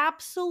do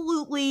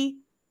absolutely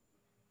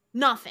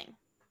nothing.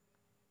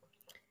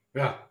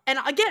 Yeah. And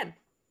again,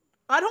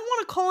 I don't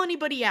want to call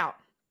anybody out,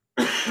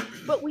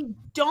 but we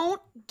don't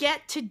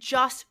get to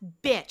just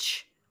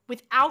bitch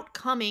without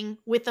coming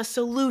with a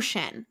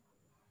solution.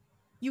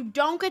 You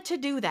don't get to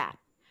do that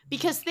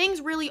because things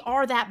really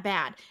are that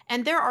bad.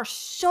 And there are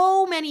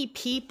so many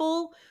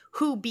people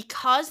who,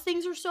 because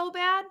things are so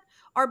bad,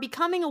 are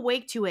becoming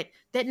awake to it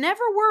that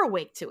never were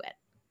awake to it.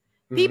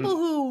 Mm-hmm. People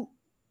who,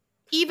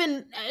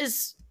 even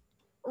as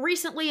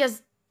recently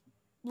as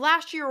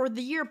last year or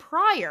the year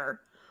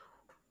prior,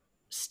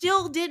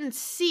 still didn't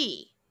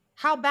see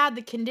how bad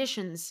the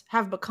conditions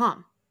have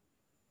become.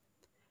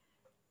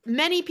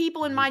 Many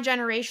people in my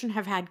generation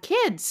have had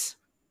kids,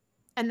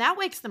 and that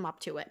wakes them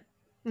up to it.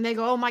 And they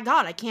go, "Oh my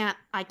God,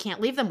 I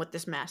can't leave them with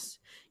this mess."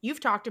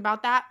 You've talked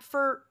about that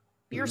for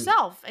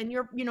yourself and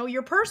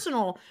your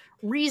personal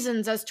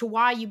reasons as to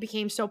why you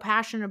became so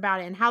passionate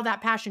about it and how that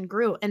passion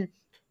grew. And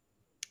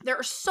there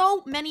are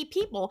so many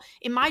people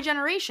in my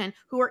generation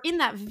who are in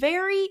that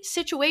very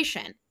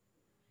situation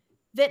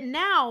that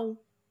now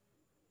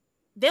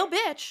they'll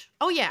bitch.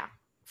 Oh yeah,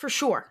 for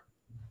sure.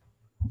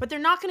 But they're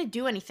not going to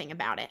do anything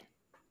about it.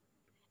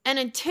 And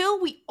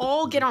until we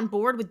all get on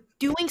board with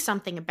doing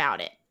something about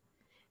it,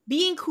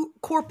 being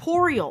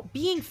corporeal,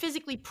 being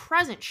physically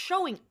present,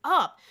 showing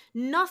up,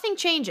 nothing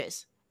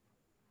changes.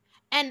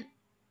 And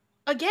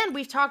again,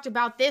 we've talked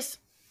about this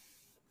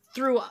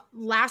through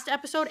last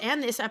episode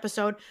and this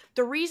episode.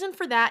 The reason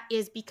for that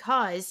is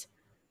because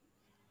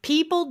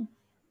people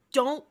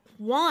don't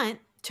want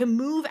to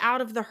move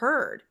out of the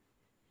herd.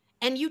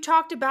 And you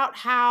talked about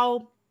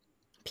how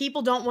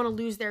people don't want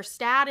to lose their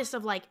status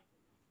of like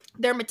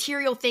their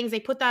material things. They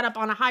put that up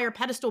on a higher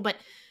pedestal. But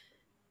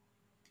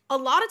a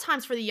lot of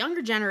times for the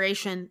younger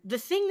generation, the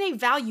thing they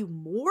value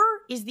more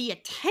is the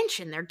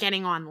attention they're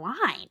getting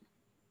online.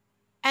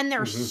 And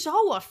they're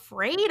so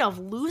afraid of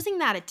losing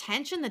that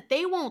attention that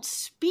they won't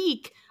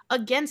speak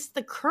against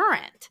the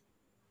current.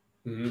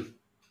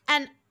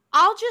 And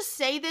I'll just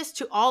say this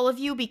to all of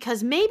you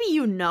because maybe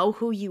you know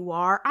who you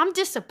are. I'm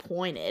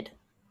disappointed.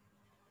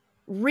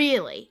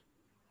 Really.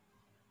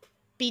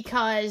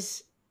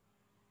 Because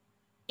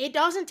It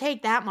doesn't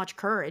take that much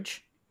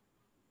courage.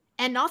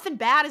 And nothing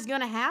bad is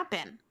going to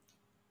happen.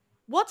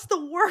 What's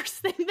the worst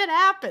thing that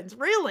happens,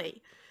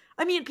 really?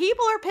 I mean,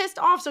 people are pissed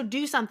off, so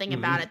do something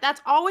about it.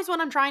 That's always what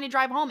I'm trying to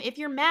drive home. If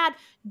you're mad,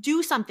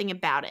 do something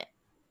about it.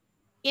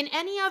 In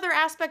any other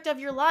aspect of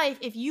your life,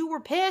 if you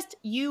were pissed,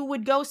 you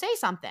would go say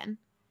something.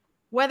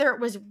 Whether it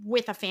was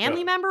with a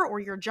family member or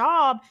your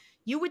job,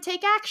 you would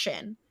take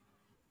action.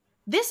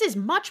 This is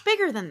much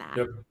bigger than that.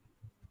 Yep.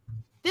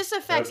 This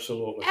affects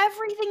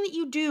everything that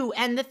you do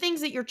and the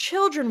things that your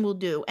children will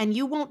do, and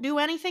you won't do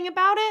anything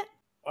about it?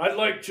 I'd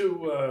like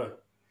to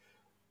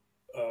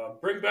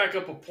bring back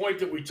up a point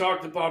that we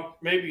talked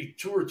about maybe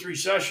 2 or 3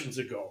 sessions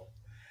ago.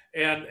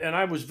 And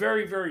I was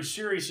very, very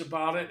serious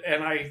about it.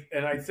 And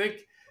I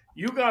think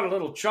you got a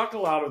little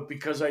chuckle out of it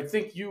because I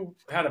think you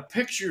had a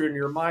picture in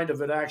your mind of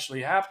it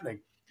actually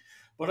happening.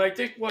 But I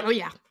think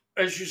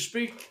as you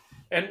speak,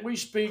 and we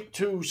speak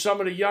to some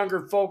of the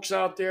younger folks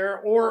out there,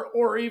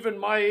 or even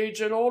my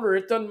age and older,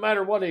 it doesn't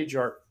matter what age you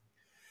are.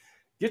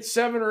 Get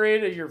 7 or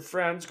 8 of your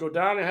friends, go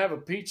down and have a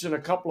pizza and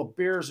a couple of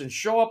beers, and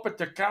show up at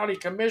the county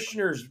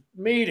commissioners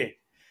meeting,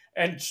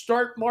 and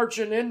start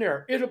marching in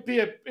there. It'll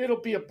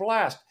be a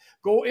blast.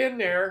 Go in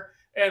there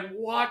and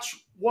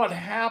watch what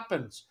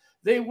happens.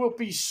 They will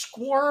be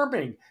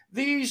squirming.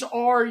 These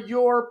are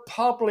your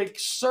public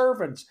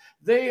servants.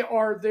 They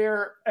are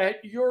there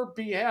at your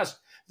behest.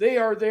 They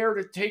are there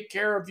to take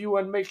care of you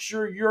and make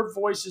sure your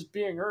voice is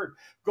being heard.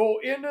 Go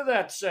into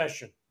that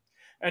session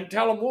and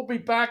tell them we'll be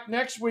back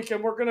next week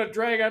and we're going to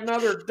drag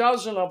another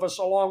dozen of us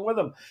along with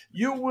them.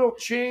 You will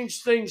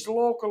change things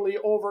locally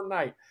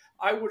overnight.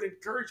 I would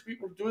encourage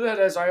people to do that,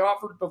 as I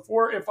offered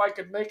before. If I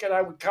could make it,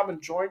 I would come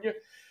and join you.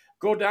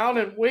 Go down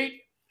and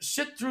wait,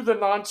 sit through the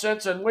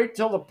nonsense and wait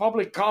till the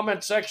public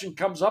comment section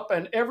comes up,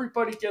 and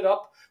everybody get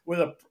up with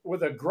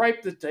a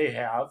gripe that they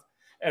have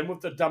and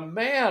with the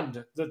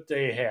demand that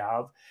they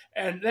have,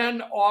 and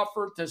then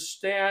offer to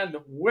stand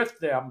with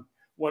them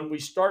when we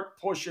start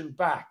pushing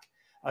back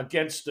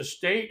against the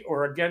state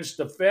or against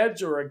the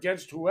feds or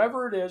against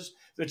whoever it is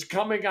that's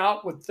coming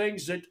out with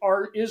things that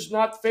is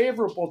not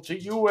favorable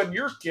to you and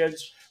your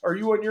kids or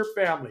you and your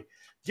family.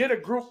 Get a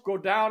group, go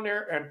down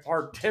there and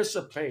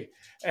participate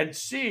and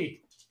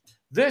see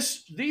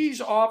these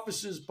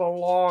offices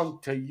belong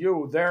to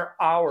you. They're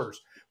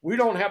ours. We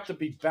don't have to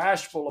be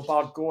bashful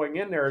about going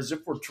in there as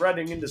if we're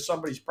treading into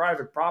somebody's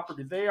private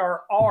property. They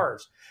are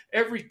ours.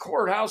 Every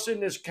courthouse in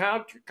this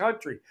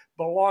country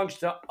belongs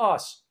to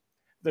us.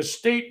 The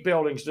state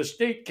buildings, the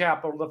state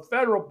capitol, the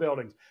federal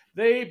buildings,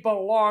 they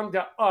belong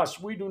to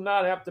us. We do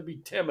not have to be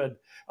timid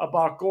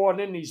about going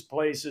in these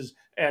places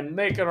and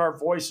making our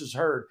voices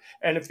heard.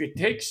 And if you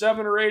take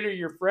 7 or 8 of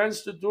your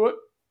friends to do it,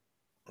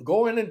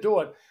 go in and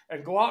do it,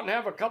 and go out and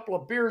have a couple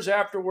of beers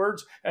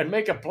afterwards and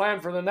make a plan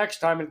for the next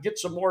time and get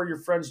some more of your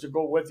friends to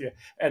go with you.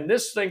 And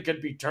this thing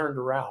could be turned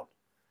around.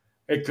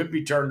 It could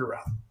be turned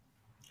around.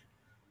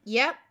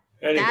 Yep.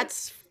 Anyway.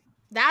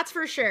 That's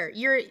for sure.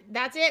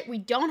 That's it. We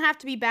don't have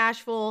to be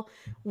bashful.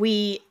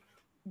 We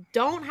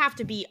don't have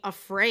to be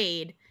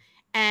afraid.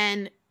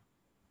 And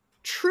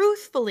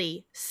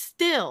truthfully,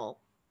 still,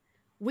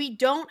 we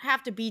don't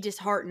have to be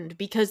disheartened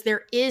because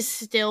there is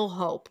still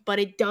hope, but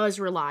it does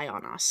rely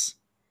on us.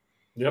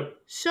 Yep.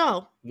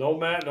 So,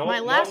 my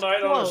last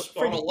quote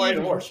for the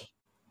evening,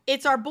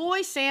 it's our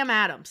boy Sam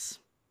Adams.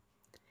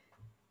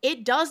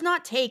 It does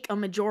not take a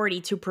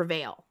majority to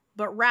prevail,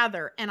 but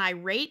rather an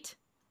irate,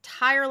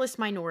 tireless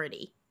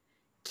minority,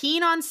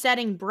 keen on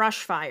setting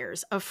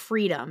brushfires of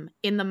freedom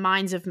in the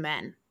minds of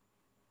men.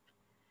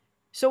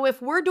 So if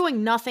we're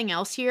doing nothing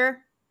else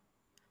here,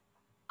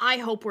 I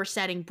hope we're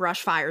setting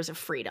brushfires of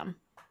freedom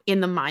in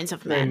the minds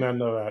of men. Amen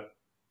to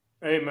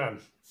that. Amen.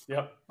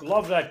 Yep.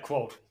 Love that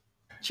quote.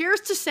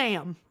 Cheers to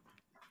Sam.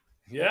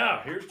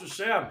 Yeah, here's to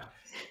Sam.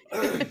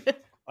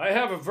 I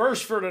have a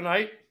verse for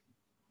tonight.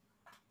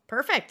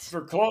 Perfect.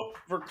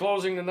 For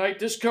closing tonight,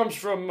 this comes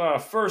from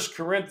 1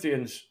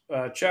 Corinthians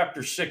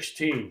chapter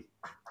 16.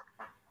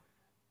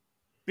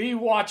 Be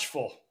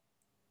watchful.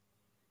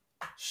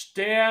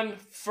 Stand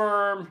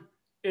firm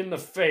in the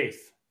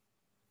faith.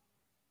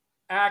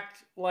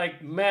 Act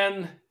like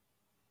men.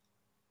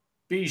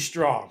 Be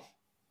strong.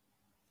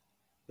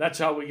 That's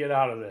how we get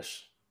out of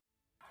this.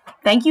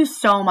 Thank you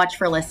so much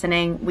for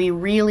listening. We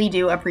really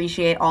do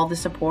appreciate all the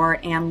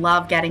support and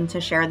love getting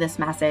to share this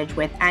message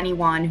with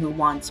anyone who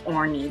wants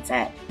or needs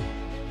it.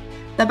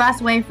 The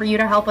best way for you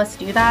to help us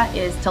do that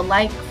is to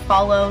like,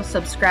 follow,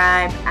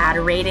 subscribe, add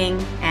a rating,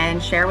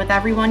 and share with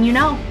everyone you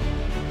know.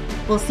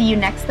 We'll see you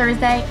next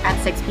Thursday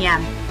at 6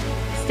 p.m.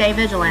 Stay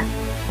vigilant.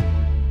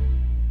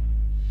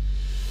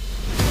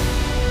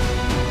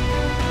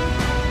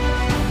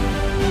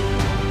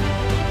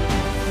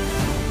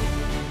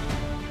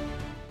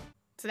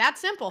 It's that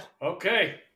simple. Okay.